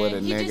hotel Yeah, with a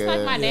he just nigga.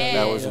 like my dad.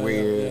 That was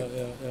weird.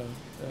 Yeah.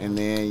 And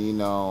then, you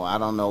know, I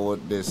don't know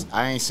what this.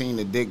 I ain't seen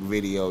the dick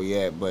video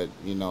yet, but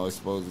you know, it's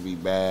supposed to be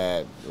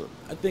bad.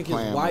 I think his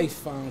Playing wife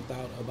found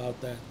out about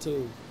that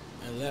too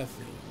and left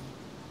him.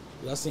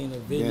 I seen the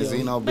video.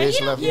 Benzino But he bitch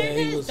don't left. Yeah, care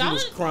he that was his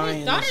daughter's crying and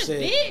His daughter's shit.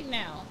 big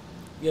now.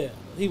 Yeah,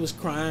 he was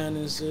crying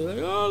and shit, like,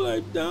 oh,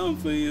 like, down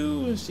for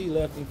you. And she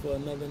left him for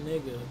another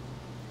nigga.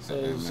 So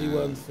she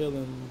wasn't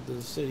feeling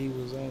the shit he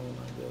was on,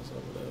 I guess,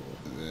 or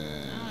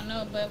whatever. I don't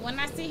know, but when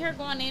I see her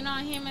going in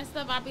on him and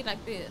stuff, I'll be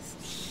like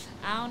this.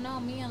 I don't know,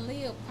 me and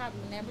Leah probably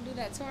never do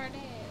that to our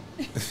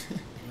dad.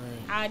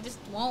 I just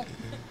won't.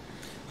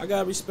 I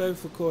got respect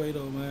for Corey,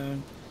 though,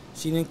 man.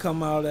 She didn't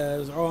come out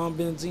as, oh, I'm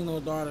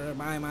Benzino's daughter,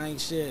 I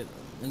ain't shit.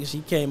 And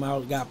she came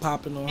out, got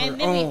popping on And her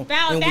then own. we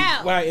found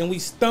out. Right, and we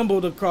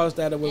stumbled across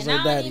that it was And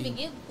her I daddy. don't even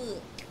give a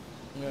fuck.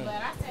 Yeah. But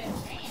I said,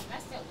 damn,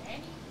 that's your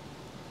daddy.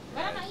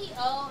 But I know he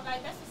old.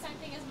 Like, that's the same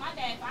thing as my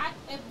dad.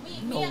 If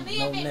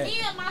me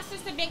and my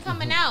sister been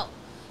coming out,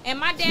 and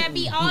my dad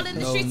be all in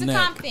the No streets neck.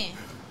 of Compton.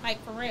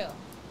 Like, for real.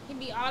 He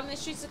be all in the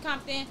streets of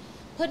Compton,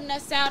 putting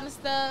us out and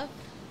stuff.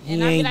 He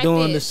And I be ain't like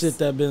doing this. the shit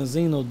that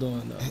Benzino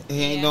doing, though.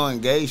 He ain't Yeah. doing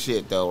gay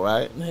shit though,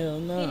 right? Hell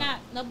no. He not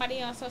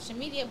nobody on social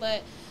media,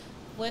 but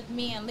with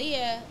me and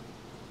Leah,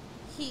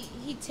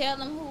 he tell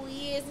them who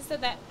he is and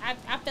stuff. That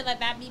I feel like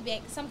that be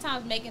back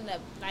sometimes making a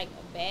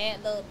bad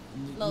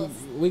little.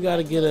 We got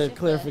to get a bullshit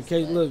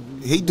clarification. stuff.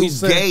 Look, He do we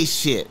say- gay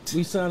shit.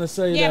 We trying to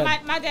say Yeah,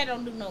 that. my dad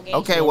don't do no gay.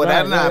 Okay, shit. well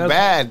that's Right, not that's-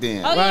 bad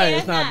then. Oh, yeah, right, that's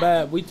it's not not.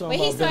 bad. We talking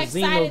But he's about so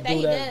Benzino excited that do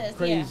he that does,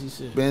 crazy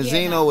shit.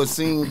 Benzino no. was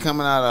seen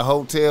coming out of a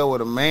hotel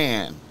with a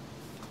man.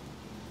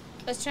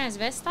 A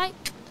transvestite?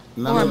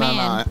 No, Or no, a no,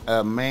 man? no.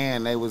 A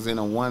man. They was in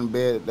a one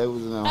bed. They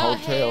was in a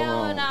hotel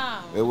hell room.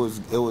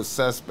 no. It was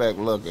suspect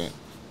looking.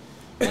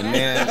 And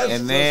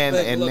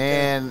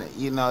then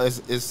you know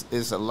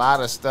it's a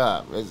lot of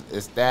stuff.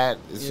 It's Yeah,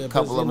 a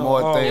couple of Benzino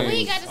more always- And what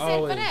he things. got to say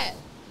Always. for that?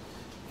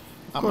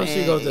 I course mean,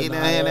 he gonna he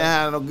deny didn't it.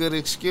 have no good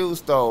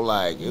excuse though.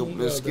 Like He the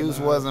gonna excuse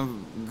deny it.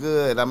 wasn't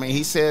good. I mean,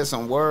 he said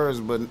some words,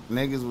 but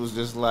niggas was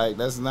just like,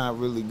 that's not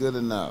really good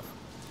enough.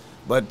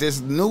 But this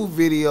new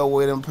video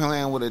with him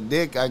playing with a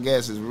dick, I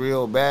guess, is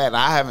real bad.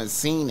 I haven't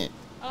seen it.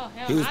 Oh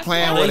hell, He was I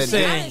playing saw with They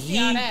a it. dick. I saying didn't see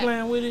all he that.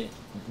 playing with it.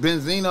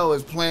 Benzino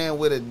is playing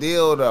with a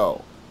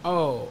dildo.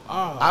 Oh,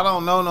 I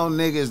don't know no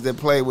niggas that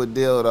play with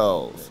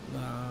dildos. Nah,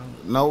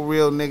 No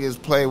real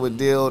niggas play with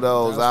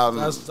dildos out.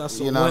 that's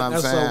You know what I'm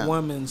that's saying? a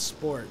woman's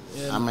sport.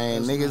 Yeah, I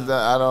mean, that's niggas.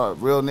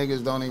 not- Real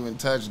niggas don't even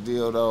touch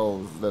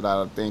dildos that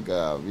I think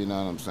of. You know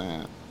what I'm saying?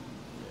 Yeah,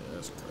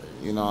 that's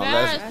crazy. You know, But I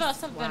unless already felt That's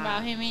something wild.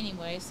 about him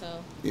anyway, so.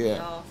 yeah.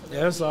 Yeah,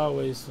 that's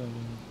always some.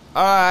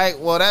 All right,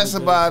 well that's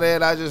Okay. about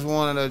it. I just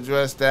wanted to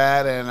address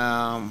that, and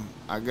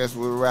I guess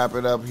we'll wrap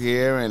it up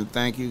here. And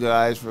thank you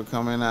guys for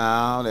coming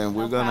out. And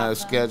we're No gonna problem.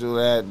 schedule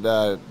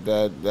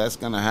that's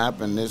gonna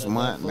happen this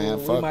month, man.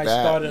 We Fuck might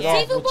that. start it Yeah. off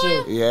Seafood with you.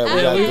 boy? Yeah, we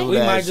Yeah, gotta we, do we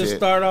that might shit. just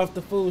start off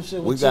the food shit.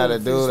 With We you, gotta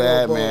Feast do of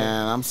that, Boy.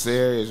 man. I'm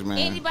serious, man.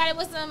 Anybody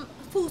with some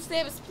food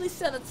service, please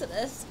sell it to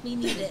us. We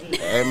need it.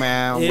 Hey,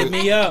 man. Hit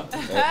me up.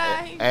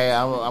 Hey,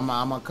 I'm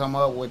gonna come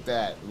up with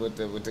that with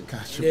the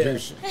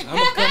contribution. I'm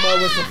gonna come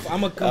up with some.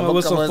 I'm gonna come up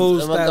with some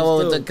food I'm gonna come up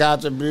with stats the too.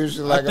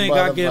 contribution like think a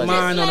I'll get motherfucker.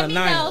 mine on Let the me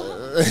ninth. know.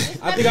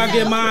 I think I'll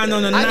get mine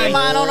on the I get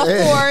mine ninth. on the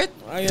 4th.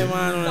 I get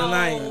mine on the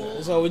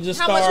ninth. So we just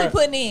How start. much we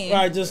putting in?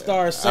 Right, just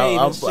start saving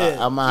I'm shit. gonna You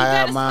have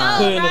gotta mine.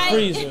 Put it in the right?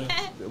 freezer.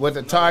 What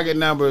the target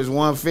number is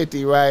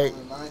 150, right?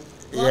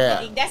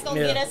 Yeah. That's gonna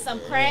Yeah. get us some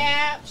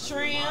crab,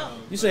 shrimp,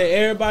 You say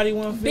everybody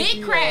 150.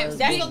 Big crabs. or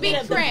that's Big, gonna be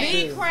big the crabs.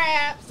 big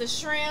crabs, the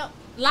shrimp,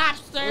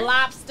 Lobster.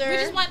 lobster. We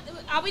just want.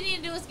 All we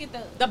need to do is get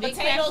The big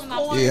potatoes, crabs and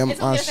lobster. corn. Yeah, It's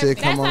gonna my get us shit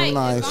come that's on the like-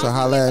 night, as so long as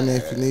holla we at get me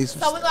if you need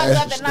some So we gonna do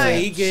extra the stuff. night.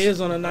 He get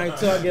his on the night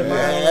too. I get mine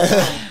on the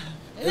ninth.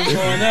 It's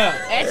going up.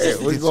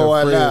 Extra We Get your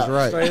going fridge up.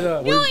 right. Straight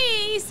up. You ain't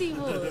eat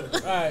seafood.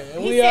 All right,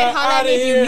 and He we said, are holla out at of me if you here.